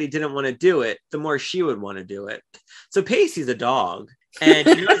he said he didn't want to do it, the more she would want to do it. So Pacey's a dog and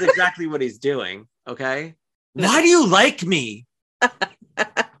he knows exactly what he's doing. Okay. Why do you like me?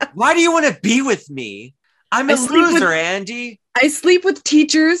 Why do you want to be with me? I'm a loser, Andy. I sleep with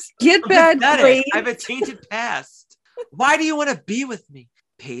teachers, get bad grades. I have a tainted past. Why do you want to be with me?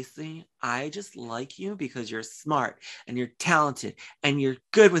 Pacey, I just like you because you're smart and you're talented and you're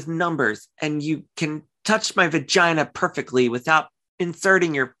good with numbers and you can touch my vagina perfectly without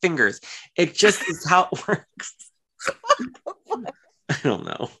inserting your fingers. It just is how it works. I don't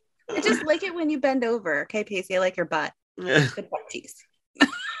know. I just like it when you bend over. Okay, Pacey, I like your butt. Good butt tease.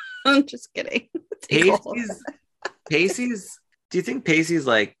 I'm just kidding. Pacey's. Do you think Pacey's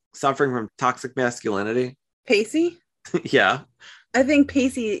like suffering from toxic masculinity? Pacey? Yeah. I think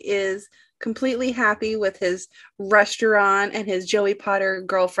Pacey is completely happy with his restaurant and his Joey Potter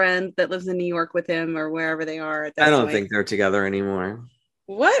girlfriend that lives in New York with him or wherever they are at that I don't point. think they're together anymore.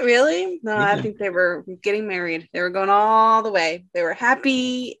 What, really? No, yeah. I think they were getting married. They were going all the way. They were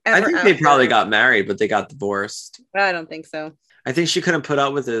happy ever I think they probably got married, but they got divorced. I don't think so. I think she couldn't put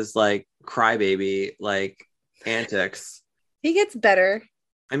up with his like crybaby like antics. He gets better.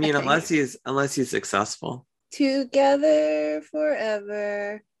 I mean, unless he's successful. Together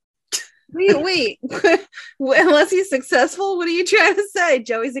forever. Wait. Unless he's successful, what are you trying to say?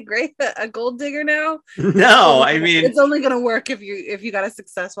 Joey's a gold digger now? No, I mean it's only gonna work if you got a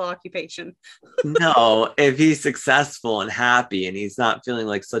successful occupation. No, if he's successful and happy and he's not feeling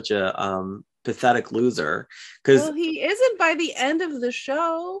like such a pathetic loser. Because he isn't by the end of the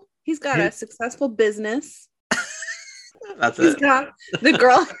show. He's got a successful business. That's he's got the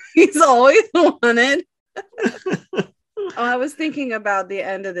girl he's always wanted. I was thinking about the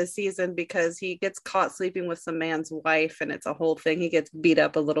end of the season because he gets caught sleeping with some man's wife and it's a whole thing. He gets beat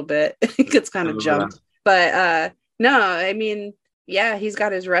up a little bit. He gets kind of jumped. But no, I mean, yeah, he's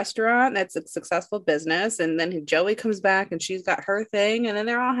got his restaurant. That's a successful business. And then Joey comes back and she's got her thing. And then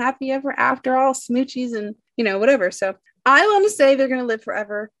they're all happy ever after, all smoochies and, whatever. So I want to say they're going to live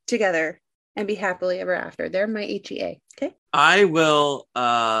forever together and be happily ever after. They're my HEA. Okay. I will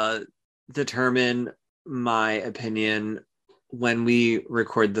determine my opinion when we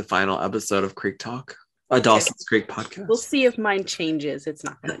record the final episode of Creek Talk, Dawson's Creek podcast. We'll see if mine changes. It's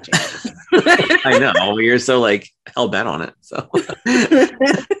not going to change. I know you're so like hell bent on it. So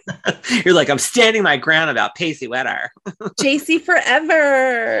you're like, I'm standing my ground about Pacey Wetter. JC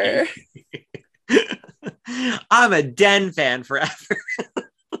forever. I'm a Den fan forever.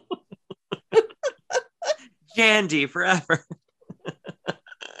 Jandy forever.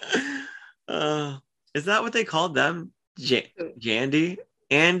 Is that what they called them? Jandy?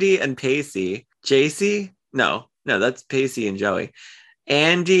 Andy and Pacey. JC? No, that's Pacey and Joey.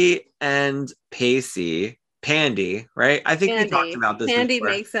 Andy and Pacey. Pandy, right? I think we talked about this Pandy before.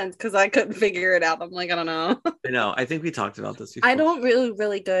 Makes sense because I couldn't figure it out. I'm like, I don't know. I know. I think we talked about this before. I don't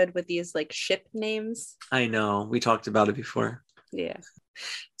really good with these like ship names. I know. We talked about it before. Yeah.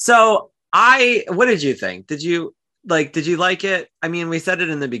 So what did you think? Did you like it? I mean, we said it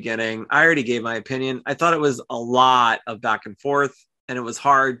in the beginning. I already gave my opinion. I thought it was a lot of back and forth and it was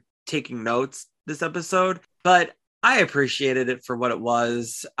hard taking notes this episode, but I appreciated it for what it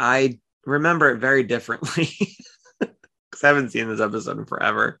was. I remember it very differently because I haven't seen this episode in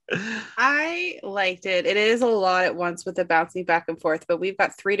forever. I liked it. It is a lot at once with the bouncing back and forth, but we've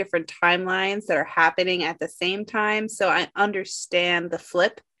got 3 different timelines that are happening at the same time. So I understand the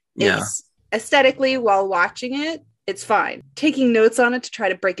flip. Yeah. It's aesthetically while watching it, it's fine. Taking notes on it to try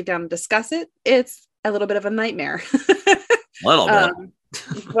to break it down and discuss it, it's a little bit of a nightmare. A little bit.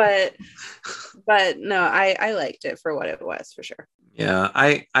 But no, I liked it for what it was, for sure. Yeah,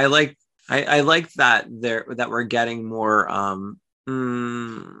 I like that we're getting more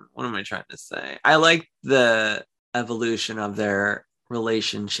what am I trying to say? I like the evolution of their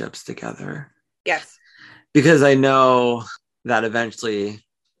relationships together. Yes. Because I know that eventually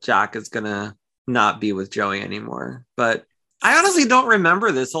Jack is gonna not be with Joey anymore. But I honestly don't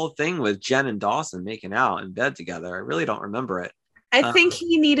remember this whole thing with Jen and Dawson making out in bed together. I really don't remember it. I think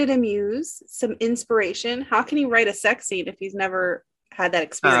he needed a muse, some inspiration. How can he write a sex scene if he's never had that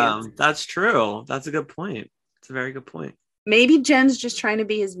experience? That's true. That's a good point. It's a very good point. Maybe Jen's just trying to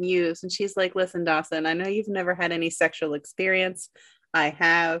be his muse, and she's like, listen, Dawson, I know you've never had any sexual experience. I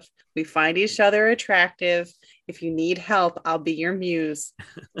have. We find each other attractive. If you need help, I'll be your muse.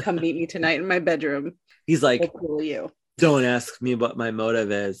 Come meet me tonight in my bedroom. He's like, we'll fool you. Don't ask me what my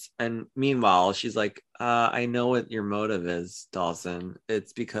motive is. And meanwhile, she's like, I know what your motive is, Dawson.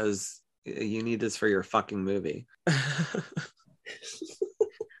 It's because you need this for your fucking movie.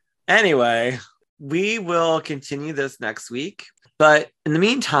 Anyway, we will continue this next week. But in the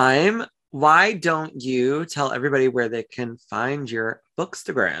meantime, why don't you tell everybody where they can find your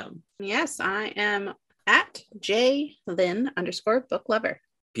Bookstagram? Yes, I am at JLynn_booklover.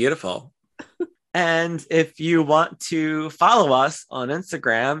 Beautiful. And if you want to follow us on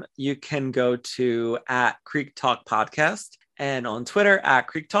Instagram, you can go to @Creek Talk Podcast and on Twitter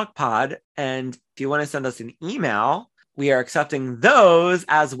 @Creek Talk Pod. And if you want to send us an email, we are accepting those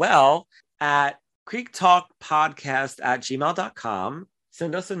as well at creektalkpodcast@gmail.com.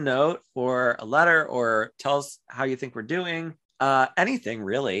 Send us a note or a letter or tell us how you think we're doing. Anything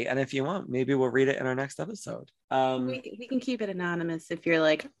really. And if you want, maybe we'll read it in our next episode. We can keep it anonymous if you're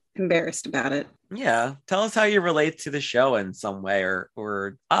like embarrassed about it. Yeah, tell us how you relate to the show in some way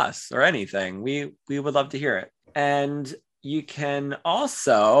or us or anything. We would love to hear it. And you can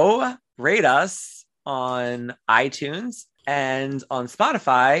also rate us on iTunes and on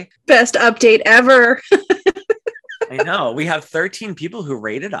Spotify. Best update ever. I know, we have 13 people who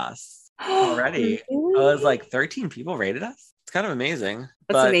rated us already. I was like, 13 people rated us. It's kind of amazing.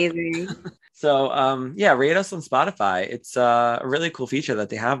 That's amazing. So, yeah, rate us on Spotify. It's a really cool feature that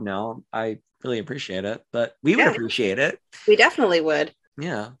they have now. I really appreciate it, but we would appreciate it. We definitely would.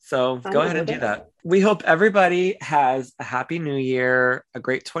 Yeah. So go ahead and do that. We hope everybody has a happy new year, a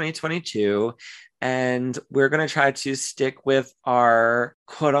great 2022. And we're going to try to stick with our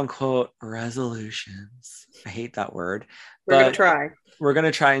quote unquote resolutions. I hate that word. We're going to try. We're going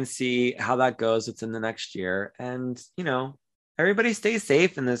to try and see how that goes within the next year. And, you know, everybody stay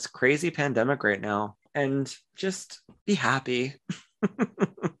safe in this crazy pandemic right now and just be happy.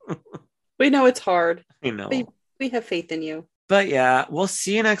 We know it's hard. I know. We have faith in you. But yeah, we'll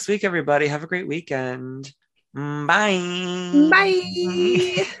see you next week, everybody. Have a great weekend. Bye.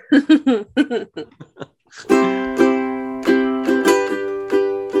 Bye.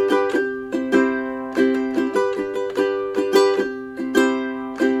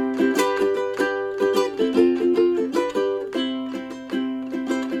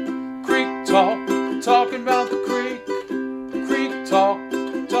 Creek Talk, talking about the